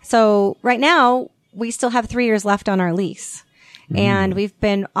 So right now we still have 3 years left on our lease, and we've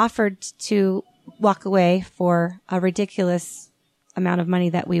been offered to walk away for a ridiculous amount of money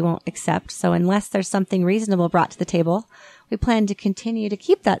that we won't accept. So unless there's something reasonable brought to the table, we plan to continue to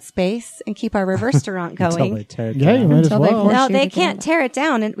keep that space and keep our reverse restaurant until they going. tear it Yeah, down. you might as Until they well. force No, you they to can't get tear it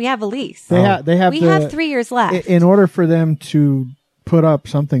down, and we have a lease. They have we the- have 3 years left. In order for them to put up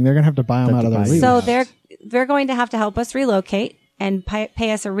something, they're going to have to buy them Have out to of their buy lease. So they're going to have to help us relocate and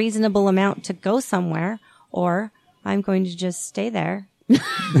pay us a reasonable amount to go somewhere, or I'm going to just stay there,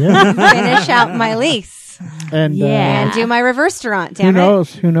 finish out my lease, and Yeah. and do my reverse restaurant. who Damn it!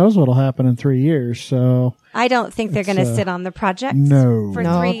 knows? Who knows what'll happen in 3 years? So I don't think they're going to sit on the project no. for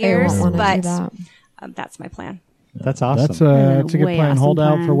No, 3 they years, won't wanna do but that. That's my plan. That's awesome. That's it's a good Way plan. awesome Hold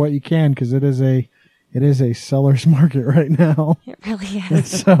out plan. for what you can because it is a seller's market right now. It really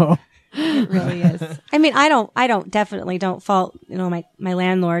is. So It really is. I mean, I definitely don't fault, my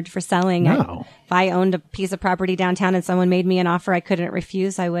landlord for selling. No. If I owned a piece of property downtown and someone made me an offer I couldn't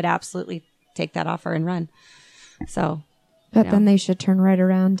refuse, I would absolutely take that offer and run. So, But then they should turn right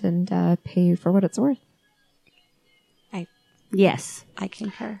around and pay you for what it's worth. I Yes. I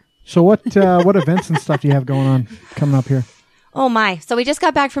concur. So what events and stuff do you have going on coming up here? Oh my. So we just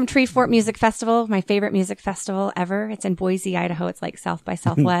got back from Tree Fort Music Festival, my favorite music festival ever. It's in Boise, Idaho. It's like South by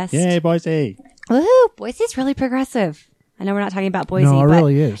Southwest. Yay, Boise. Woohoo! Boise's really progressive. I know we're not talking about Boise, No, it but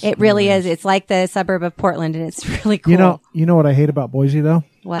really is. It really is. It's like the suburb of Portland, and it's really cool. You know what I hate about Boise though?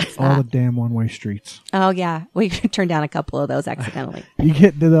 What's All the that? damn one-way streets. Oh yeah, we turned down a couple of those accidentally. You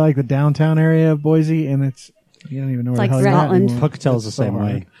get to the downtown area of Boise, and you don't even know where like the hell you're at Scotland. anymore. Pocatello's the It's so same hard.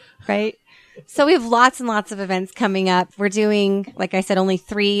 way. Right? So we have lots and lots of events coming up. We're doing, like I said, only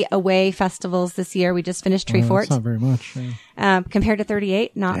 3 away festivals this year. We just finished Tree Well, Fort. that's not very much. Yeah. Compared to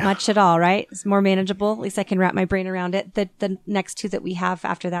 38, not much at all, right? It's more manageable. At least I can wrap my brain around it. The next 2 that we have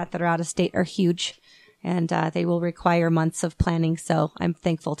after that are out of state are huge, and they will require months of planning. So I'm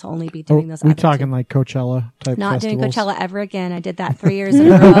thankful to only be doing those. We're other talking 2. like Coachella type Not festivals. doing Coachella ever again. I did that 3 years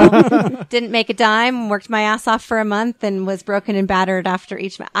in a row. Didn't make a dime. Worked my ass off for a month and was broken and battered after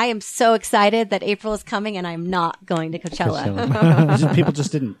each. I am so excited that April is coming, and I'm not going to Coachella. People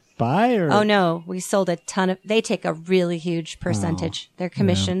just didn't buy, or Oh no, we sold a ton of. They take a really huge percentage. Their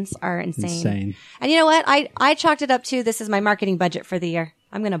commissions are insane. And you know what? I chalked it up to this is my marketing budget for the year.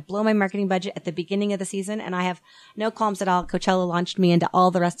 I'm going to blow my marketing budget at the beginning of the season, and I have no qualms at all. Coachella launched me into all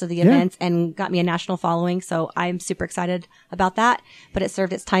the rest of the events and got me a national following, so I'm super excited about that. But it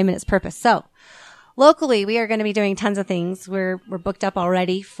served its time and its purpose. So locally, we are going to be doing tons of things. We're booked up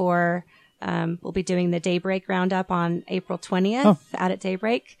already for. We'll be doing the Daybreak Roundup on April 20th out at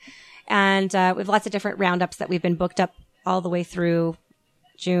Daybreak. And we have lots of different roundups that we've been booked up all the way through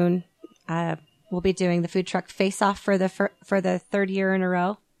June. We'll be doing the food truck face-off for the 3rd year in a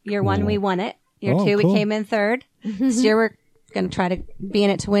row. Year 1, we won it. Year 2, we cool. came in 3rd. This year, we're going to try to be in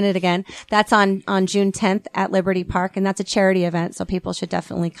it to win it again. That's on June 10th at Liberty Park, and that's a charity event, so people should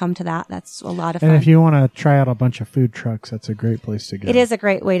definitely come to that. That's a lot of fun. And if you want to try out a bunch of food trucks, that's a great place to go. It is a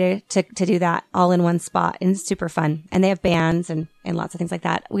great way to do that all in one spot, and it's super fun. And they have bands and lots of things like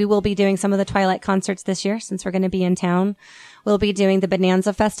that. We will be doing some of the Twilight concerts this year since we're going to be in town. We'll be doing the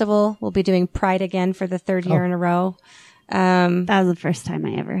Bonanza Festival. We'll be doing Pride again for the 3rd year in a row. That was the first time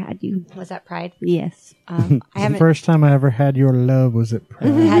I ever had you. Was that Pride? Yes. I The haven't first time I ever had your love was at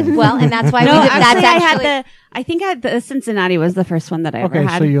Pride. well, and that's why No, we did, actually, that's I think I had the Cincinnati was the first one that I ever Okay,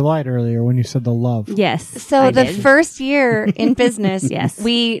 had. so you lied earlier when you said the love. Yes. So I the did. first year in business, Yes.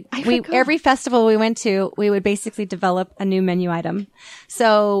 we every festival we went to, we would basically develop a new menu item.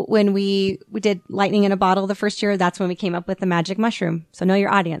 So when we did lightning in a bottle the first year, that's when we came up with the magic mushroom. So know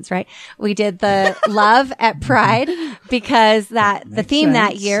your audience, right? We did the love at Pride because the theme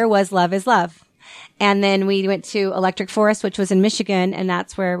that year was love is love. And then we went to Electric Forest, which was in Michigan, and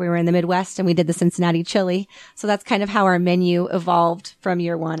that's where we were in the Midwest, and we did the Cincinnati chili. So that's kind of how our menu evolved from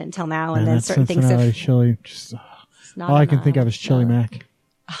year 1 until now. And Man, then that certain things Cincinnati have chili. Just, not all I can enough. think of is chili mac.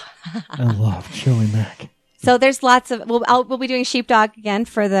 I love chili mac. So there's lots of we'll be doing Sheepdog again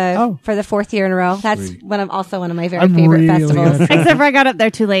for the 4th year in a row. That's also one of my very I'm favorite really festivals. gonna try- Except for I got up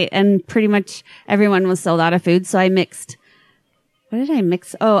there too late and pretty much everyone was sold out of food. So I mixed, what did I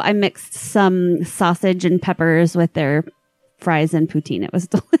mix? Oh, I mixed some sausage and peppers with their fries and poutine. It was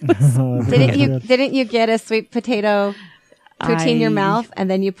delicious. Didn't you get a sweet potato poutine in your I- mouth and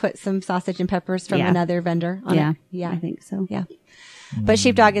then you put some sausage and peppers from Yeah. another vendor on Yeah. it? Yeah. I think so. Yeah. But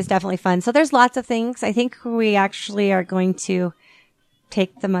Sheepdog is definitely fun. So there's lots of things. I think we actually are going to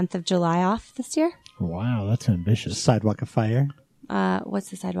take the month of July off this year. Wow, that's ambitious. Sidewalk of Fire. What's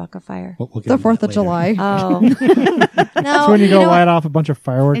the Sidewalk of Fire? We'll get The into 4th that of later. July. Oh. No. That's when you go know what? light off a bunch of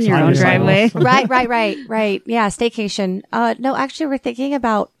fireworks In your on own driveway. sidewalks. Right. Yeah, staycation. No, actually, we're thinking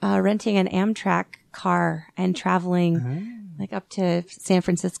about renting an Amtrak car and traveling like up to San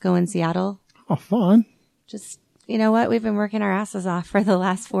Francisco and Seattle. Oh, fun. Just, you know what? We've been working our asses off for the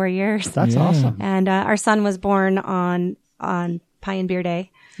last 4 years. That's Yeah. awesome. And our son was born on Pie and Beer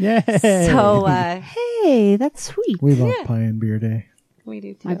Day. Yay. So Hey, that's sweet. We love Pie and Beer Day. we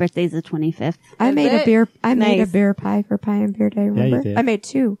do too. My birthday's the 25th. I Is made it? a beer. I made a Nice. beer pie for Pie and Beer Day. Remember? did. I made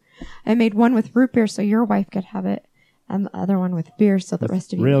 2. I made one with root beer so your wife could have it, and the other one with beer so the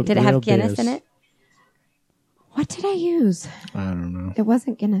rest of you. real- Did it have Guinness beers. in it? What did I use? I don't know. It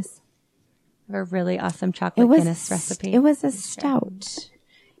wasn't Guinness. A really awesome It chocolate was Guinness recipe. It was a stout,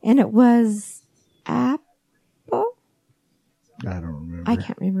 and it was apple. I don't remember. I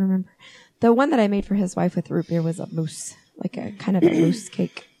can't even remember. The one that I made for his wife with root beer was a mousse, like a kind of a mousse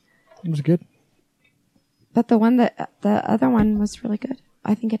cake. It was good. But the other one was really good.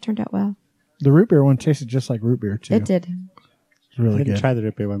 I think it turned out well. The root beer one tasted just like root beer, too. It did. It's I really didn't good. try the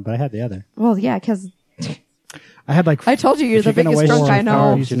root beer one, but I had the other. Well, yeah, because I had like I told you you're If the you're gonna biggest waste drunk I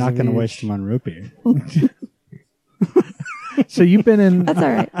know. carbs, you're not going to waste them on root beer. So you've been in. That's all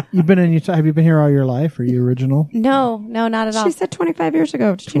right. You've been in Utah. Have you been here all your life? Are you original? No, not at all. She said 25 years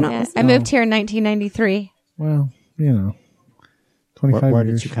ago. Did you not Yeah, listen? I moved here in 1993. Well, 25 Where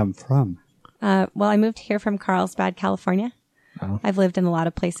years. did you come from? Well, I moved here from Carlsbad, California. Oh. I've lived in a lot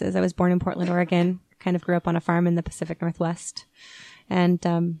of places. I was born in Portland, Oregon. Kind of grew up on a farm in the Pacific Northwest, and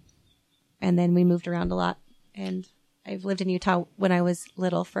then we moved around a lot. And I've lived in Utah when I was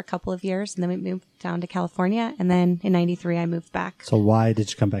little for a couple of years, and then we moved down to California. And then in '93, I moved back. So why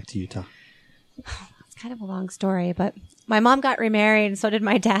did you come back to Utah? It's kind of a long story, but my mom got remarried, and so did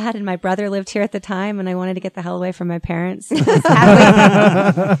my dad, and my brother lived here at the time, and I wanted to get the hell away from my parents.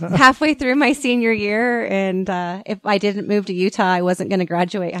 halfway through my senior year, and if I didn't move to Utah, I wasn't going to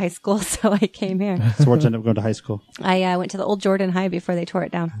graduate high school, so I came here. So where'd you end up going to high school? I went to the old Jordan High before they tore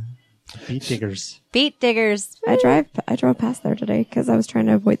it down. Beat diggers. Beat diggers. I drove past there today because I was trying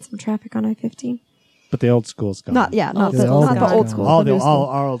to avoid some traffic on I-15. But the old school's gone. Not the the old old school. school. All the new school.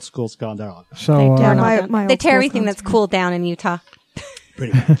 our old school's gone. They're all So They tear, my- it all down. my They old tear school's everything gone that's too. cool down in Utah.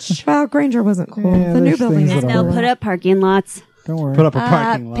 pretty much. Well, Granger wasn't cool. Yeah, the new there's building things is that They'll are- put up parking lots. don't worry. Put up a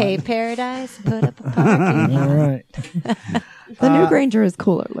parking lot. Pay Paradise. Put up a parking lot. All right. The new Granger is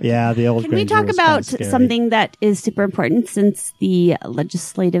cooler looking. Yeah, the old Can we Granger talk was kinda about scary. something that is super important since the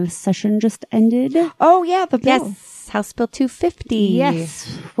legislative session just ended? Oh yeah, the bill. Yes. House Bill 250. Yes.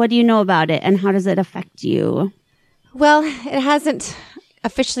 What do you know about it and how does it affect you? Well, it hasn't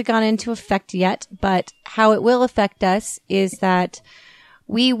officially gone into effect yet, but how it will affect us is that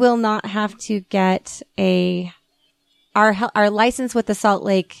we will not have to get our license with the Salt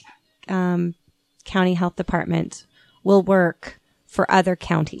Lake County Health Department will work for other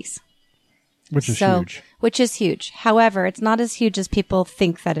counties. Which is huge. Which is huge. However, it's not as huge as people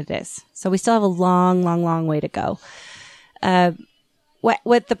think that it is. So we still have a long, long, long way to go.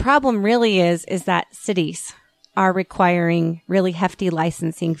 What the problem really is that cities are requiring really hefty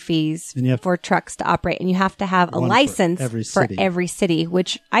licensing fees And you have- for trucks to operate. And you have to have a One for license every for city. every city,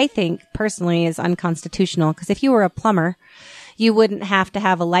 which I think personally is unconstitutional. Because if you were a plumber, you wouldn't have to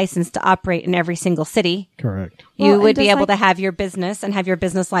have a license to operate in every single city. Correct. You Well, and would be just able like- to have your business and have your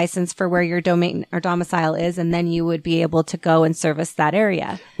business license for where your domain or domicile is, and then you would be able to go and service that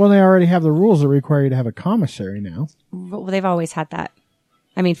area. Well, they already have the rules that require you to have a commissary now. Well, they've always had that.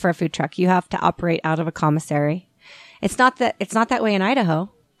 I mean, for a food truck, you have to operate out of a commissary. It's not that way in Idaho.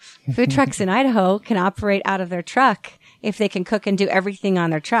 Food trucks in Idaho can operate out of their truck if they can cook and do everything on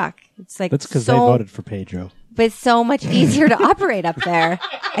their truck. It's like That's because they voted for Pedro. but it's so much easier to operate up there.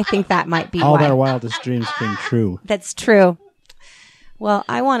 I think that might be All why. their wildest dreams came true. That's true. Well,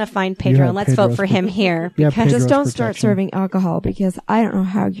 I want to find Pedro have and let's vote Pedro's for him here. Yeah, because Pedro's Just don't start protection. serving alcohol because I don't know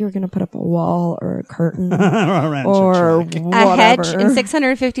how you're going to put up a wall or a curtain Or a rancher or truck. a hedge whatever. in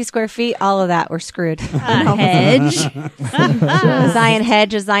 650 square feet, all of that, we're screwed. A hedge. A Zion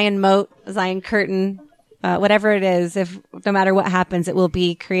hedge, a Zion moat, a Zion curtain, whatever it is, if no matter what happens, it will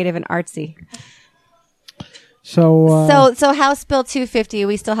be creative and artsy. So, So House Bill 250,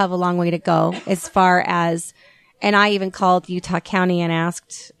 we still have a long way to go as far as, and I even called Utah County and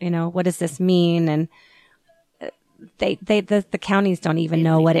asked, what does this mean? And the counties don't even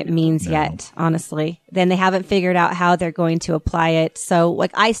know what it means yet, honestly. Then they haven't figured out how they're going to apply it. So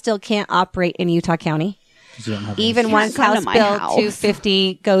like I still can't operate in Utah County. 'Cause you don't have Even Can't once come to House my Bill house.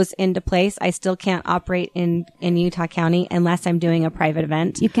 250 goes into place, I still can't operate in Utah County unless I'm doing a private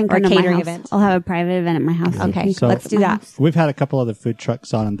event You can or a come to my catering house. event. I'll have a private event at my house. You Okay, can So- let's do that. We've had a couple other food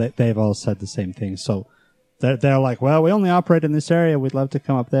trucks on, and they've all said the same thing. So they're like, well, we only operate in this area. We'd love to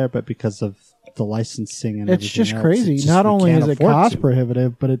come up there, but because of the licensing and it's everything just else, crazy. it's just Not we only can't is it afford cost to.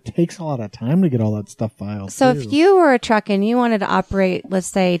 prohibitive, but it takes a lot of time to get all that stuff filed. So too. if you were a truck and you wanted to operate, let's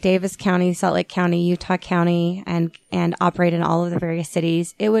say Davis County, Salt Lake County, Utah County, and operate in all of the various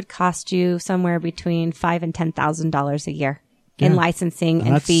cities, it would cost you somewhere between $5,000 and $10,000 a year in Yeah. licensing and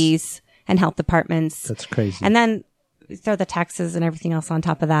that's- fees and health departments. That's crazy. And then throw the taxes and everything else on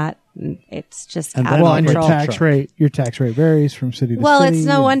top of that. It's just And out then of well, and your control. tax rate varies from city to Well, city. it's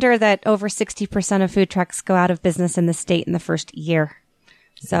no and- wonder that over 60% of food trucks go out of business in the state in the first year.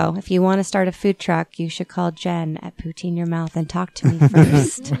 So if you want to start a food truck, you should call Jen at Poutine Your Mouth and talk to me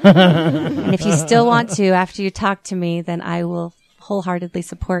first. And if you still want to, after you talk to me, then I will wholeheartedly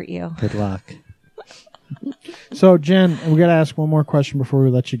support you. Good luck. So, Jen, we got to ask one more question before we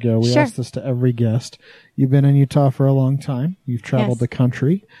let you go. We Sure. ask this to every guest. You've been in Utah for a long time. You've traveled Yes. the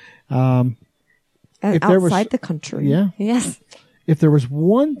country. and if there was- outside the country. Yeah. Yes. If there was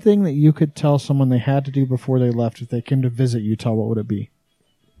one thing that you could tell someone they had to do before they left if they came to visit Utah, what would it be?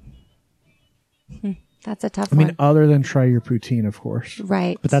 That's a tough I mean, one. other than try your poutine, of course.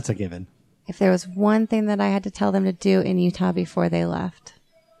 Right. But that's a given. if there was one thing that I had to tell them to do in Utah before they left,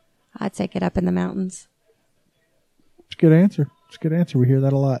 I'd say get up in the mountains. It's a good answer. It's a good answer. We hear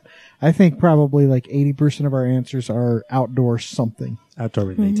that a lot. I think probably like 80% of our answers are outdoor something. Outdoor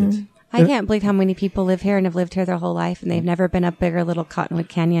related. Mm-hmm. I can't believe how many people live here and have lived here their whole life, and they've never been up Big or Little Cottonwood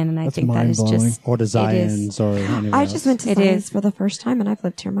Canyon. And I That's think that is mind-blowing. just Or to it is. Zions or anywhere I else. just went to It Science is. for the first time, and I've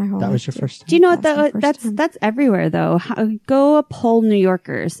lived here my whole life. That was your first time? Do you know what That's my first time. that's everywhere though? Go poll New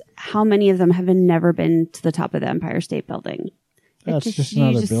Yorkers. How many of them have never been to the top of the Empire State Building? That's It just you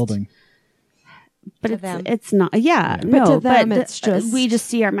another building. But To it's them. it's not. Yeah, But no. to them, but it's just- we just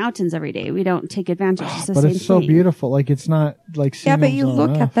see our mountains every day. We don't take advantage. It's the But same it's so thing. beautiful. Like it's not like Yeah, but singles you aren't look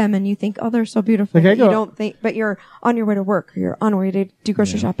enough. at them and you think, oh, they're so beautiful. Like, I But you go- don't think, but you're on your way to work or you're on your way to do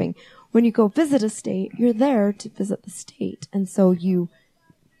grocery shopping. When you go visit a state, you're there to visit the state. And so you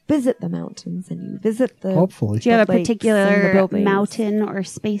visit the mountains and you visit the... Hopefully. Do you have a lakes and the particular buildings. mountain or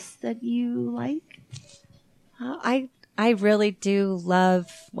space that you like? I really do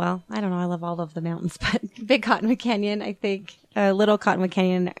love, well, I don't know, I love all of the mountains, but Big Cottonwood Canyon, I think, Little Cottonwood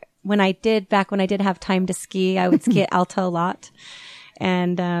Canyon. Back when I did have time to ski, I would ski at Alta a lot.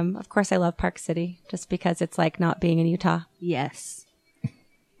 And, of course I love Park City just because it's like not being in Utah. Yes.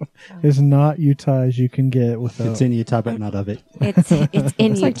 As not Utah as you can get without. It's in Utah, but not of it. It's in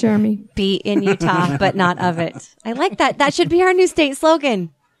It's like Jeremy. be in Utah, but not of it. I like that. That should be our new state slogan.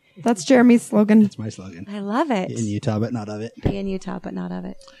 That's Jeremy's slogan. It's my slogan. I love it. In Utah, but not of it. Be in Utah, but not of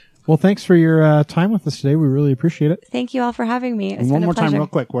it. Well, thanks for your time with us today. We really appreciate it. Thank you all for having me. It's And been one a more time, pleasure. real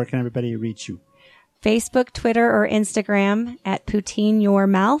quick, where can everybody reach you? Facebook, Twitter, or Instagram at Poutine Your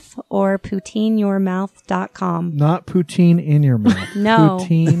Mouth or poutineyourmouth.com. Not poutine in your mouth. No.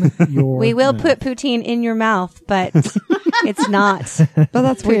 Poutine your We will mouth. put poutine in your mouth, but it's not But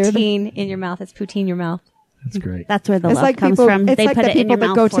that's weird. poutine in your mouth. It's poutine your mouth. That's great. That's where the It's love like comes people, from. it's They like put the it in people your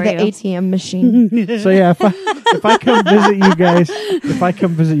that go mouth to for the you. ATM machine. So yeah, if I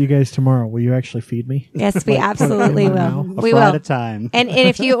come visit you guys, tomorrow, will you actually feed me? Yes, we absolutely in my will. mouth? A We fry at will. a time. And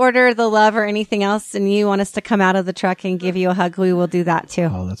if you order the love or anything else and you want us to come out of the truck and give you a hug, we will do that too.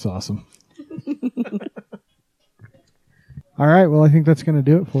 Oh, that's awesome. All right. Well, I think that's going to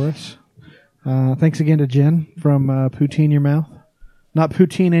do it for us. Thanks again to Jen from Poutine Your Mouth. Not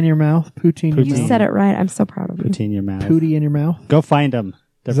poutine in your mouth. Poutine Poutine. your You mouth. said it right. I'm so proud of you. Poutine your mouth. Pootie in your mouth. Go find them.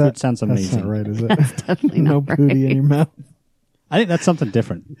 Their Is food that- sounds amazing. That's not right, is it? Definitely No not pootie in your mouth. I think that's something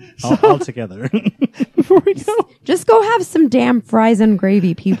different altogether. Before we go. Just go have some damn fries and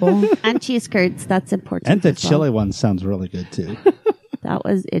gravy, people. And cheese curds. That's important. And the as well. chili one sounds really good too.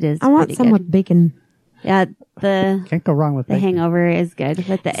 It is. I want pretty some good. with bacon. Yeah, the Can't go wrong with that. hangover is good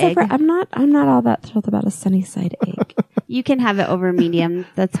with the Except egg. for, I'm not all that thrilled about a sunny side egg. You can have it over medium.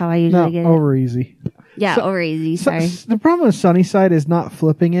 That's how I usually No, get over easy. it. Yeah, over easy. So, Sorry. the problem with Sunnyside is not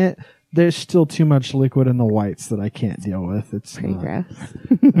flipping it. There's still too much liquid in the whites that I can't deal with. It's Pretty not.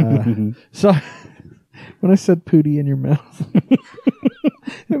 gross. So when I said pootie in your mouth,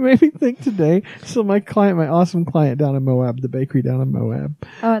 it made me think today. So my awesome client down in Moab, the bakery down in Moab,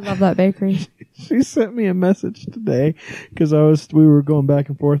 Oh, I love that bakery. she sent me a message today because we were going back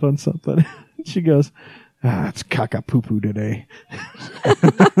and forth on something. She goes, it's caca poo poo today.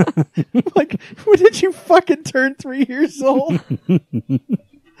 I'm like, when did you fucking turn 3 years old?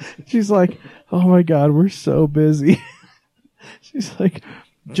 She's like, oh my God, we're so busy. She's like,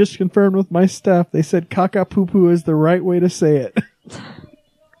 just confirmed with my staff. They said caca poo poo is the right way to say it.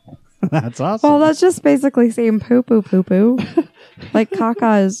 That's awesome. Well, that's just basically saying poo poo poo poo. Like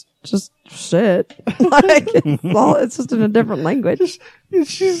caca is just shit. Like it's just in a different language.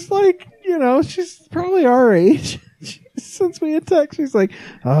 She's like, she's probably our age. She sends me a text. She's like,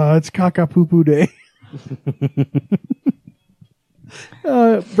 it's caca poo poo day.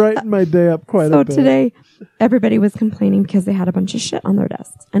 Brightened my day up quite a So bit. today, everybody was complaining because they had a bunch of shit on their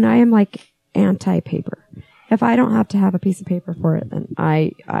desks, and I am like anti-paper. If I don't have to have a piece of paper for it, then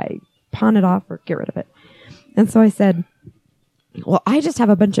I pawn it off or get rid of it. And so I said, well, I just have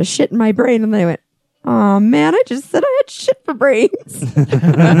a bunch of shit in my brain. And they went, oh man, I just said I had shit for brains.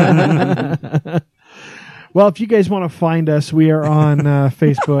 Well, if you guys want to find us, we are on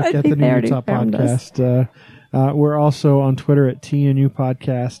Facebook I at the think they New already Utah found us. Podcast. We're also on Twitter at TNU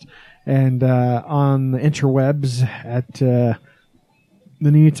Podcast and on the interwebs at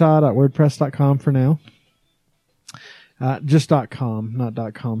thenewutah.wordpress.com for now. Just .com,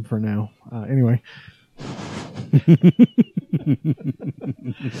 not .com for now. Anyway.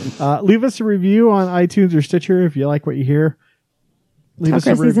 Leave us a review on iTunes or Stitcher if you like what you hear. Leave us a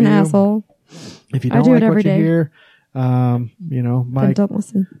Chrissy's review. an asshole. If you I don't do it like every what you day. hear, Then don't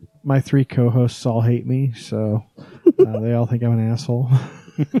listen. my 3 co-hosts all hate me, so they all think I'm an asshole.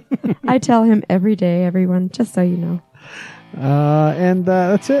 I tell him every day, everyone, just so you know. And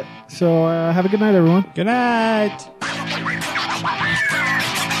that's it. So have a good night, everyone. Good night.